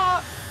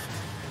 stop!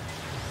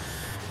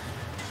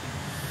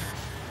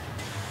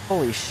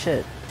 Holy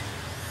shit.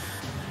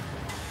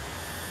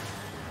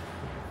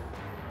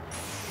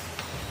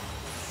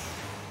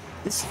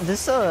 This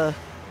is a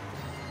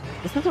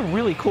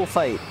really cool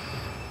fight.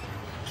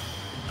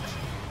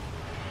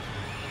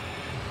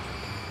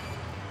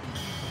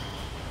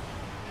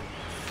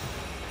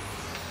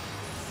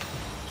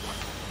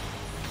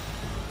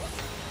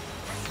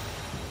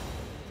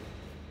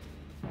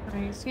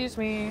 Excuse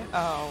me.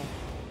 Oh.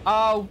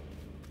 Oh.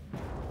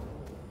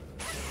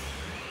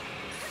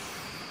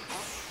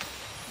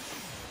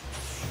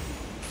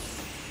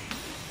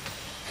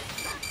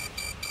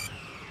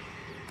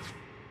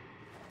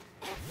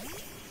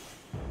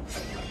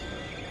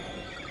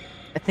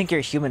 I think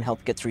your human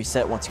health gets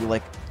reset once you,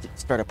 like,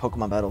 start a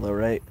Pokemon battle, though,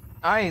 right?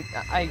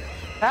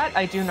 That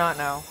I do not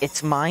know.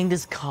 Its mind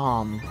is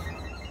calm.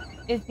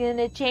 It's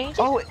gonna change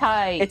Oh, its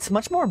type. It's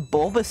much more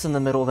bulbous in the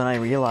middle than I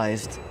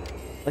realized.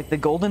 Like, the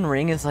golden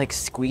ring is, like,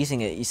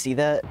 squeezing it. You see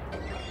that?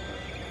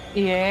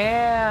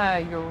 Yeah,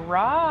 you're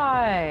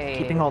right.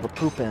 Keeping all the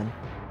poop in.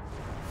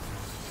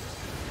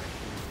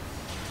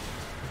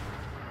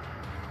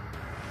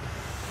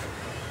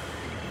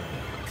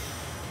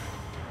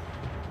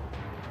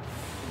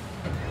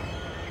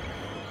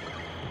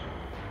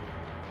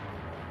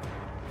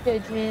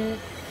 Judgment.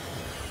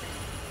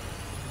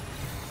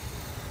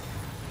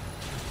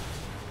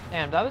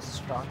 Damn, that was a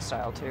strong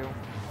style too.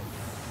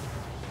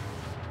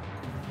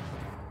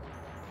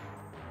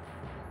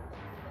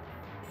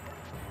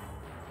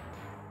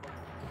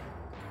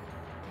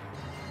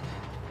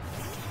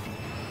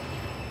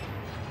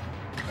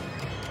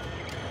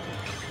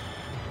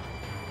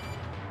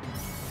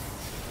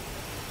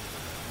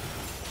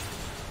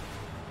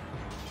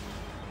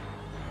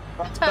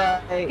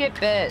 Bye. Get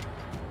bit.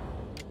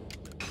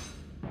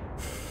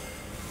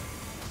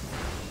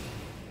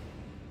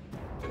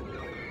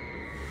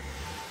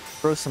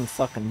 Throw some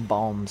fucking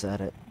bombs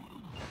at it.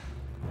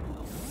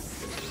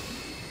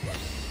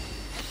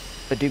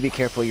 But do be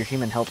careful, your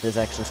human health is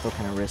actually still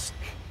kind of risk.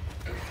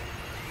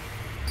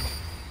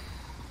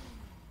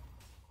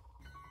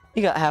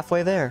 You got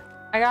halfway there.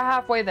 I got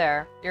halfway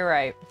there. You're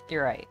right.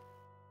 You're right.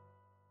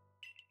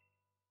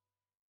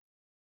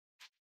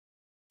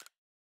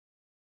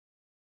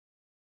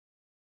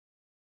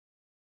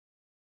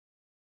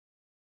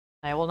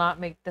 I will not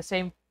make the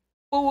same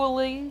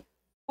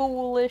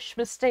foolish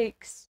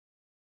mistakes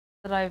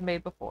that I've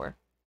made before.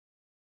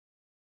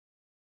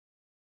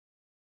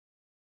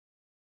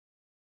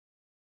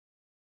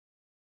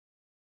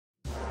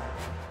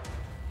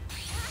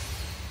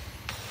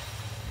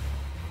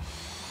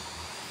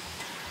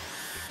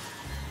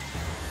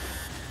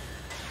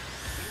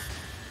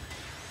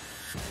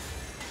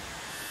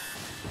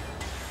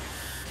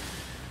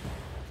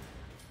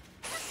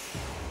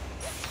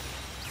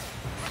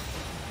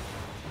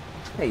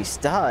 Nice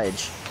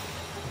dodge.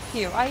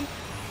 Here, I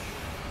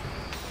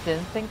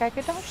didn't think I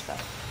could dodge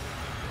that.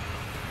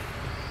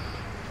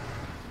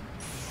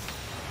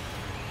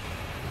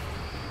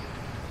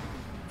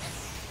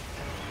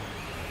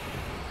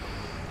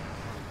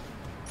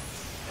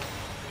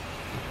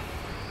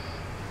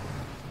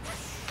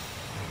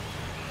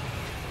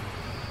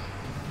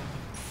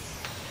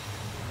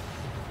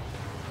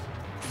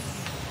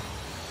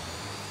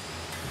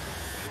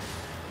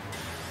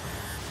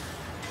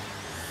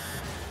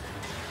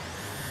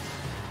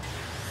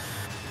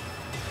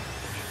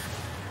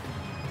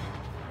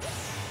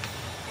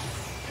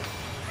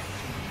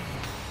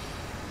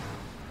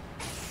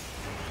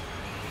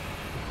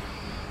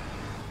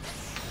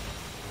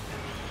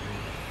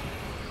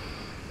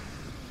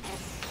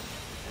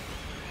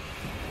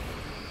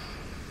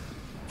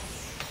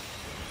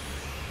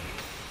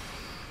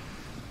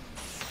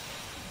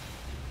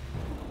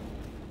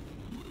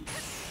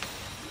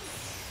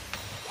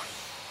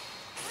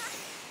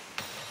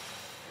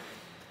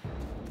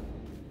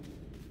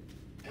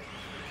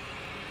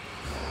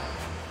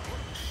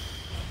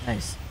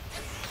 Nice.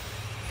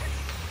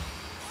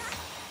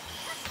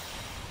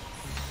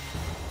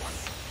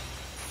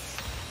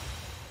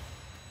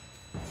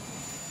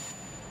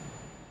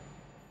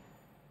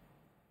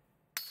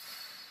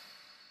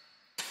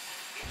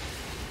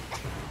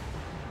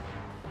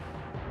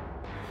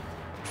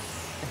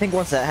 I think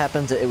once that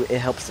happens, it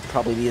helps to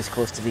probably be as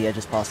close to the edge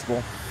as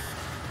possible.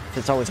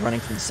 It's always running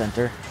from the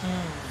center.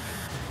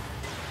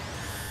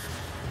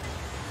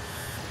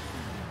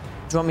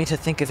 Do you want me to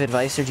think of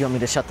advice, or do you want me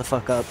to shut the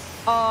fuck up?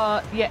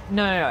 Yeah,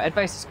 no.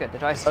 Advice is good.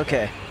 Advice is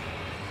okay.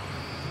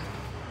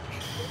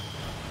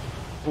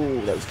 Good.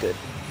 Ooh, that was good.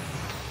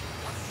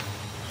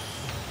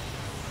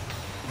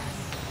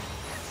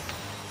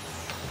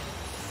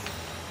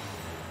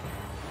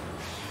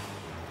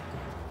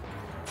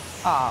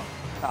 Oh,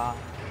 God.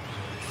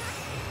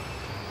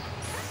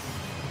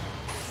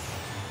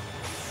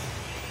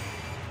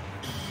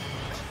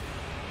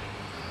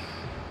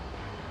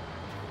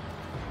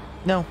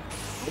 No.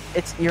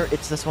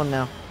 It's this one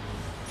now.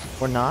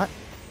 Or not?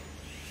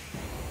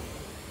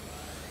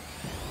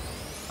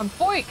 I'm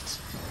foiked!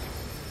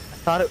 I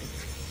thought it...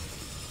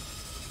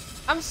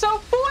 I'm so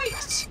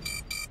foiked!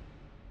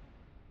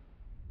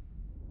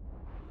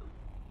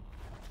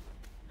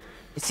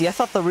 See, I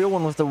thought the real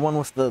one was the one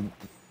with the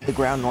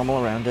ground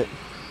normal around it.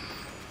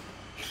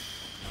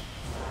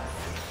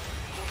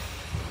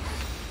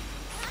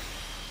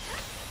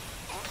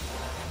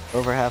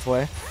 Over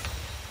halfway.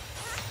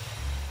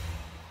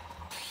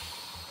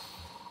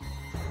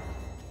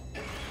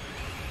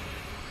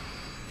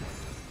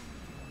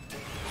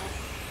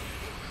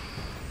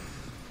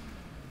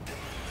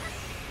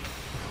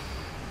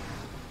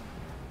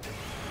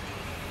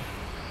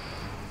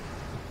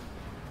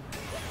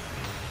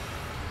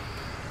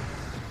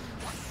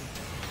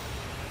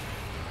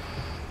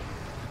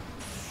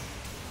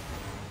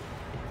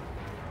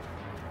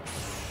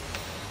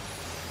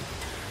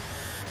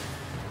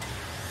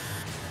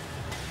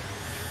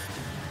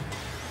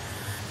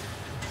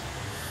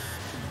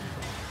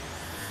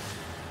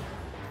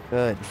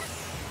 Good.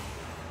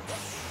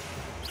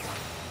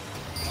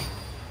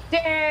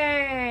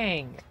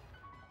 Dang!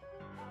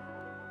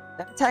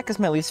 That attack is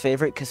my least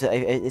favorite because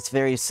it's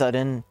very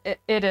sudden. It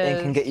is. And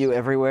can get you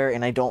everywhere,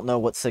 and I don't know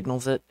what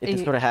signals it. It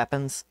just sort of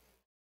happens.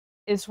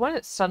 Is when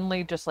it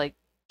suddenly just, like,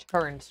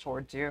 turns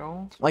towards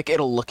you. Like,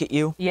 it'll look at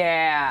you?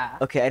 Yeah.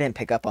 Okay, I didn't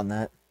pick up on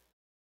that.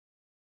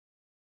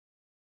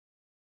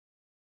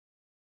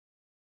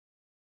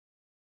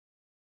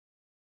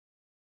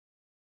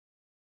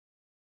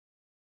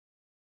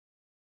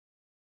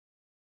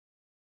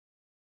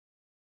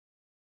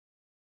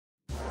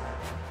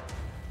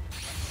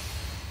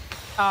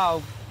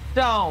 Oh,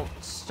 don't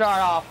start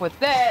off with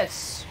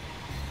this!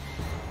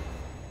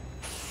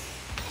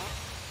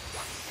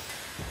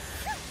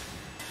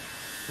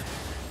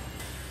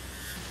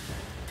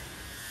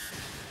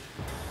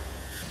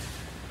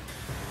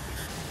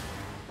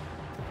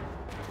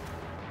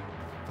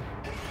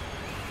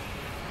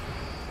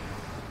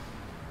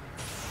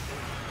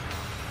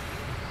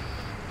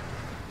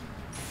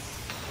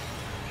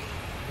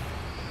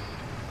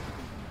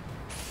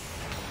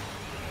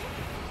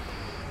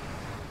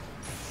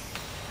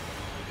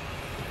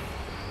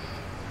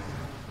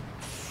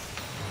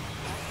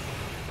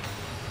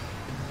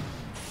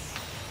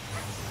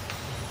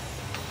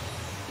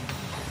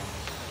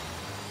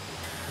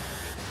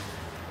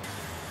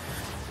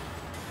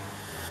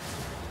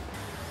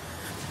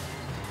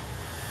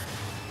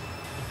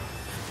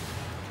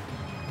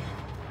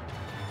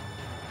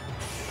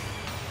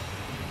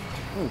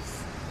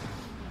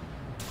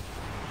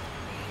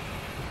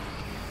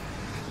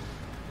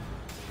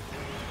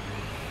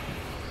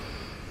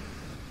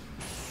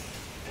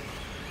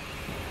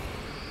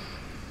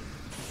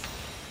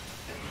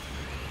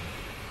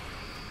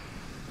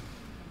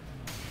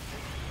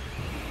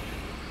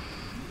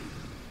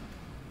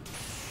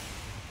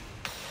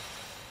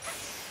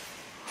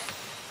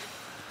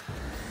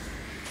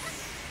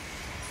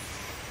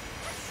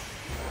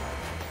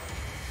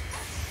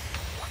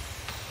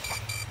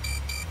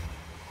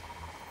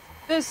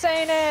 This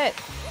ain't it!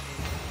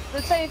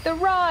 This ain't the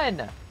run!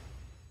 Where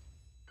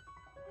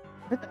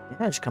did that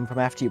damage come from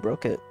after you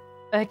broke it?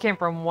 That came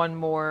from one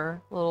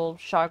more little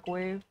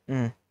shockwave.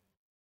 Mm.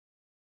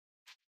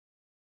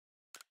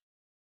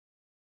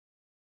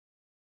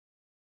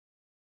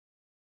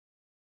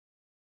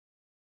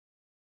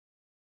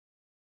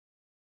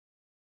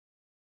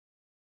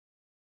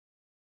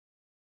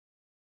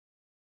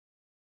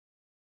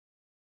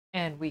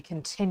 And we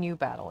continue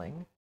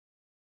battling.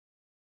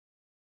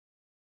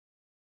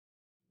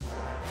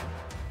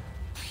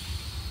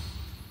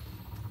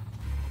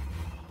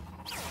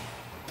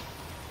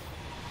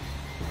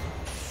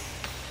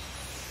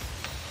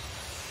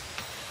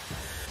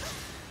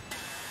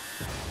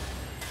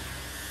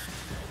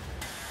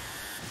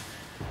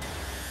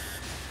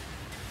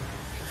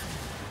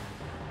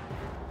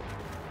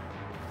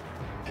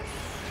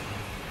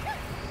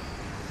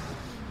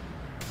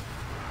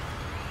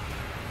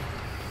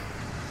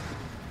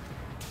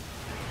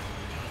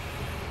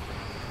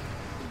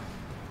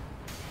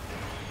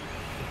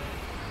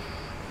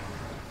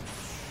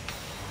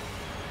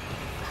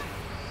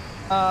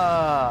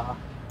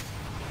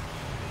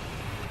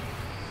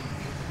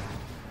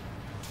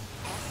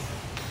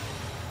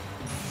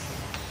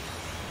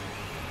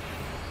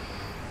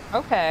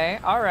 Okay,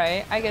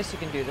 alright. I guess you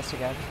can do this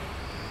again.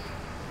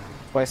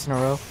 Twice in a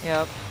row?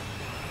 Yep.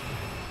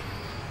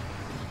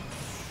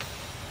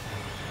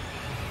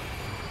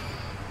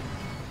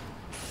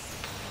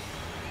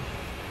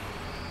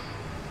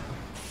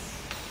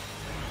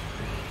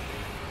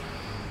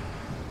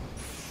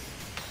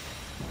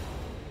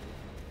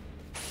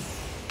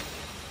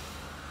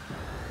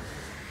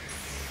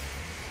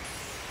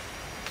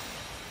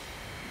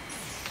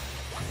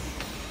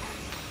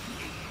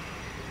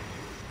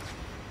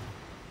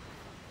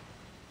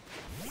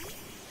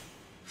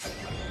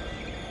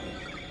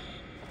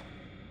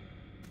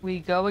 We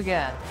go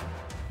again.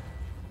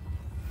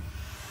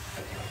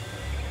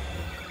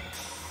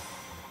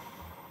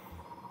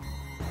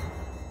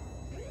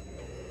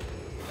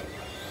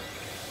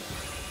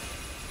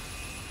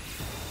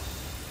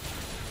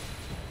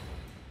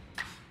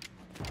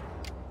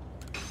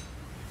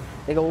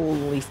 Big old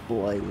leaf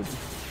blade.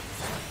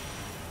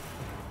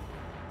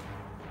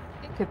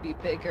 It could be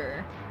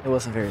bigger. It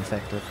wasn't very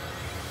effective.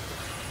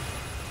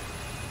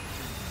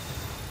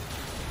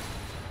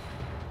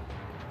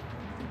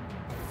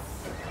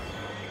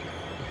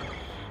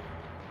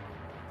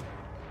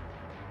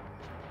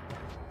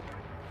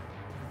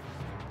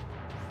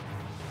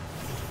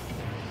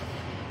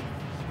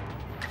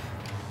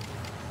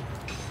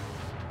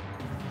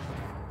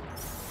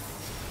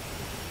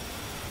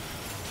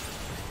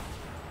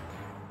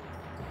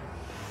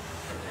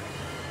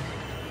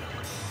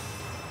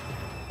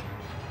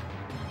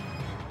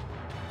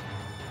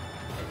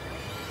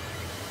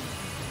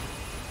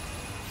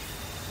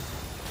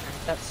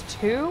 That's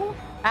 2?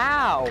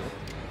 Ow!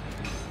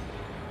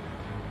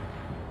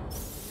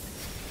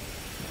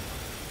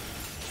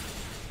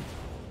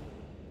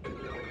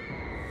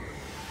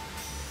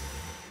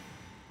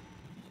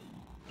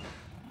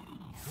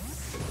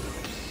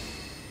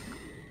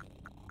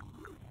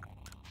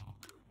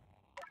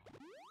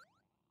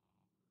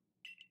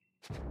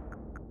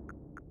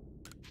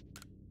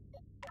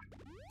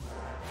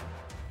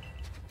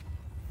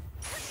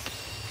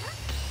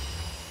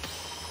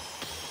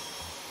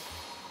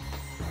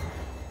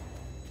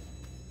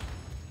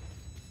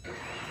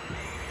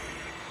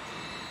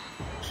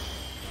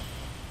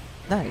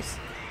 Nice.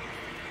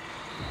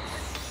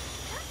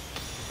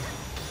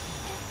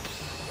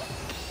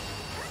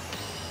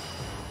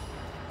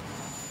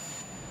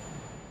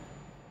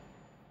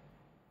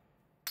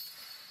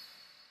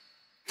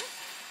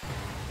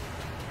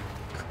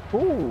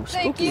 Ooh, spooky.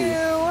 Thank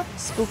you!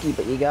 Spooky,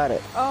 but you got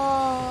it.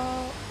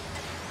 Oh.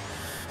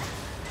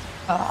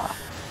 Ah.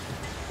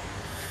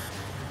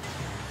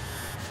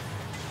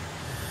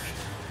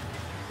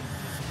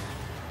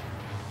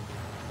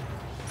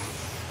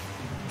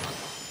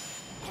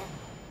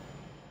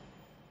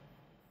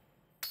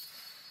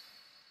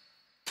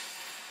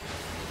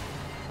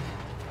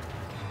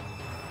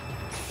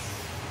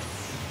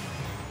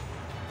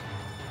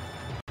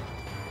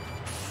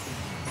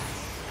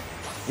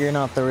 You're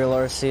not the real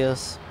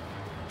Arceus.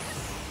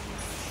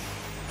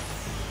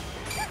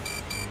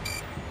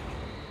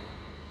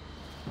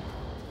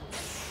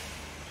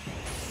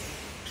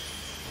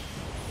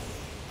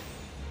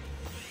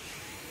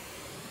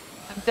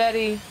 I'm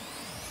deady.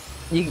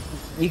 You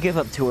give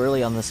up too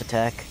early on this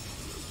attack.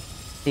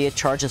 See, it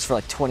charges for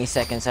like 20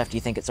 seconds after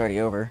you think it's already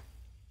over.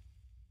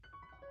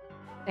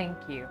 Thank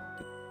you.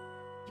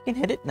 You can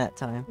hit it in that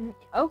time.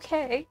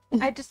 Okay.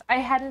 I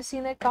hadn't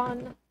seen it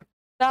gone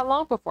that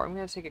long before. I'm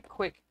gonna take a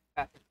quick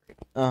bathroom break.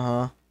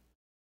 Uh-huh.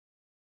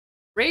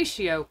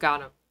 Ratio got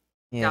him.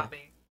 Yeah. Got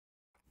me.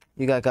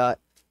 You got.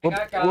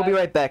 We'll be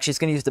right back. She's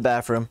gonna use the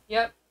bathroom.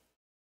 Yep.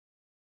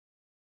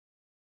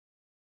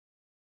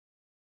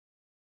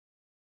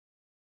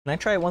 Can I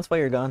try it once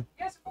while you're gone?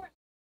 Yes, of course.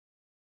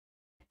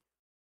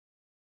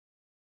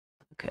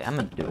 Okay, I'm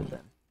gonna do it then.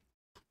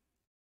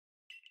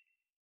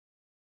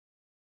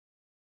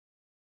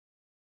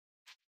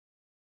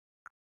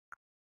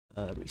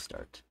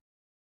 Restart.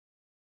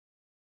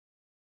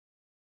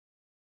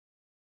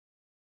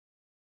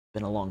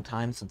 Been a long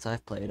time since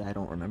I've played. I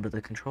don't remember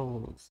the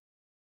controls.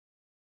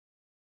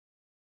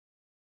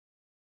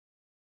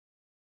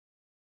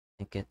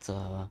 I think it's,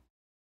 oh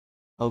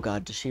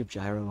god, does she have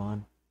gyro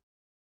on?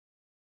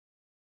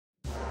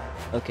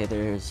 Okay,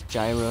 there's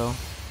gyro.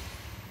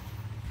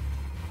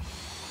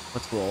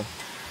 Let's roll.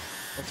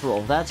 Let's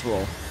roll. That's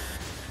roll.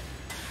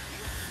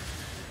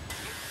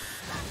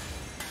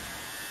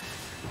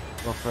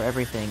 Well, for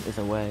everything is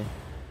a way.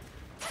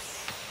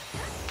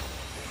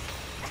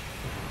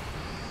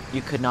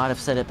 You could not have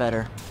said it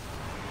better.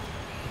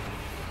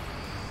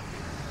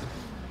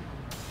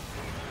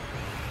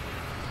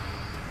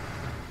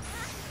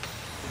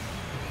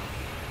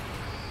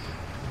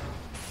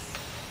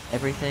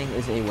 Everything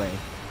is a way.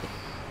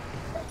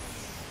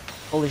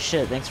 Holy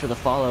shit, thanks for the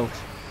follow.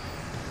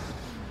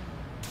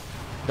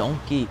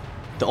 Donkey.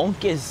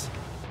 Donkeys.exe.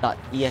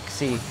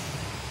 I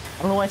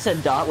don't know why I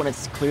said dot when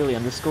it's clearly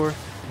underscore.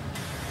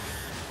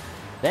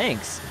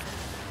 Thanks.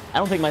 I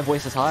don't think my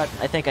voice is hot.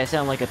 I think I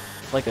sound like a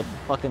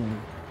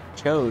fucking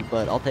chode,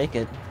 but I'll take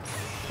it.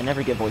 I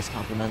never get voice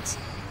compliments.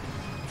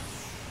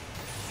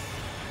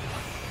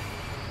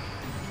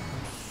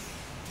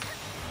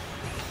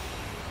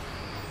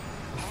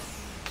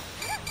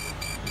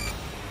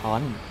 Oh,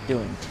 I'm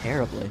doing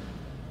terribly.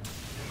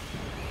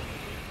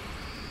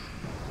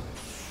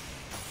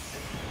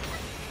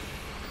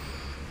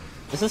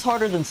 This is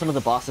harder than some of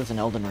the bosses in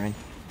Elden Ring.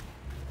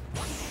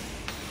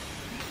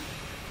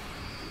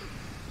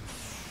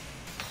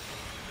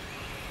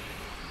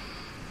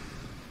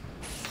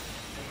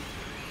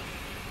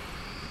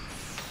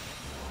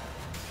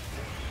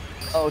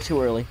 Oh,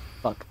 too early.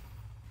 Fuck.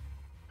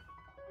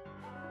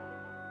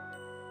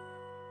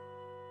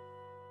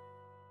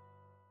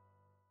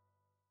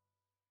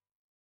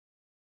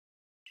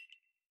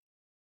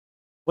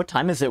 What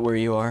time is it where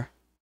you are?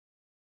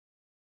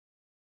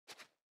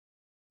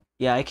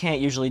 Yeah, I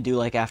can't usually do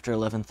like after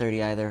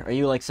 11:30 either. Are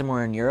you like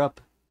somewhere in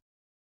Europe?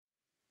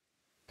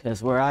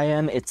 Because where I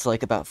am, it's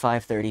like about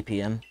 5:30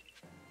 p.m.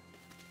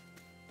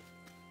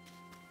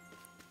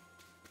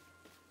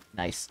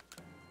 Nice.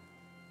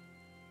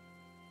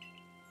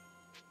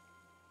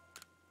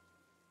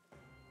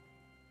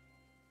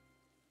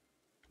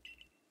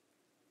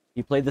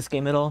 You played this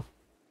game at all?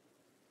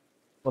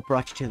 What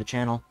brought you to the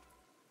channel?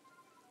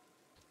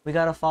 We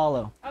got a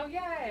follow. Oh,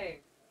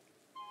 yay!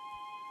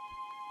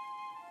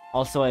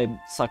 Also, I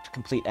sucked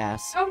complete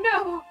ass.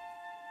 Oh,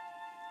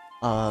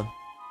 no!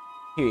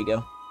 Here you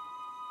go.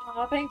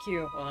 Oh, thank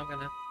you. Well, I'm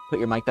gonna Put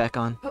your mic back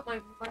on. put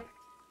my mic...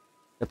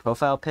 The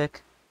profile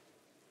pic.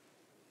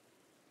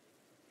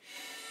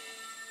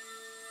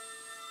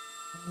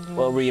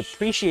 Well, we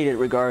appreciate it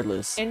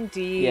regardless.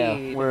 Indeed. Yeah,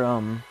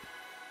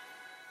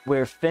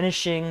 we're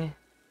finishing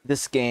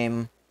this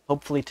game,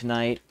 hopefully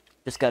tonight.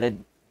 Just gotta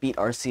beat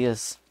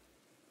Arceus.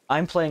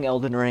 I'm playing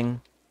Elden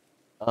Ring,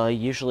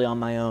 usually on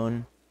my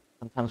own,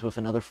 sometimes with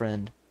another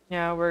friend.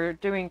 Yeah, we're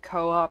doing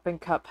co-op in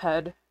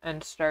Cuphead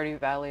and Stardew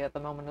Valley at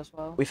the moment as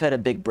well. We've had a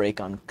big break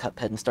on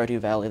Cuphead and Stardew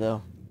Valley,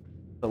 though.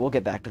 But we'll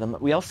get back to them.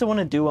 We also want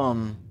to do,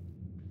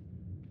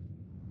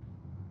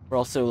 we're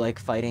also, like,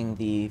 fighting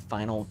the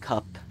final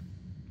cup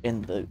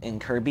in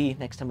Kirby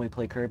next time we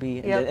play Kirby.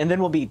 And then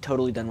we'll be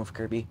totally done with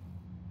Kirby.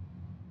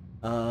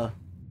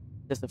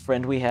 Just a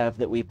friend we have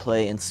that we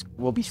play, and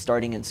we'll be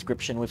starting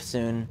Inscription with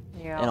soon.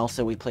 Yeah. And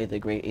also we play the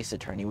Great Ace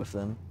Attorney with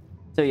them.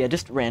 So yeah,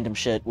 just random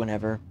shit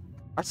whenever.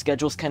 Our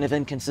schedule's kind of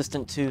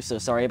inconsistent too, so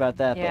sorry about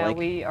that. Yeah, but like,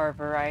 we are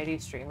variety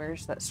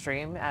streamers that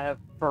stream at a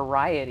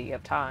variety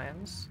of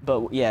times.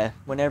 But yeah,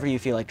 whenever you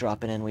feel like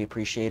dropping in, we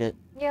appreciate it.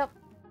 Yep.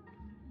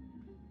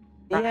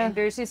 Yeah.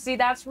 Grinders, you see,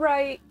 that's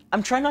right.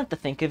 I'm trying not to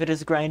think of it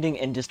as grinding,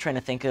 and just trying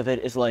to think of it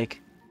as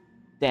like,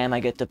 damn, I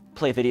get to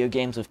play video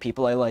games with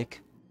people I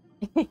like.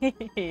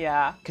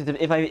 Yeah. Because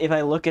if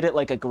I look at it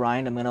like a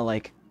grind, I'm gonna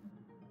like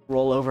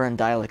roll over and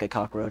die like a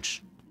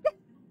cockroach.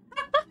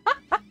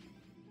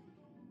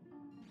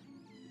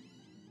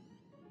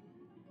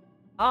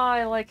 Oh,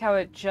 I like how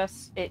it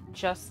just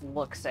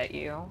looks at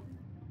you.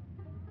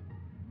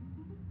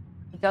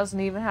 It doesn't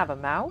even have a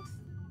mouth?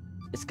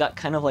 It's got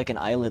kind of like an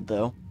eyelid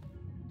though.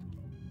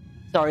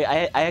 Sorry,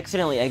 I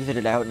accidentally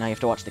exited out and I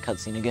have to watch the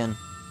cutscene again.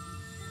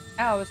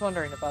 Oh, I was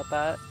wondering about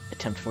that.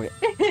 Attempt for it.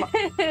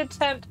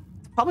 Attempt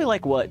Probably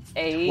like what?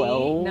 8?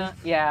 12? No,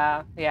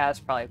 yeah, it's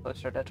probably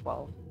closer to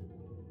 12.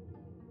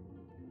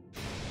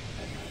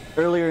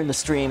 Earlier in the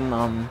stream,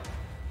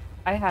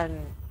 I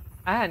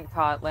hadn't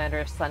caught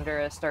Landorus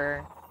Thunderous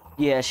or...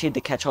 yeah, she had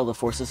to catch all the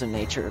forces of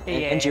nature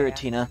and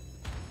Giratina.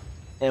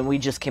 And we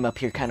just came up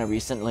here kind of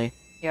recently.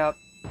 Yep.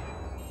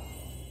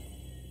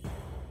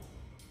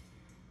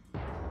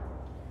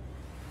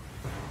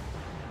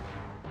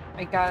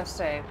 I gotta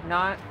say,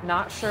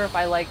 not sure if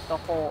I like the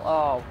whole...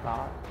 Oh,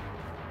 God.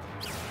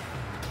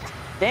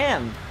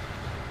 Damn!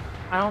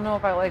 I don't know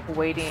if I like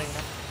waiting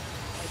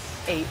like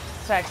 8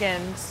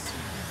 seconds.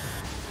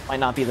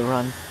 Might not be the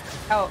run.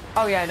 Oh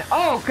yeah, no.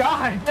 Oh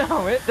God,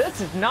 no, this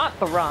is not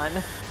the run.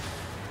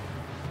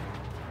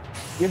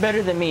 You're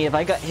better than me. If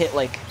I got hit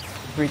like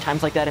 3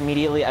 times like that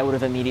immediately, I would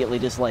have immediately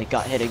just like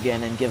got hit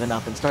again and given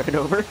up and started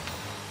over.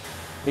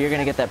 But you're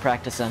gonna get that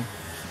practice in.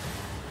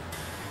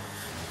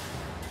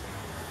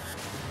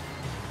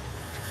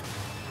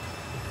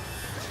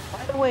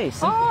 By the way,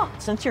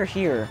 since you're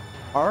here,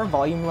 are our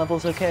volume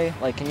levels okay?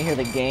 Like, can you hear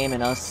the game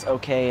and us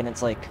okay, and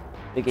it's like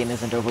the game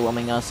isn't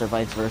overwhelming us, or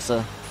vice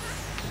versa?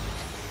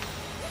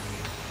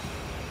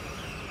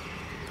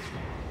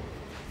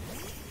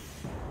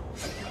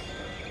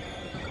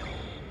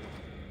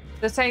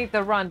 This ain't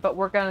the run, but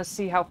we're gonna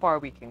see how far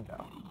we can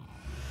go.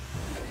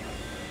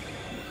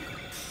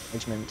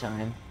 Management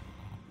time.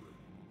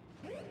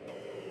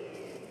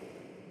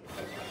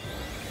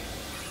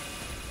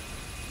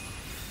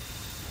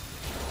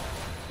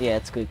 Yeah,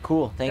 it's good.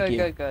 Cool. Thank you.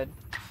 Good, good.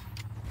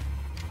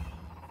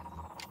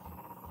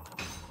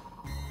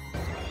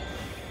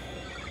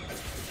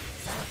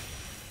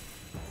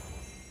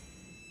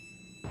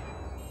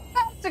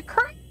 That's a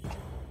crit!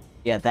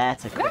 Yeah,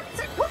 that's a crit. That's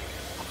a crit!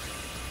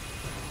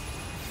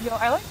 Yo,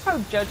 I like how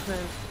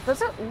Judgment...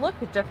 Does it look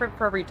different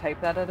for every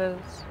type that it is?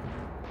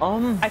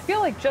 I feel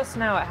like just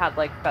now it had,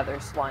 like,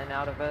 feathers flying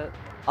out of it.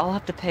 I'll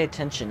have to pay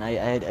attention.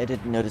 I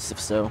didn't notice if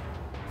so.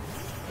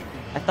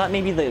 I thought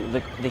maybe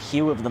the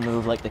hue of the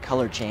move, like the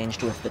color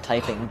changed with the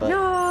typing, but... No!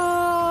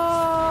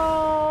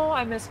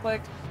 I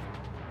misclicked.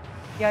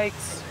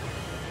 Yikes.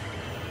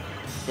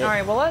 Yep.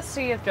 Alright, well let's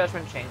see if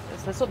Judgment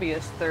changes. This will be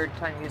his 3rd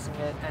time using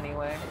it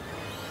anyway.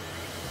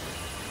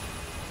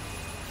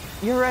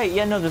 You're right,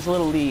 yeah, no, there's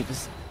little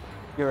leaves.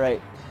 You're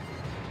right.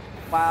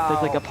 Wow.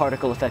 There's like a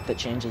particle effect that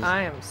changes.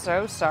 I am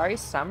so sorry,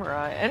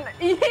 Samurai. And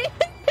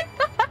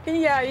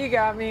yeah, you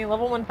got me.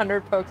 Level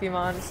 100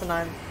 Pokemons,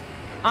 and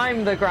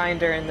I'm the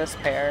grinder in this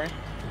pair.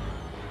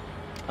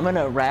 I'm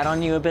gonna rat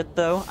on you a bit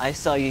though. I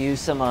saw you use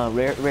some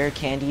rare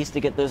candies to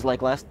get those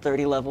like last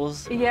 30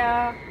 levels.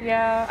 Yeah,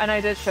 and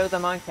I did show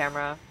them on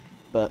camera.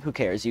 But who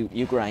cares?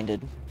 You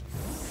grinded.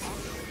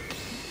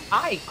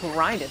 I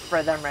grinded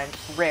for them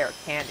rare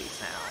candies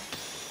now.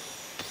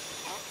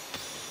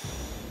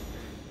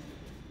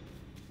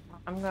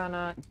 I'm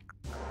gonna...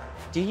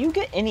 Do you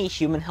get any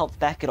human health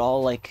back at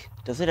all? Like,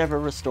 does it ever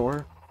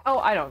restore? Oh,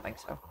 I don't think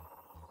so.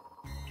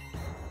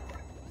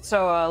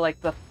 So, like,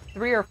 the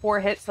 3 or 4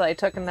 hits that I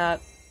took in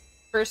that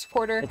first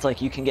quarter... It's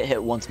like you can get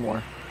hit once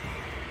more.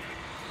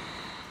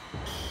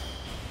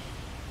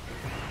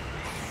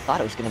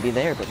 Thought it was gonna be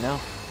there, but no.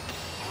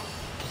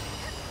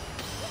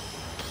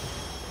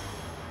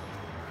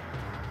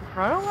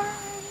 Run away!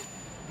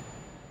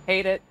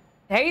 Hate it.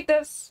 Hate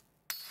this!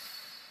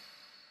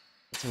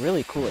 It's a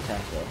really cool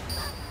attack,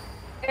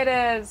 though. It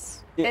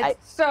is. Dude,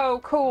 It's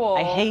so cool.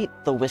 I hate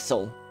the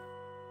whistle.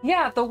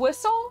 Yeah, the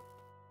whistle?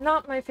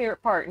 Not my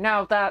favorite part.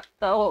 Now, the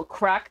little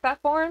crack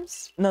that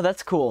forms? No,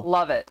 that's cool.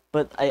 Love it.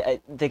 But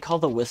they call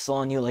the whistle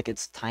on you like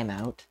it's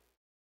timeout.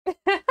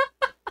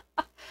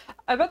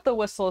 I bet the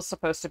whistle is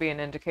supposed to be an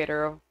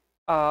indicator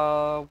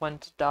of when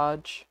to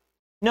dodge.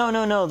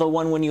 No, the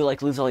one when you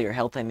like lose all your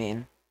health, I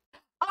mean.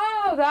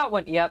 Oh, that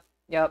one. Yep,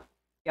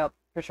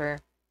 for sure.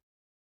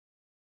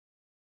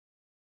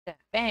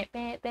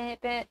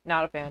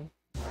 Not a fan.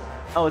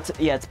 Oh,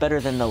 it's better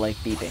than the like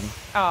beeping.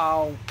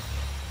 Oh.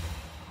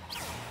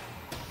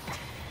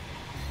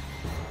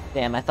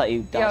 Damn, I thought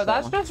you dodged Yo,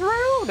 that's that one. just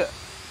rude!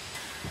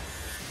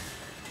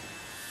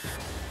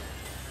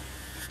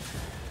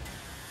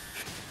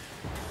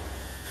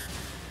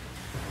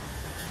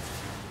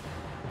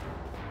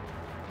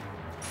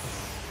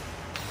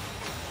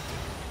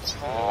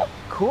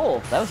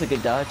 Cool, that was a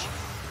good dodge.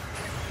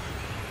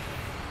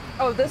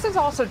 Oh, this is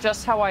also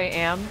just how I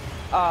am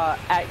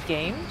at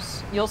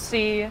games. You'll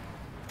see,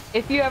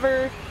 if you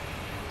ever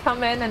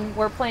come in and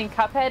we're playing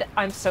Cuphead,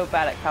 I'm so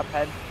bad at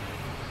Cuphead.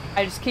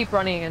 I just keep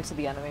running into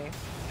the enemy.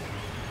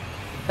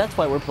 That's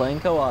why we're playing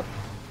co-op.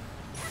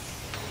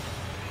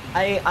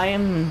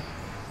 I'm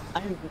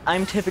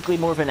typically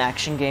more of an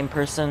action game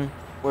person,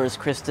 whereas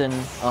Kristen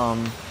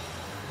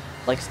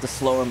likes the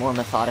slower, more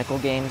methodical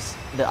games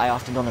that I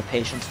often don't have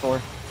patience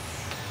for.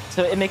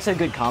 So it makes a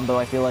good combo,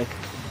 I feel like.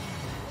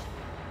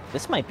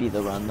 This might be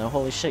the run, though.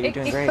 Holy shit, you're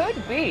doing great. It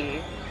could be.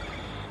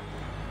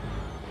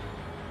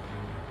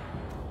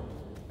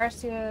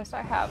 Arceus,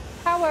 I have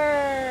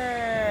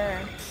power!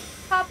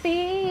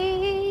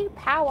 Happy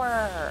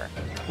power!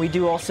 We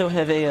do also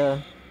have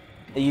a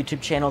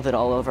YouTube channel that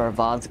all of our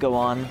VODs go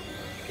on,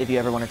 if you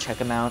ever want to check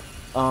them out.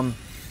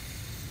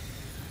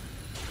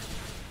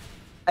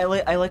 I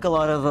like a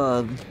lot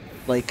of,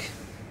 like,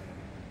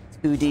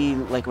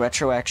 2D, like,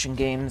 retro action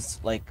games,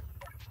 like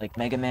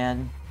Mega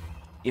Man,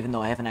 even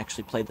though I haven't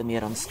actually played them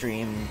yet on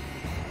stream,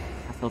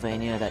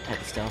 Castlevania, that type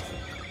of stuff.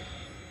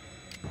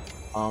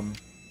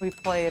 We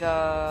played,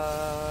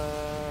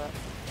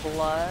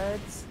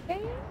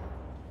 Bloodstained?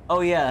 Oh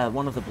yeah,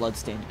 one of the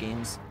Bloodstained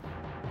games.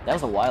 That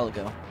was a while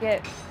ago.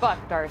 Get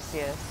fucked,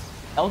 Arceus.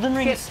 Elden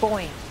Ring Get is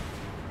boing.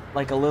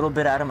 like a little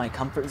bit out of my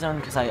comfort zone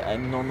because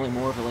I'm normally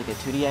more of like a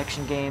 2D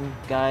action game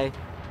guy,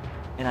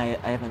 and I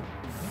haven't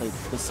played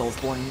the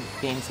Soulsborne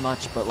games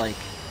much, but like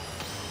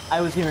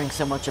I was hearing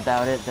so much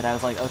about it that I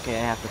was like, okay, I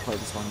have to play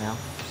this one now.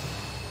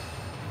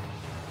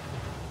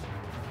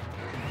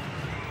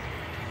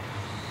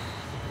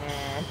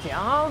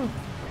 Jump!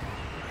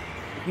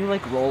 If you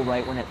like roll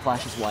right when it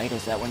flashes white,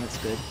 is that when it's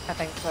good? I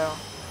think so.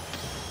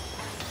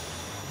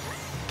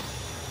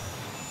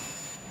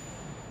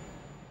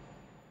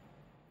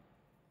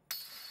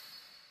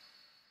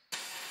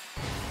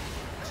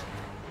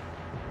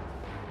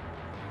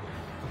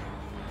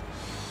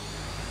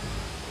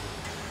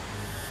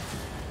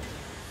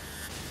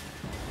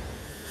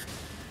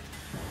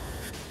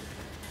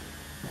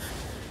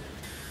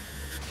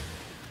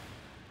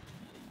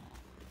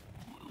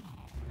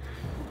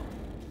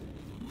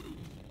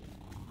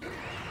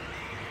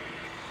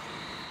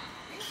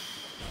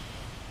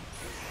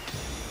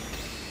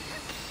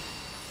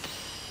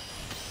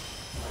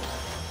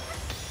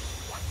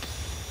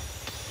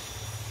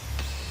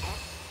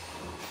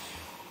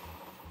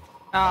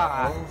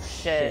 Ah, Oh,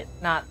 shit.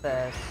 Not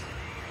this.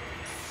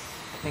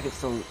 I think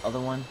it's the other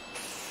one.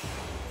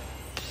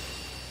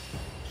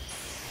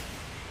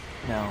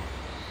 No.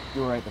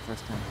 You were right the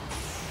first time.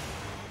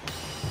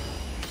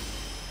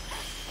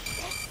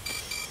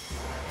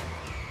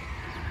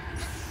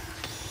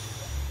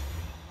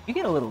 You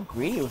get a little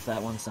greedy with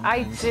that one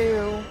sometimes.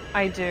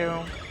 I do.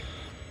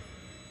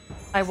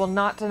 I will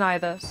not deny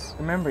this.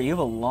 Remember, you have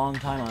a long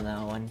time on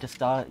that one.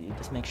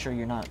 Just make sure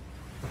you're not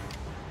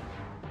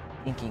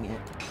inking it.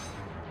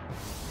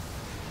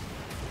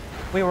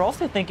 We were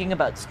also thinking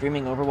about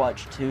streaming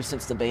Overwatch 2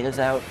 since the beta's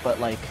out, but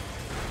like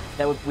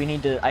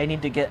I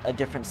need to get a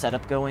different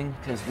setup going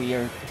because we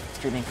are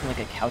streaming from like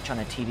a couch on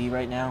a TV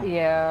right now.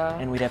 Yeah.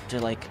 And we'd have to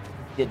like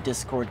get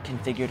Discord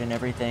configured and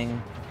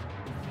everything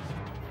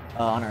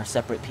on our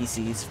separate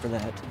PCs for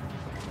that.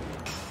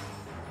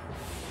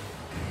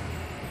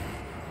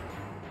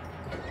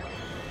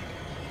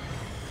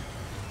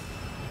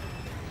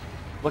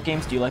 What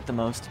games do you like the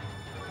most?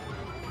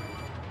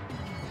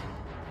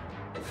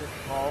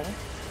 Ball.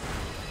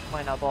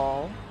 Why not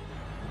ball?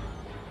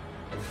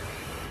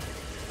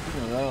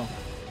 In a row.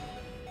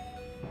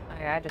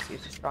 I just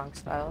use a strong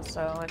style,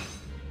 so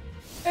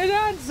it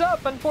adds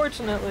up,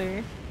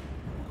 unfortunately.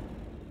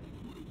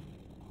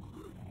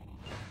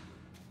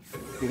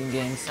 Shooting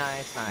games.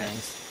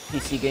 Nice.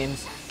 PC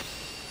games.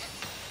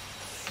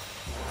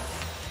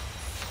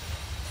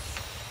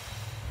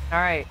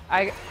 Alright,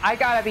 I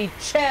gotta be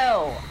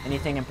chill!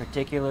 Anything in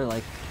particular,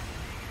 like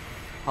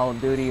Call of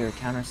Duty or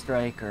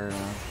Counter-Strike or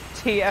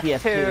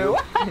TF2.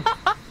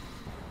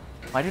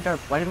 Why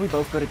did we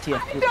both go to TF2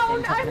 at the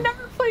same time? I've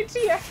never played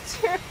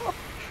TF2.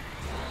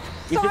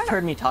 You just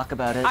heard me talk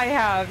about it. I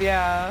have,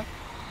 yeah.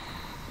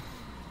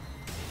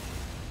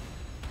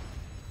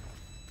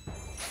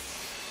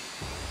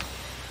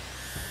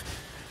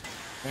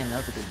 Damn,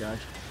 that was a good dodge.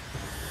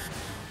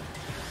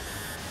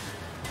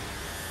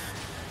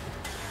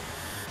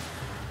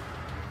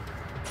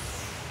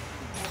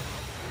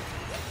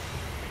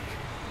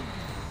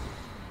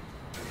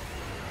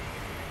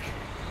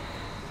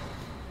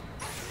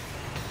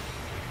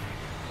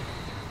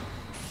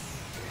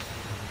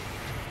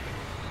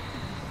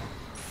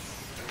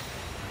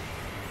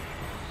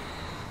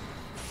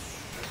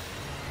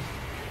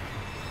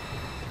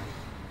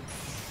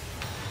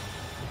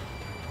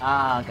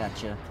 Ah,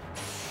 gotcha.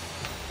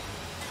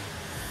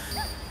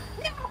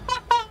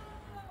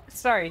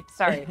 Sorry.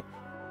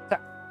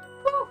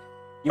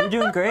 You were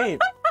doing great.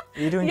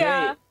 You were doing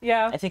great.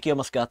 Yeah. I think you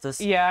almost got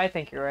this. Yeah, I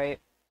think you're right.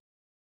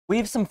 We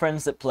have some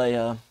friends that play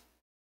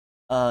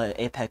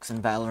Apex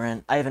and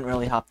Valorant. I haven't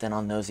really hopped in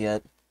on those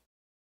yet.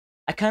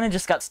 I kind of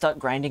just got stuck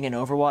grinding in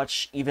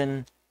Overwatch,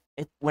 even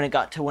when it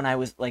got to when I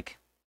was like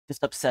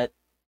just upset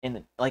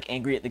and like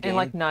angry at the game. And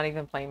like not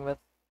even playing with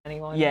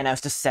anyone. Yeah, and I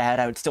was just sad.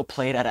 I would still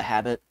play it out of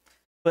habit.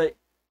 But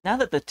now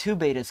that the 2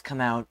 betas come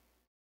out,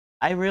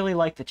 I really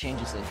like the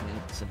changes they've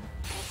made. So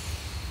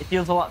it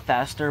feels a lot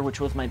faster, which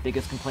was my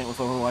biggest complaint with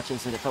Overwatch,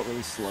 is that it felt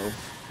really slow.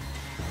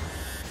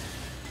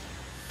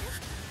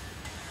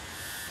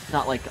 It's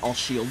not like all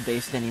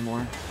shield-based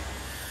anymore.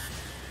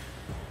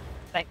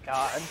 Thank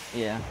God.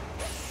 Yeah.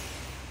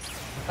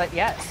 But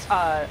yes,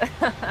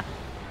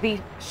 the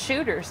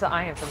shooters that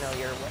I am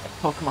familiar with.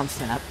 Pokemon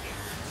Snap.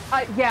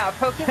 Yeah,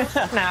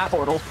 Pokemon Snap.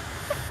 Portal.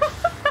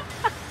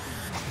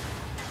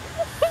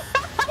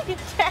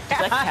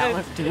 Does that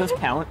count? Do those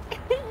count?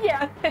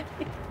 Yeah.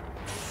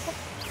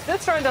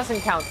 This run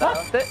doesn't count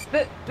though.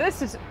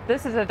 This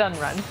is a done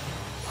run.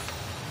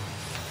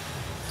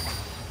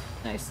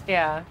 Nice.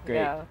 Yeah. Great.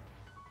 Yeah.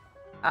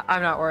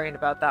 I'm not worrying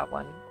about that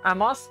one.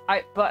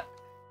 But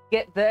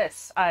get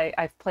this.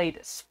 I've played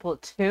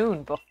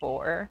Splatoon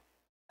before.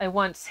 I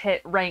once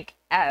hit rank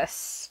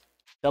S.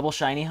 Double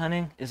shiny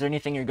hunting? Is there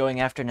anything you're going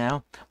after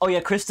now? Oh yeah,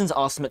 Kristen's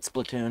awesome at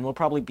Splatoon. We'll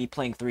probably be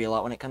playing 3 a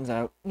lot when it comes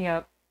out.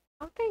 Yep.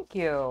 Oh, thank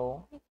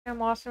you.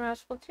 I'm awesome at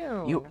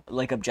Splatoon. You,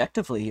 like,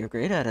 objectively, you're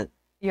great at it.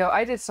 Yo,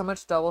 I did so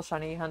much double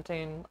shiny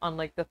hunting on,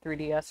 like, the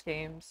 3DS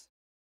games.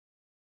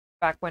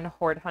 Back when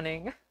horde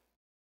hunting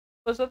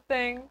was a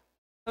thing.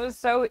 It was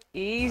so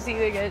easy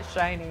to get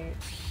shiny.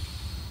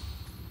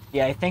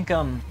 Yeah, I think,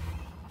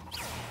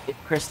 if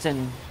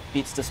Kristen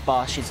beats this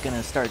boss, she's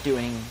gonna start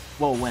doing...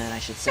 Well, when, I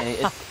should say.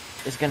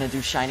 is gonna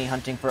do shiny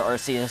hunting for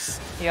Arceus.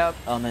 Yep,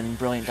 And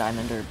Brilliant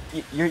Diamond, or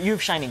you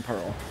have Shining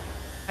Pearl.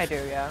 I do,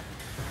 yeah.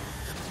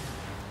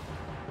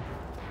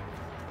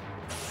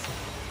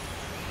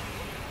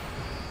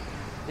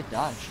 Good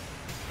dodge.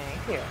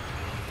 Thank you.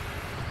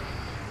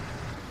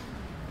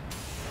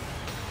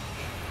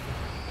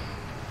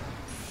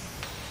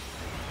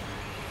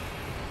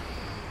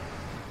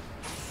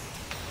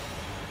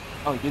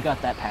 Oh, you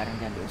got that pattern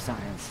down to your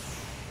science.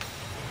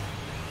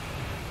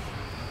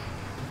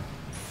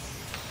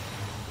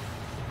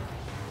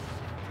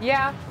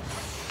 Yeah.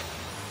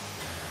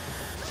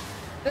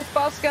 This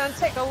boss is gonna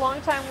take a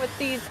long time with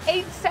these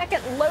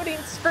 8-second loading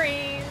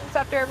screens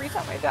after every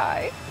time I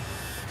die.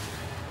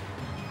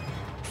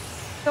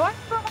 So I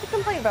don't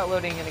complain about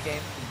loading in a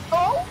game.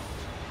 Oh!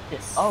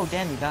 Yes. Oh,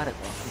 damn, you got it,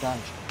 though. You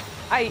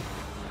dodged.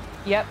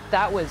 Yep,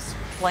 that was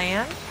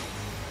planned.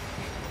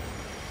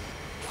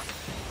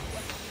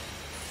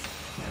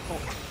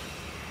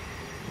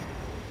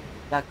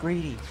 Got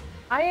greedy.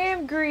 I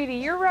am greedy,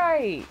 you're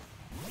right.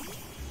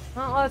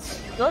 Well,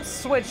 let's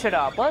switch it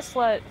up. Let's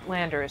let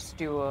Landorus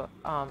do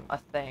a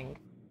thing.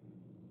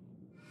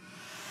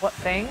 What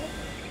thing?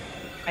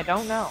 I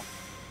don't know.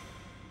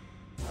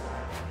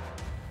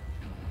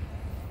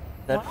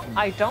 That Well,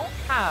 I don't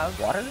have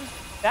water?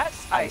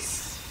 That's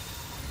ice.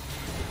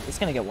 It's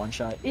gonna get one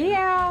shot.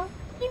 Yeah,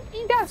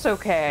 that's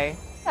okay.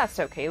 That's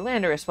okay.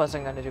 Landorus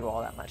wasn't gonna do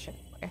all that much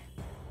anyway.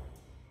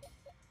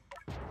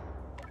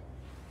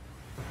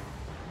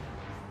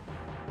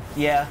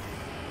 Yeah.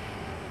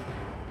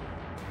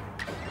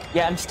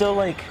 Yeah, I'm still,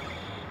 like,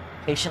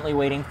 patiently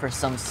waiting for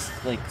some,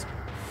 like,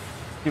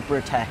 super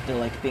attack to,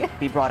 like,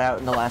 be brought out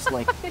in the last,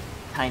 like,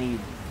 tiny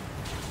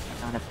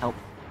amount of help.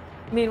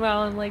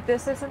 Meanwhile, I'm like,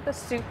 this isn't the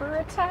super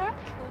attack?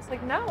 And it's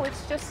like, no,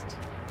 it's just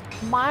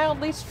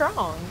mildly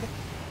strong.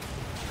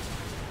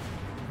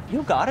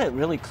 You got it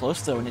really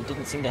close, though, and it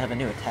didn't seem to have a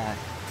new attack.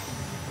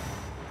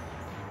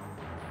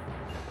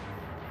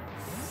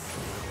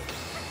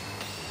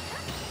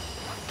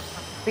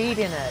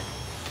 Feeding it.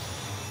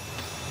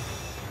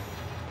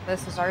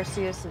 This is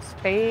Arceus'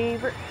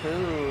 favorite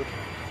food.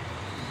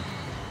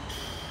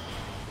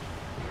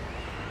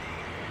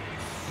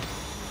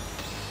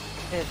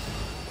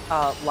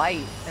 It's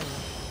light and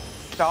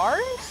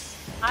stars?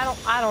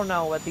 I don't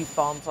know what these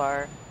bombs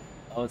are.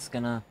 Oh, it's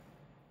gonna...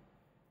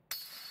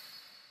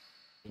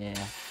 Yeah.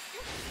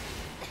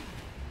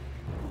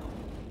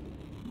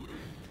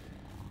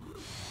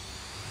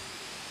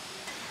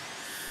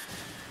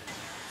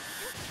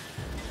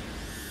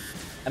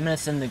 I'm gonna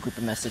send the group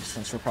a message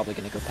since we're probably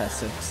gonna go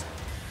past 6.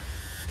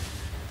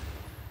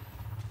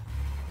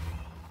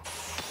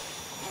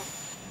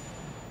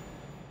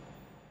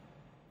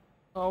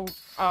 Oh.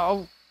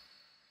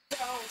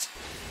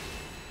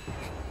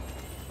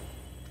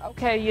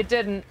 Okay, you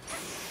didn't.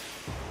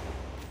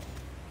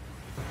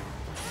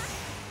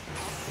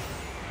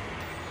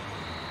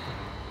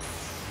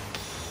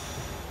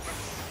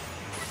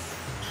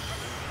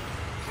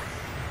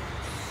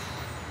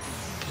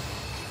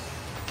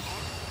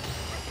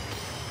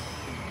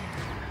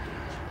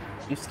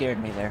 You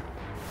scared me there.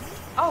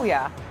 Oh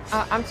yeah,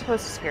 I'm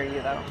supposed to scare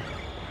you though.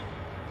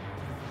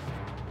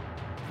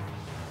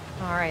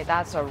 Alright,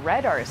 that's a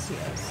red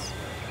Arceus.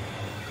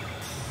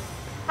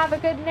 Have a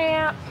good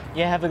nap.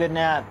 Yeah, have a good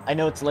nap. I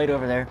know it's late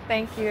over there.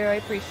 Thank you, I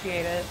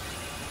appreciate it.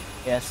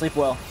 Yeah, sleep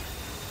well.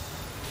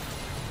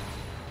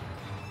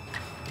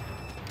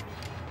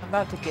 I'm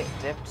about to get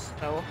dipped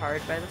so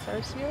hard by this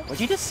Arceus. What'd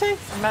you just say?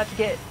 I'm about to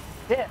get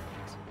dipped.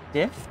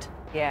 Diffed?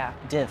 Yeah.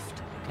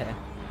 Diffed. Okay.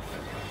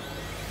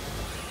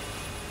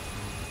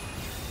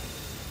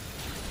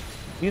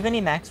 Do you have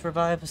any max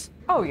revives?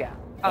 Oh yeah.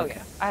 Oh Okay.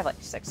 yeah. I have like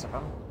 6 of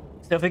them.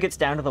 So if it gets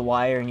down to the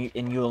wire and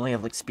you only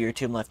have like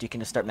Spiritomb left, you can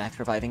just start max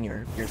reviving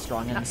your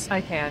strong ends.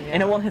 I can, yeah.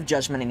 And it won't have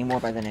Judgment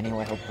anymore by then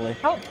anyway, hopefully.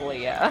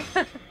 Hopefully, yeah.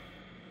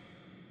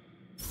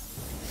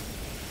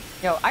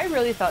 Yo, I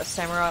really thought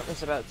Samurott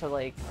was about to,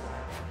 like,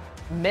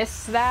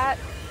 miss that.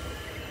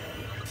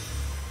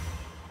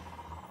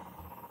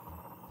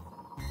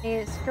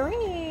 It's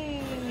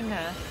green!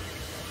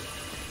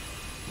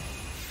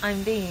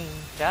 I'm being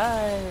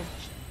judged.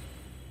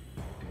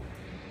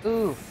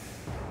 Ooh.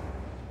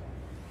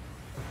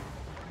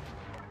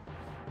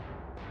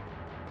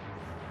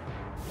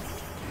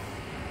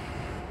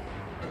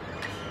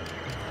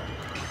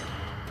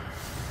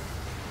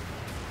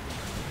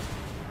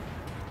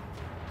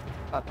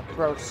 About to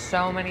throw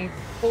so many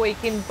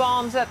freaking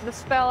bombs at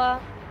this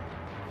fella.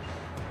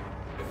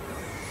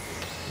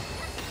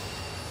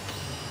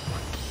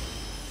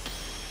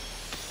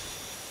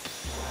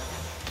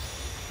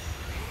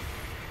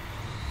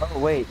 Oh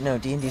wait, no,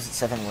 D&D's at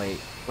 7,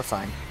 wait. We're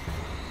fine.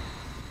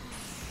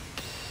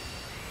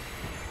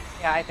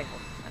 Yeah, I think we'll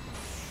be fine.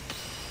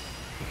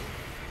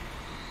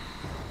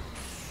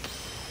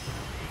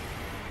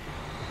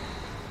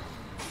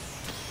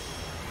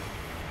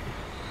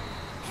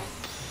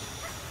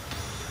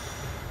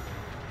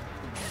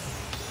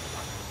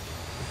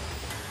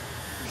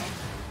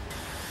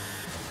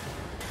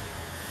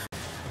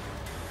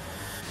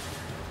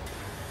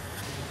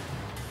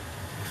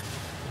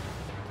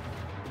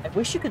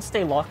 wish you could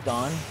stay locked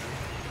on,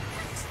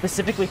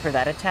 specifically for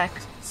that attack,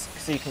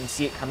 so you can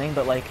see it coming,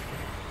 but like,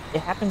 it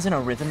happens in a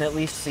rhythm at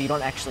least, so you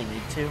don't actually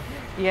need to.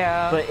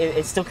 Yeah. But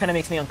it still kind of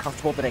makes me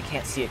uncomfortable that I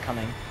can't see it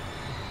coming.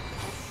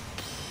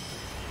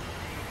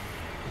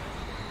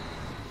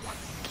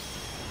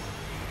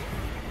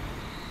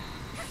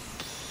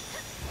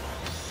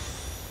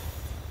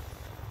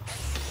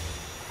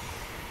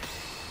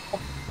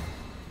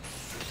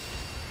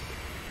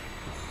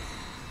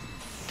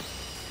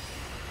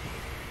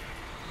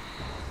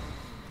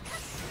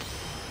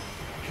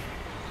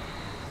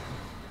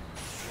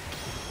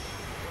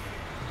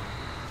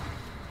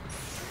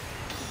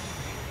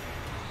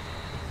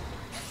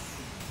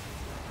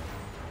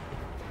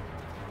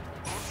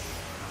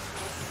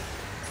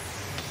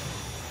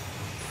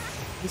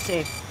 Be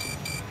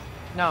safe.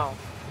 No.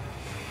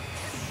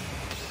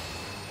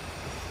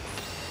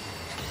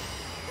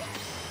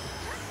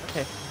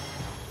 Okay.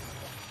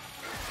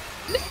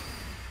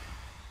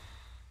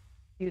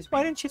 Excuse me.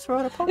 Why didn't you throw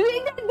out a Pokemon?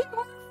 They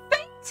were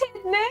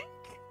fainted, Nick!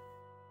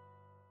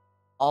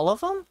 All of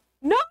them?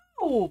 No!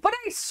 But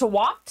I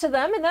swapped to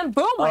them and then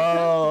boom, I couldn't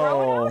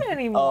throw it out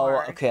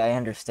anymore. Oh, okay, I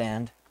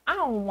understand. I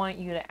don't want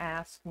you to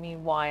ask me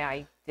why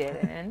I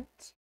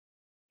didn't.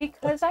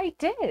 Because I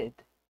did.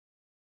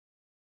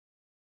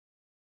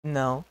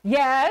 No.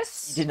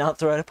 Yes! You did not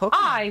throw out a Pokemon.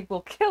 I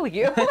will kill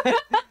you.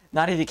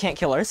 Not if you can't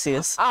kill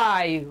Arceus.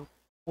 I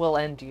will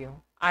end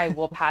you. I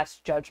will pass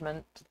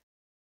judgment.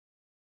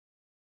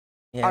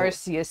 Yeah,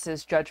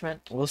 Arceus's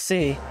judgment. we'll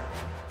see.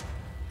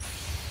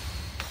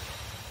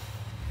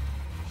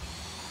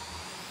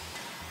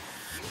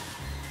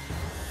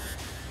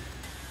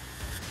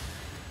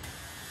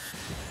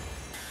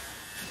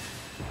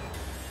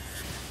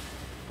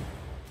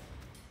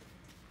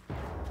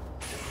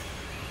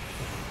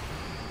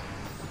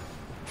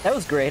 That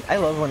was great. I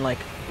love when, like,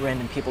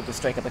 random people just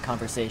strike up a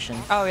conversation.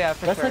 Oh yeah,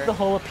 for That's sure. like the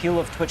whole appeal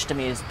of Twitch to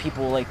me, is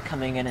people, like,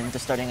 coming in and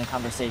just starting a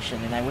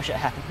conversation, and I wish it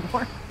happened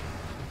more.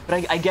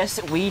 But I guess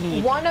we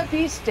need... One of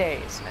these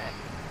days, Nick.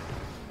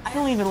 I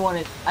don't even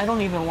want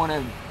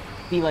to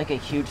be, like, a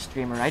huge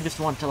streamer. I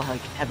just want to,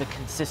 like, have a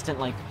consistent,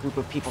 like, group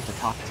of people to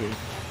talk to.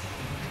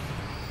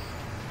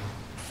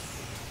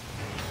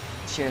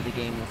 Share the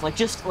game with. Like,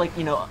 just, like,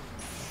 you know,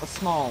 a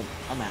small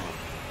amount.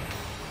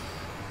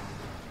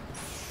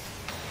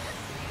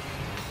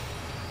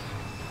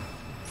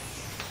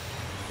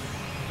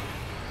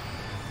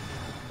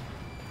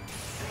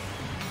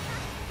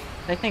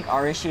 I think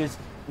our issue is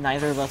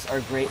neither of us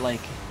are great, like,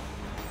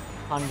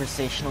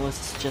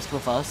 conversationalists just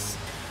with us.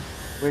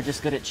 We're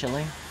just good at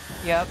chilling.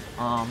 Yep.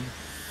 I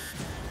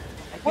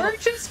feel We're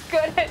just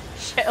good at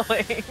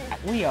chilling.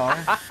 we are,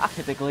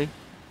 typically.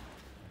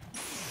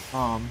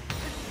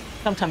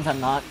 Sometimes I'm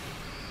not.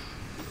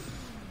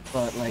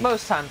 But, like...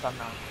 Most times I'm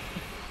not.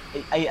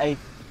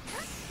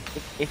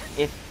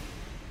 If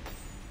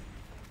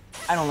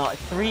I don't know,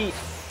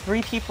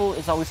 three people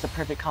is always the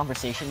perfect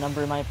conversation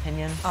number in my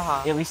opinion.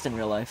 Uh-huh. At least in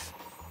real life.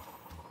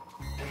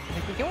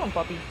 What you doing,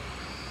 puppy?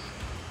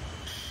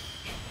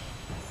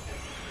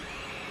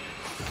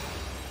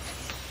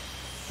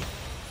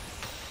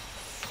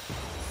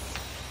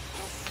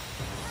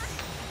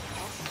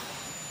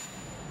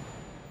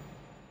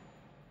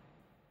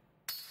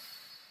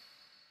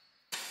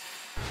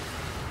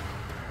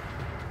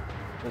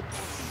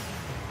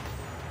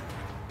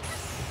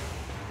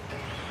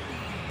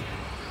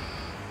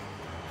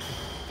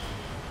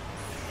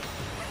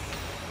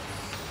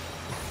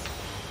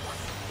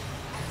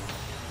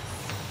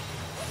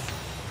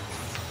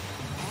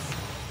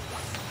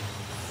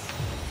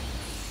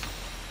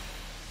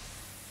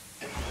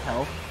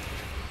 Health.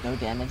 No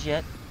damage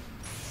yet.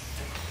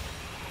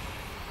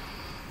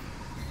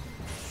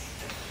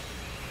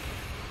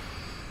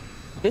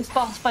 This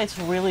boss fight's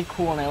really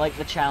cool and I like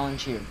the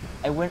challenge here.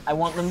 I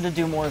want them to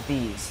do more of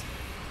these.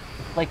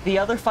 Like, the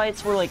other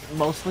fights were, like,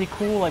 mostly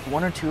cool, like,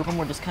 one or two of them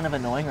were just kind of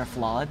annoying or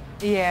flawed.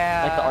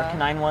 Yeah. Like, the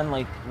Arcanine one,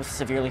 like, was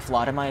severely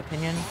flawed in my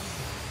opinion.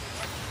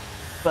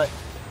 But,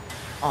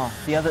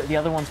 the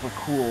other ones were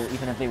cool,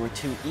 even if they were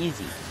too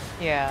easy.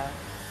 Yeah.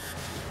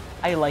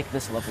 I like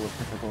this level of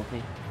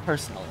difficulty,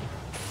 personally.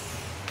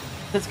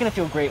 It's gonna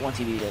feel great once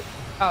you beat it.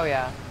 Oh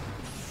yeah.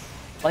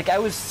 Like, I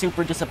was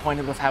super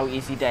disappointed with how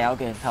easy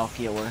Dialga and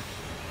Palkia were.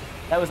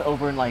 That was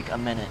over in, like, a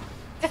minute.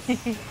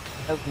 That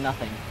was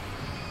nothing.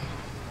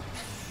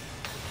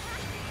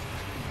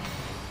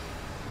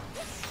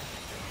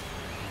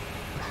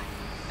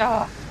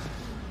 Ah.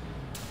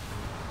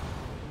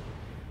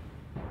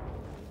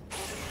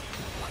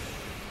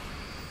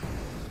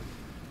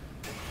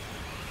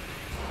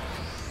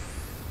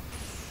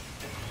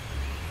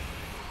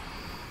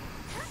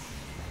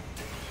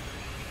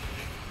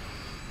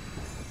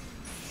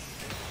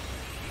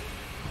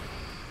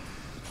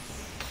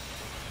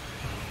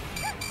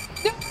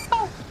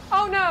 No!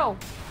 Oh no!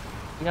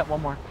 You got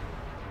one more.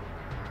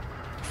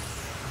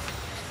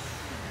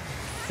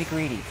 Be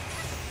greedy.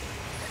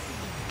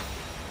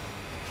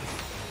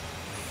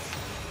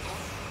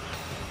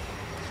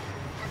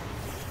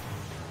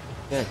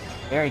 Good.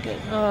 Very good.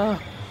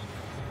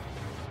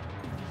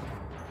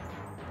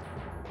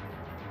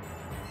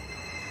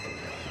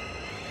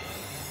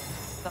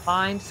 The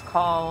mind's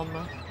calm.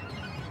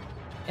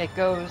 It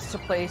goes to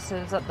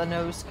places that the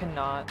nose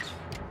cannot.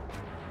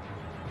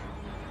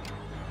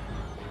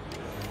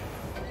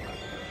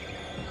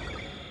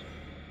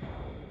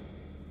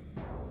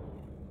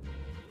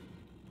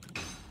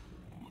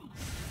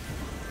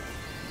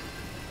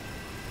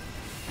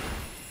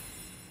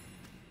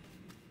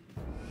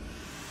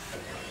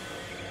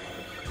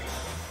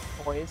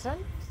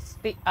 Poison?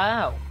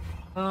 Oh.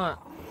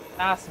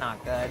 That's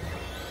not good.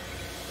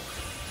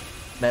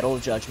 Metal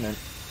Judgment.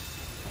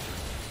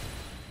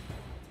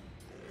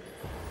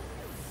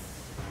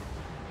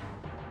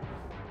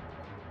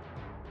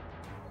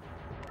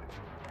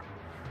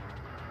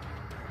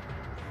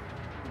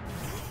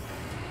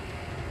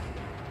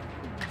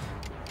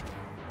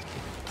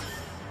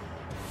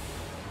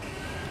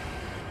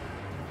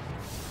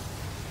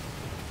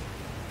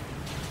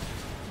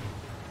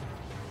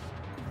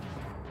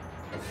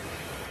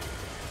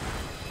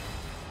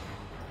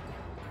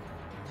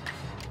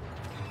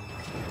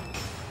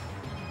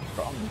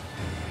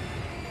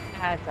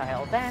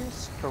 Agile, then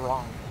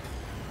strong.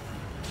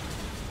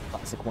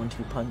 Classic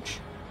 1-2 punch.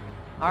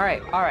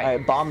 Alright.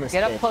 Alright, bomb this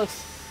Get up bitch.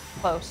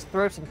 close.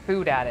 Throw some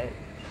food at it.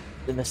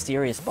 The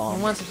mysterious bomb.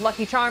 He wants his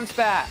Lucky Charms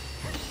back.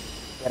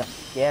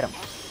 Get him.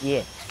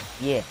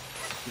 Yeah.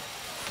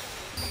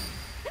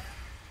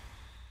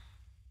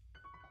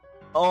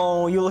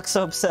 Oh, you look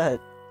so upset.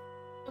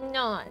 I'm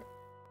not.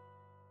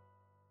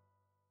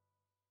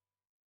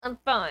 I'm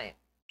fine.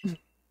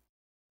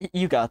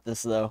 You got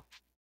this, though.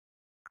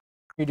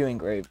 You're doing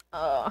great.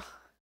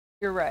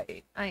 You're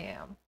right. I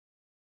am.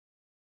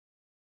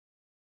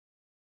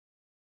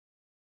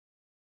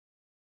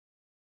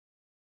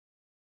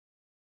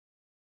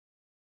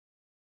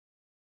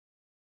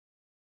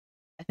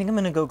 I think I'm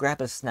gonna go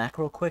grab a snack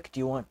real quick. Do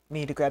you want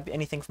me to grab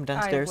anything from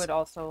downstairs? I would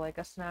also like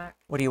a snack.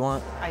 What do you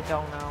want? I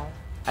don't know.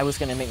 I was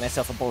gonna make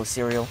myself a bowl of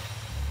cereal.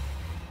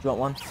 Do you want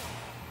one?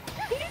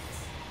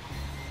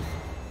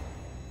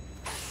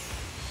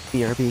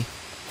 BRB.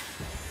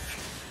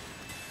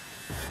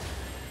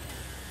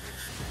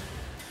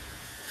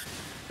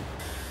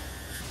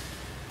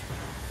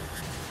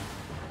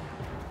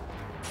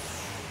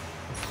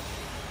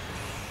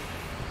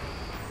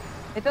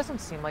 It doesn't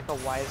seem like a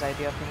wise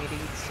idea for me to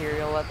eat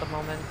cereal at the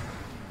moment,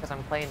 because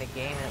I'm playing a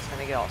game and it's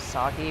gonna get all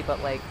soggy,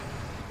 but like,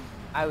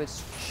 I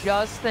was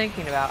just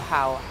thinking about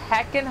how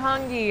heckin'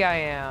 hungry I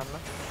am.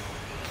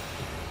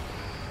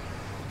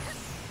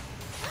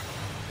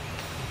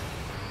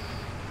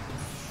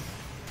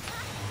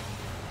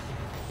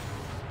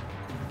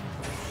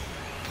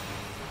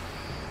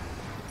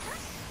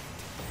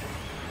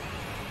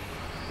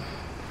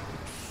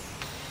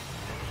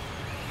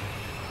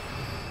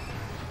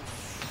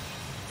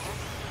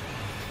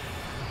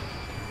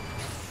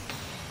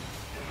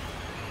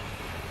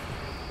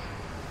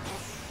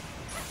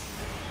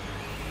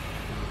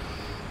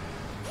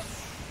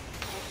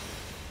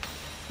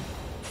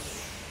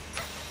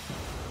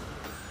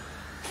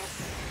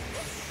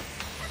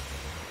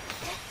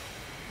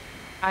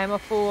 I'm a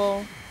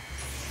fool.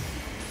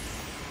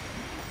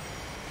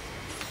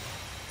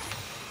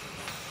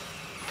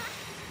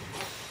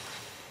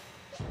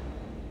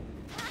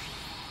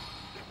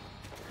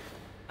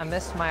 I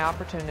missed my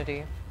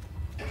opportunity.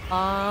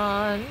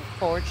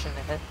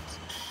 Unfortunate.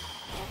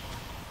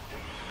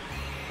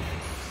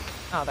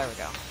 Oh, there we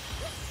go.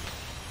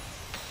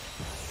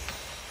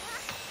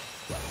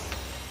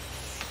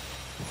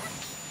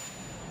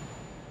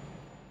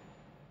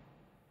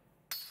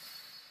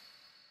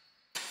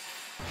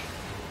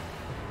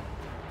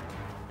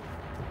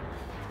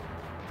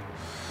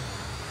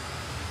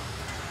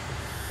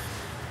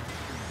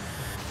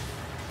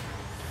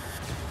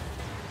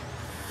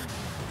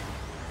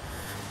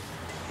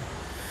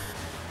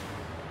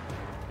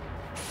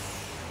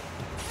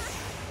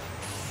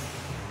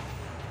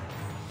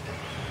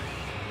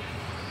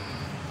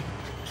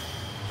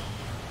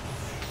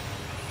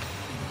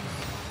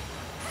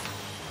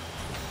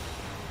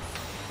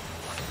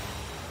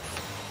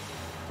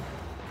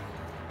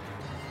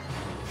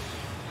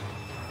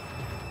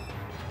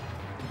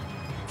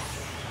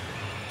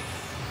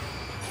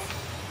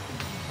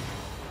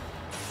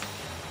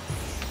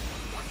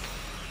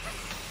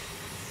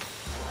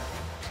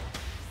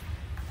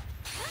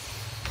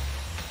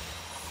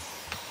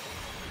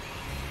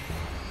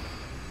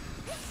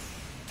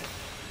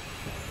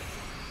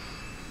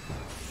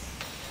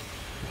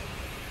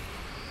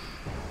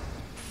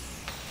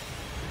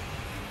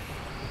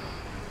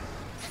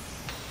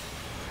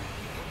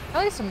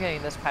 At least I'm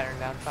getting this pattern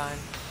down fine.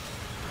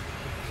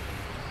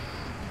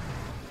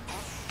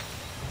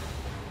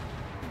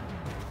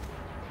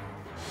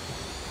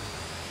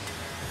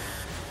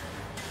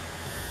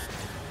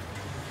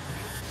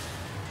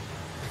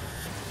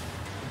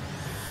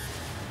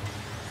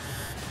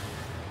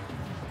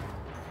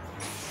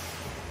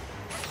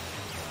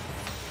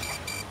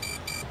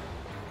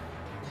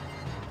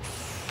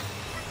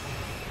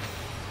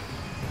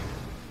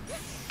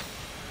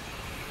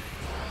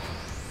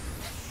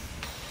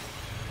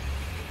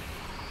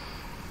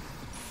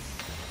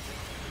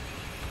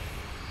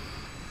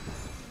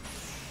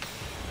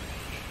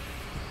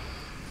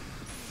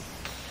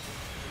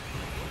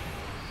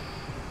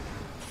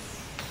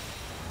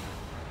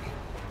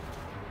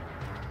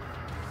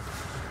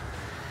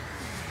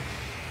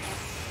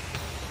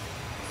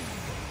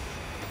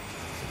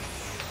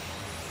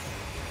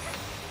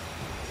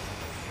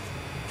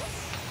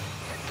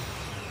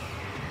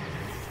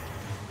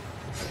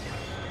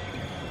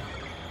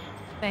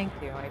 Thank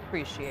you, I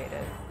appreciate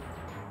it.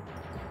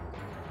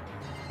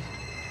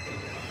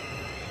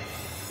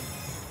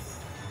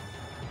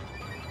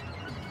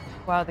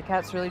 Wow, the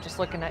cat's really just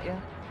looking at you.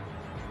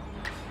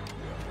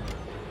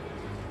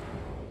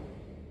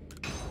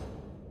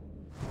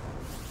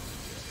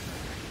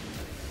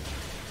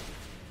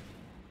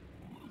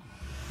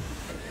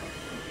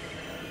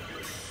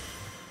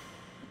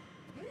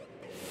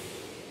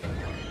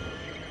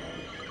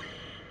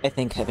 I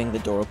think having the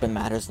door open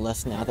matters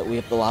less now that we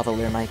have the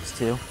lavalier mics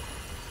too.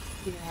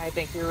 Yeah, I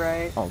think you're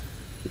right. Oh,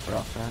 keep her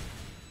off that.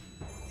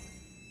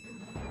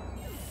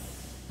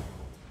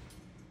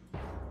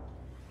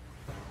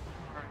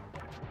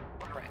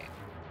 Alright.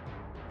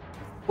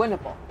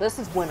 Winnable. This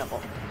is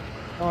winnable.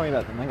 Don't worry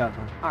about them, I got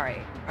them.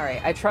 Alright,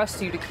 alright. I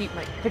trust you to keep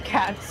the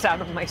cats out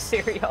of my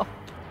cereal.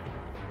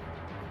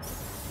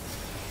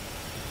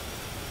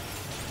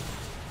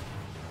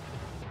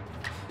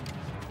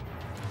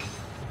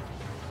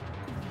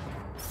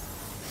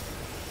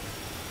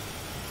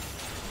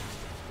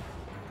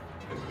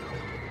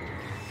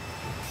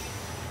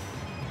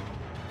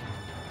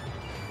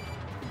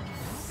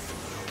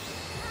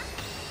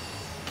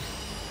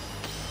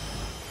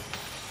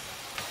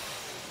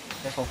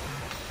 Careful.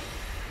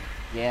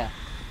 Yeah.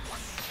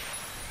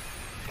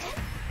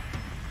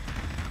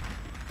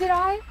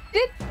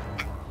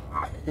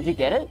 Did you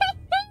get it?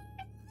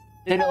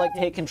 Did it, like,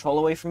 take control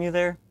away from you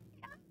there?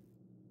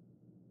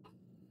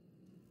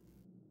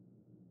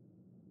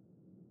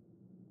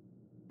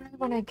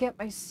 When I get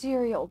my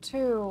cereal,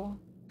 too.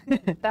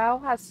 Thou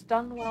hast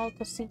done well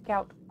to seek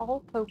out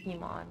all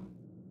Pokemon.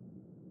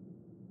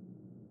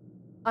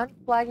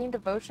 Unflagging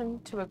devotion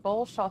to a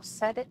goal shall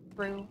see it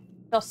through.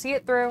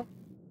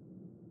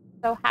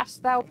 So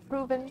hast thou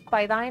proven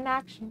by thine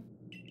action.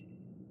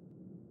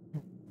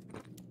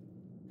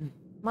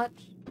 Much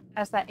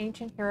as that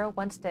ancient hero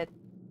once did,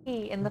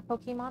 he and the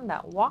Pokemon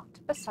that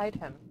walked beside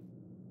him.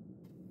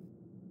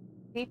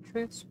 See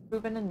truths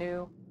proven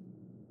anew,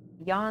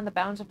 beyond the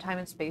bounds of time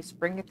and space,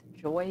 bringeth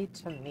joy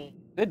to me.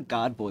 Good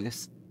God,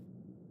 boys.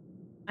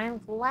 I am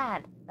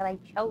glad that I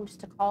chose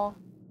to call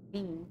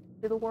thee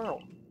to the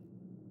world.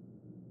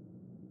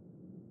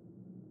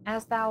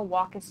 As thou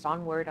walkest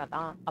onward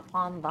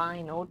upon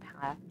thine own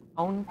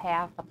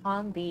path,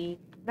 upon thee,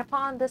 and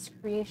upon this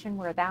creation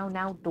where thou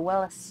now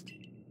dwellest,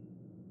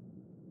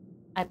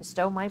 I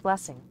bestow my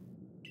blessing,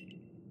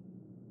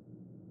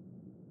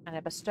 and I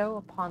bestow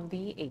upon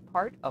thee a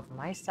part of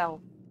myself.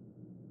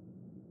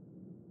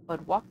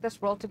 But walk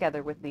this world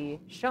together with thee,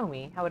 show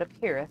me how it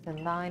appeareth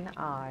in thine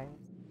eyes.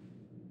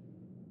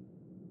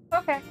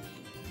 Okay.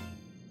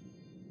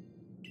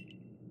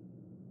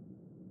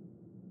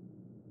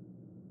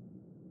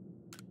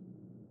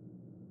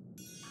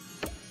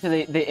 So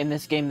they in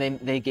this game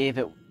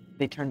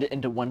they turned it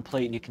into one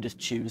plate and you can just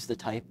choose the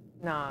type.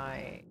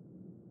 Nice.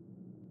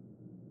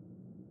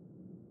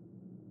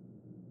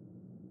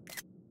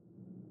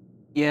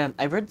 Yeah,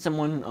 I read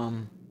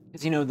someone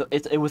because you know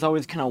it was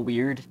always kind of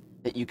weird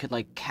that you could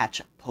like catch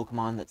a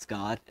Pokemon that's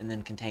God and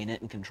then contain it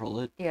and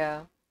control it.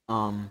 Yeah.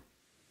 I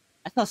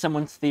saw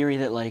someone's theory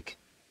that like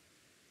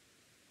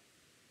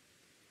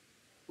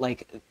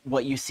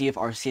what you see of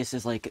Arceus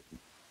is like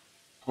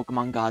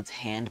Pokemon God's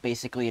hand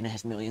basically, and it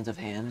has millions of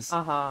hands.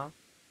 Uh-huh.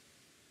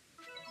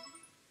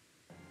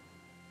 You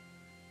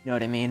know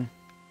what I mean?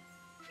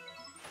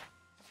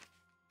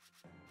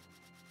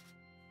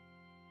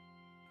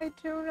 I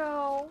do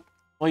know.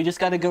 Well, you just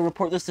gotta go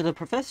report this to the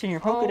professor and your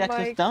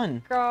Pokedex is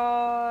done.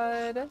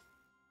 God.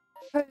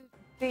 Could it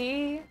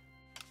be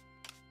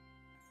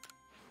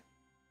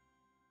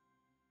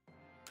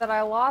that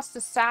I lost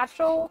a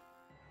satchel?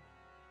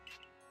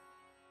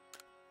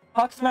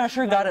 Hawk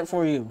Smasher got it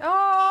for you.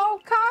 Oh,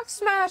 Cock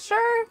Smasher!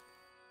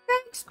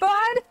 Thanks,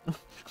 bud!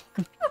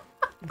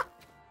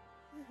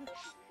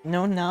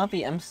 No,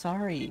 Navi, I'm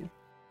sorry.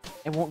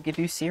 I won't give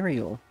you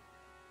cereal.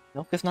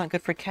 Milk is not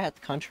good for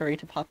cats, contrary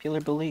to popular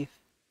belief.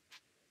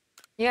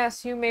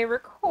 Yes, you may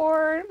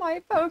record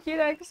my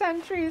Pokédex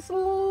entries.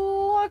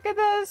 Look at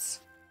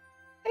this!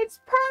 It's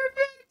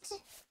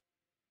perfect!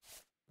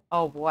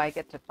 Oh boy, I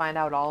get to find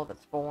out all of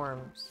its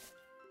forms.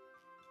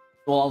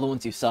 Well, all the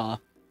ones you saw.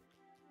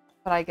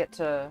 But I get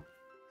to...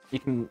 You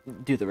can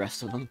do the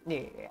rest of them.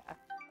 Yeah.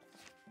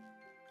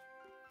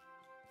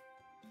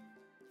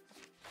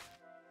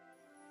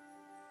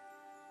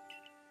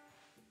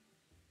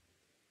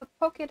 The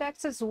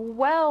Pokédex is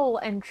well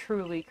and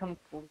truly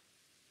complete.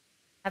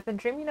 I've been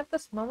dreaming of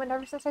this moment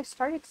ever since I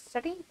started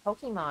studying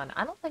Pokemon.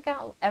 I don't think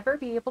I'll ever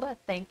be able to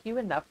thank you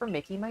enough for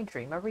making my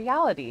dream a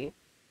reality.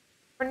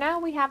 For now,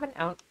 we have an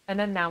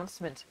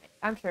announcement to make.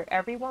 I'm sure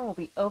everyone will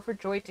be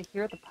overjoyed to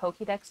hear the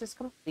Pokédex's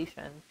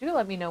completion. Do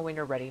let me know when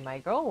you're ready, my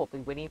girl. We'll be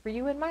waiting for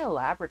you in my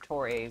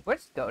laboratory.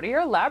 Let's go to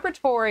your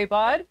laboratory,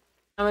 bud.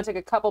 I'm gonna take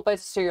a couple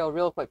bites of cereal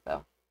real quick,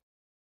 though.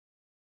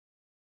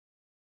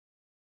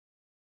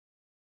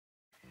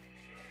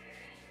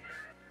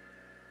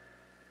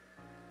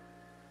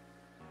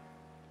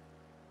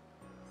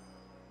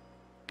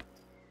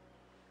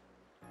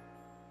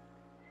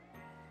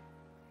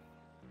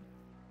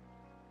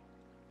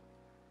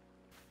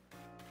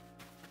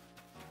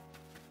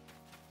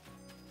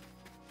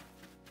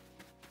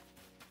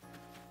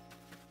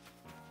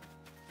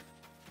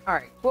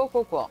 Alright, cool,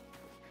 cool, cool.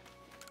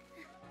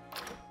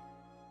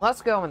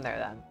 Let's go in there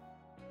then.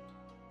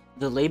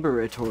 The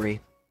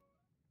laboratory.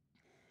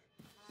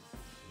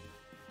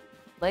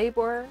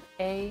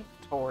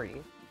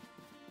 Laboratory.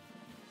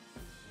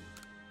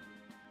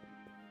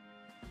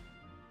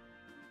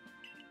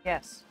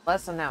 Yes,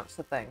 let's announce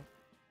the thing.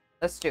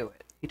 Let's do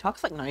it. He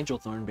talks like Nigel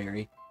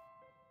Thornberry.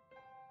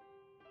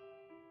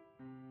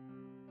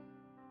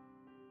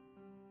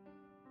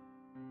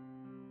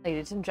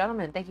 Ladies and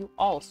gentlemen, thank you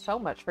all so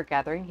much for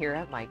gathering here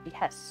at my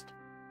behest.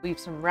 We have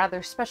some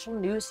rather special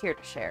news here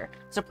to share,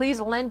 so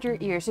please lend your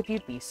ears if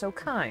you'd be so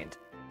kind.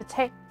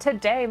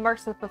 Today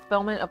marks the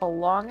fulfillment of a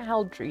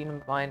long-held dream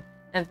of mine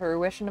and the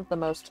fruition of the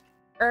most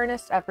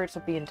earnest efforts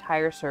of the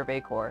entire Survey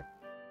Corps.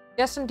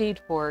 Yes, indeed,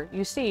 for,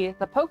 you see,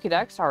 the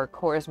Pokédex, our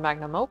Corps'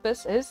 magnum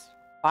opus, is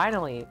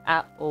finally,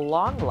 at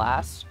long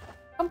last,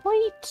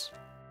 complete.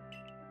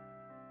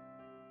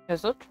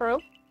 Is it true?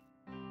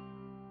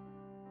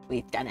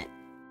 We've done it.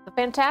 The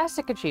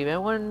fantastic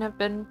achievement wouldn't have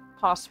been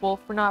possible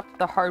for not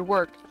the hard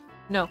work,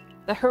 no,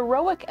 the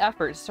heroic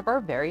efforts of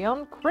our very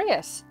own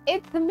Chris.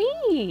 It's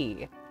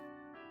me!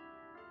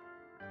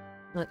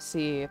 Let's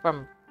see,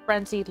 from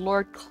frenzied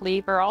Lord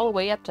Cleaver all the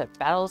way up to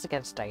battles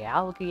against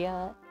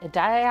Dialga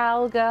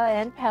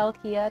and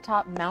Palkia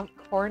atop Mount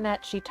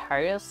Coronet, she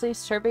tirelessly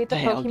surveyed the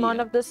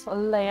Pokemon of this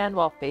land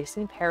while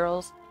facing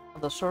perils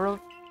of the sort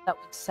that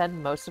would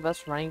send most of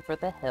us running for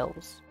the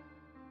hills.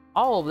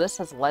 All of this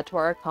has led to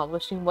our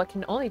accomplishing what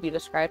can only be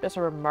described as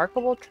a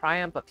remarkable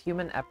triumph of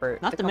human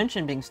effort. Not to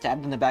mention being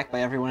stabbed in the back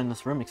by everyone in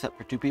this room except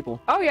for 2 people.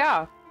 Oh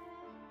yeah,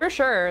 for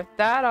sure.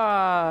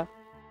 That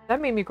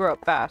made me grow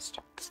up fast.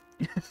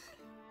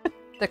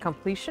 The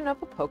completion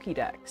of a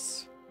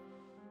Pokédex.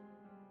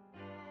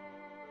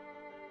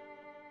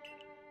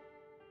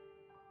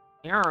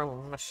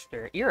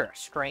 You're a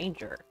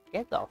stranger.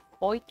 Get the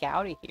fuck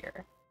out of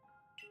here.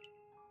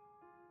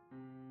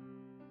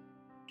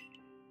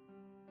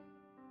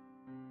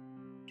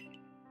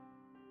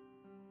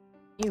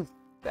 You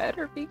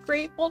better be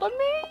grateful to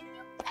me.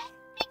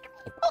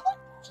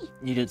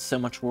 You did so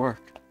much work.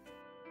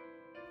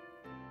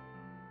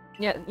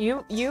 Yeah,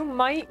 you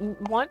might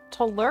want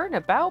to learn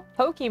about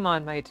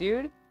Pokemon, my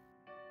dude.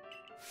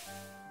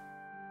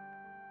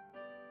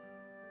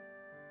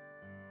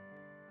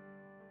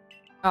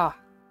 Ah,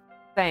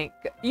 thank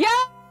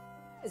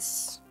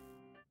yes!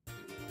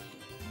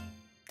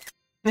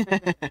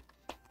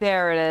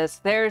 There it is.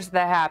 There's the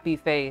happy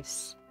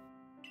face.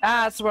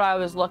 That's what I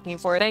was looking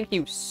for. Thank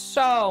you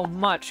so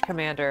much,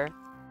 Commander.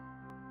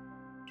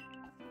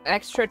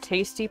 Extra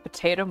tasty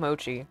potato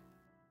mochi.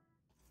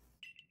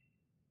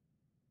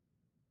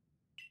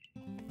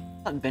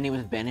 I thought Benny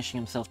was banishing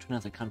himself to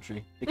another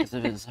country because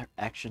of his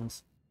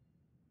actions.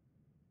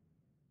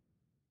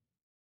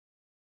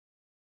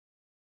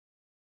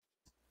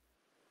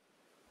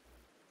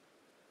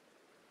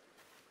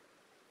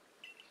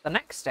 The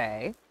next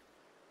day...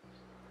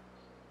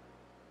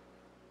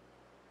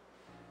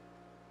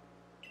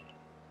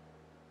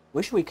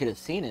 Wish we could have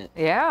seen it.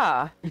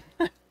 Yeah.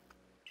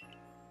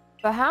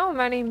 But how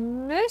many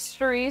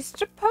mysteries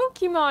do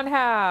Pokemon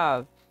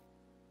have?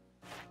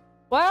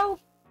 Well...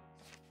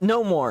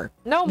 No more.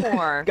 No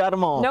more. Got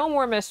them all. No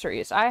more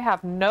mysteries. I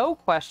have no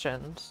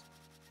questions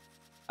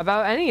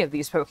about any of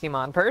these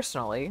Pokemon,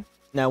 personally.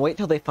 Now wait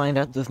till they find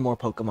out there's more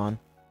Pokemon.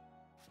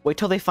 Wait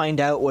till they find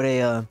out what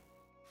a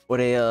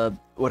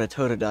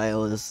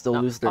Totodile is.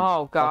 They'll lose their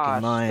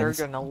fucking minds.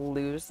 They're gonna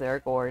lose their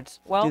gourds.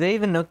 Well, do they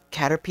even know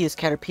Caterpie is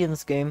Caterpie in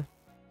this game?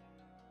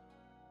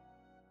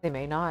 They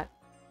may not.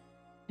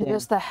 It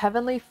is the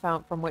heavenly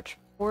fount from which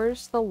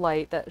pours the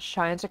light that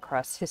shines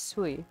across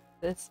Hisui.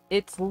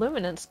 Its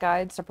luminance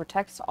guides and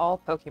protects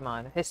all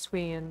Pokemon.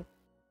 Hisuian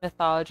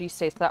mythology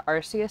states that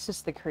Arceus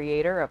is the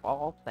creator of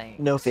all things.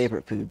 No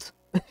favorite foods.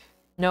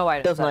 No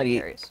items Does that not it eat.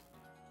 carries.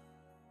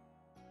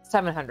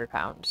 700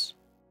 pounds.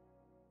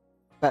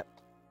 About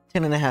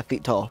 10.5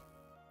 feet tall.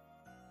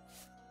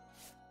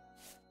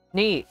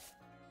 Neat.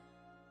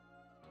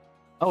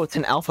 Oh, it's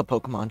an alpha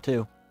Pokemon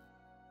too.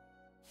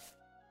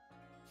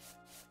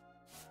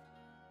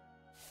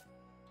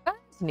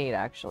 That's neat,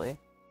 actually.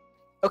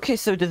 Okay,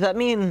 so does that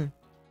mean...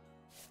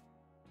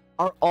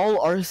 Are all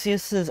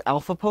Arceus's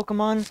alpha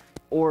Pokemon?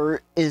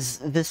 Or is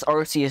this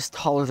Arceus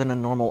taller than a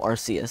normal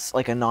Arceus?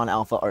 Like a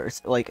non-alpha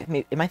Arceus? Like,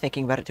 am I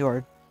thinking about it too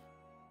hard?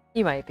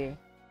 You might be.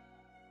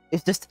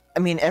 It's just... I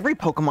mean, every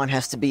Pokemon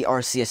has to be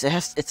Arceus.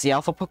 It's the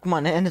alpha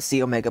Pokemon and it's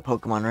the Omega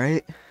Pokemon,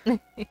 right?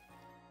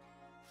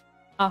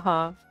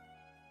 Uh-huh.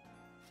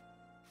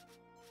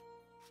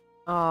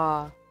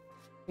 Aw.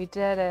 We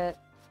did it.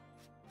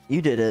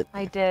 You did it.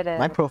 I did it.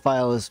 My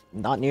profile is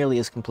not nearly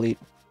as complete.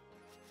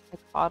 I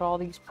caught all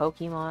these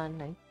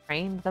Pokemon. I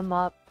trained them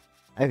up.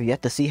 I've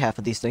yet to see half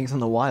of these things in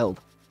the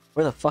wild.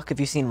 Where the fuck have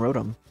you seen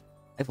Rotom?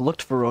 I've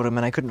looked for Rotom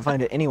and I couldn't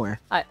find it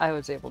anywhere. I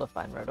was able to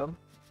find Rotom.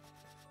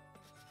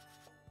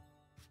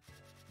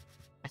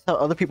 I saw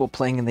other people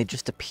playing and they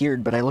just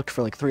appeared, but I looked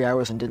for like 3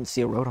 hours and didn't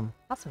see a Rotom.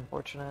 That's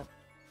unfortunate.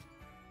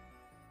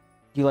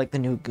 You like the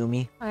new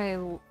Gumi?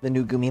 The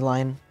new Gumi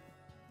line?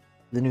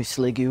 The new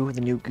Sliggoo,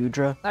 the new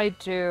Gudra? I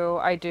do.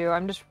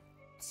 I'm just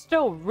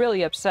still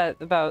really upset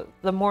about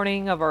the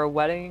morning of our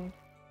wedding.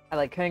 I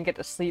like couldn't get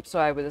to sleep, so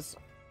I was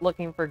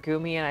looking for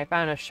Gumi, and I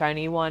found a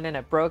shiny one, and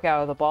it broke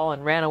out of the ball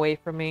and ran away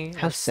from me.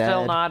 How I'm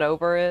still sad. not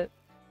over it.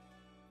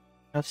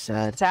 How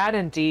sad. Sad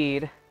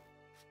indeed.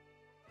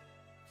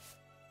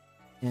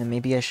 Yeah,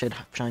 maybe I should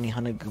shiny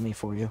hunted Gumi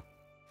for you.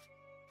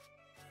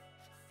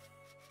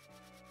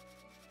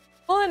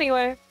 Well,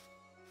 anyway,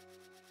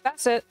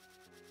 that's it.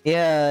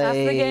 Yeah, That's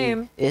the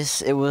game.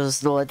 It was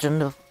the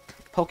Legend of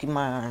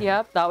Pokemon.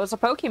 Yep, that was a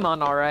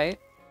Pokemon, alright.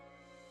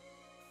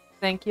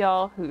 Thank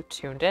y'all who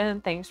tuned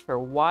in. Thanks for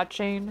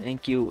watching.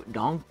 Thank you,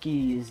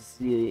 Donkeys,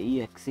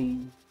 the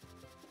EXE.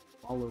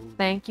 Follow.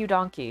 Thank you,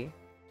 Donkey.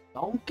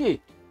 Donkey.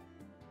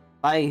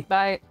 Bye.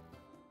 Bye.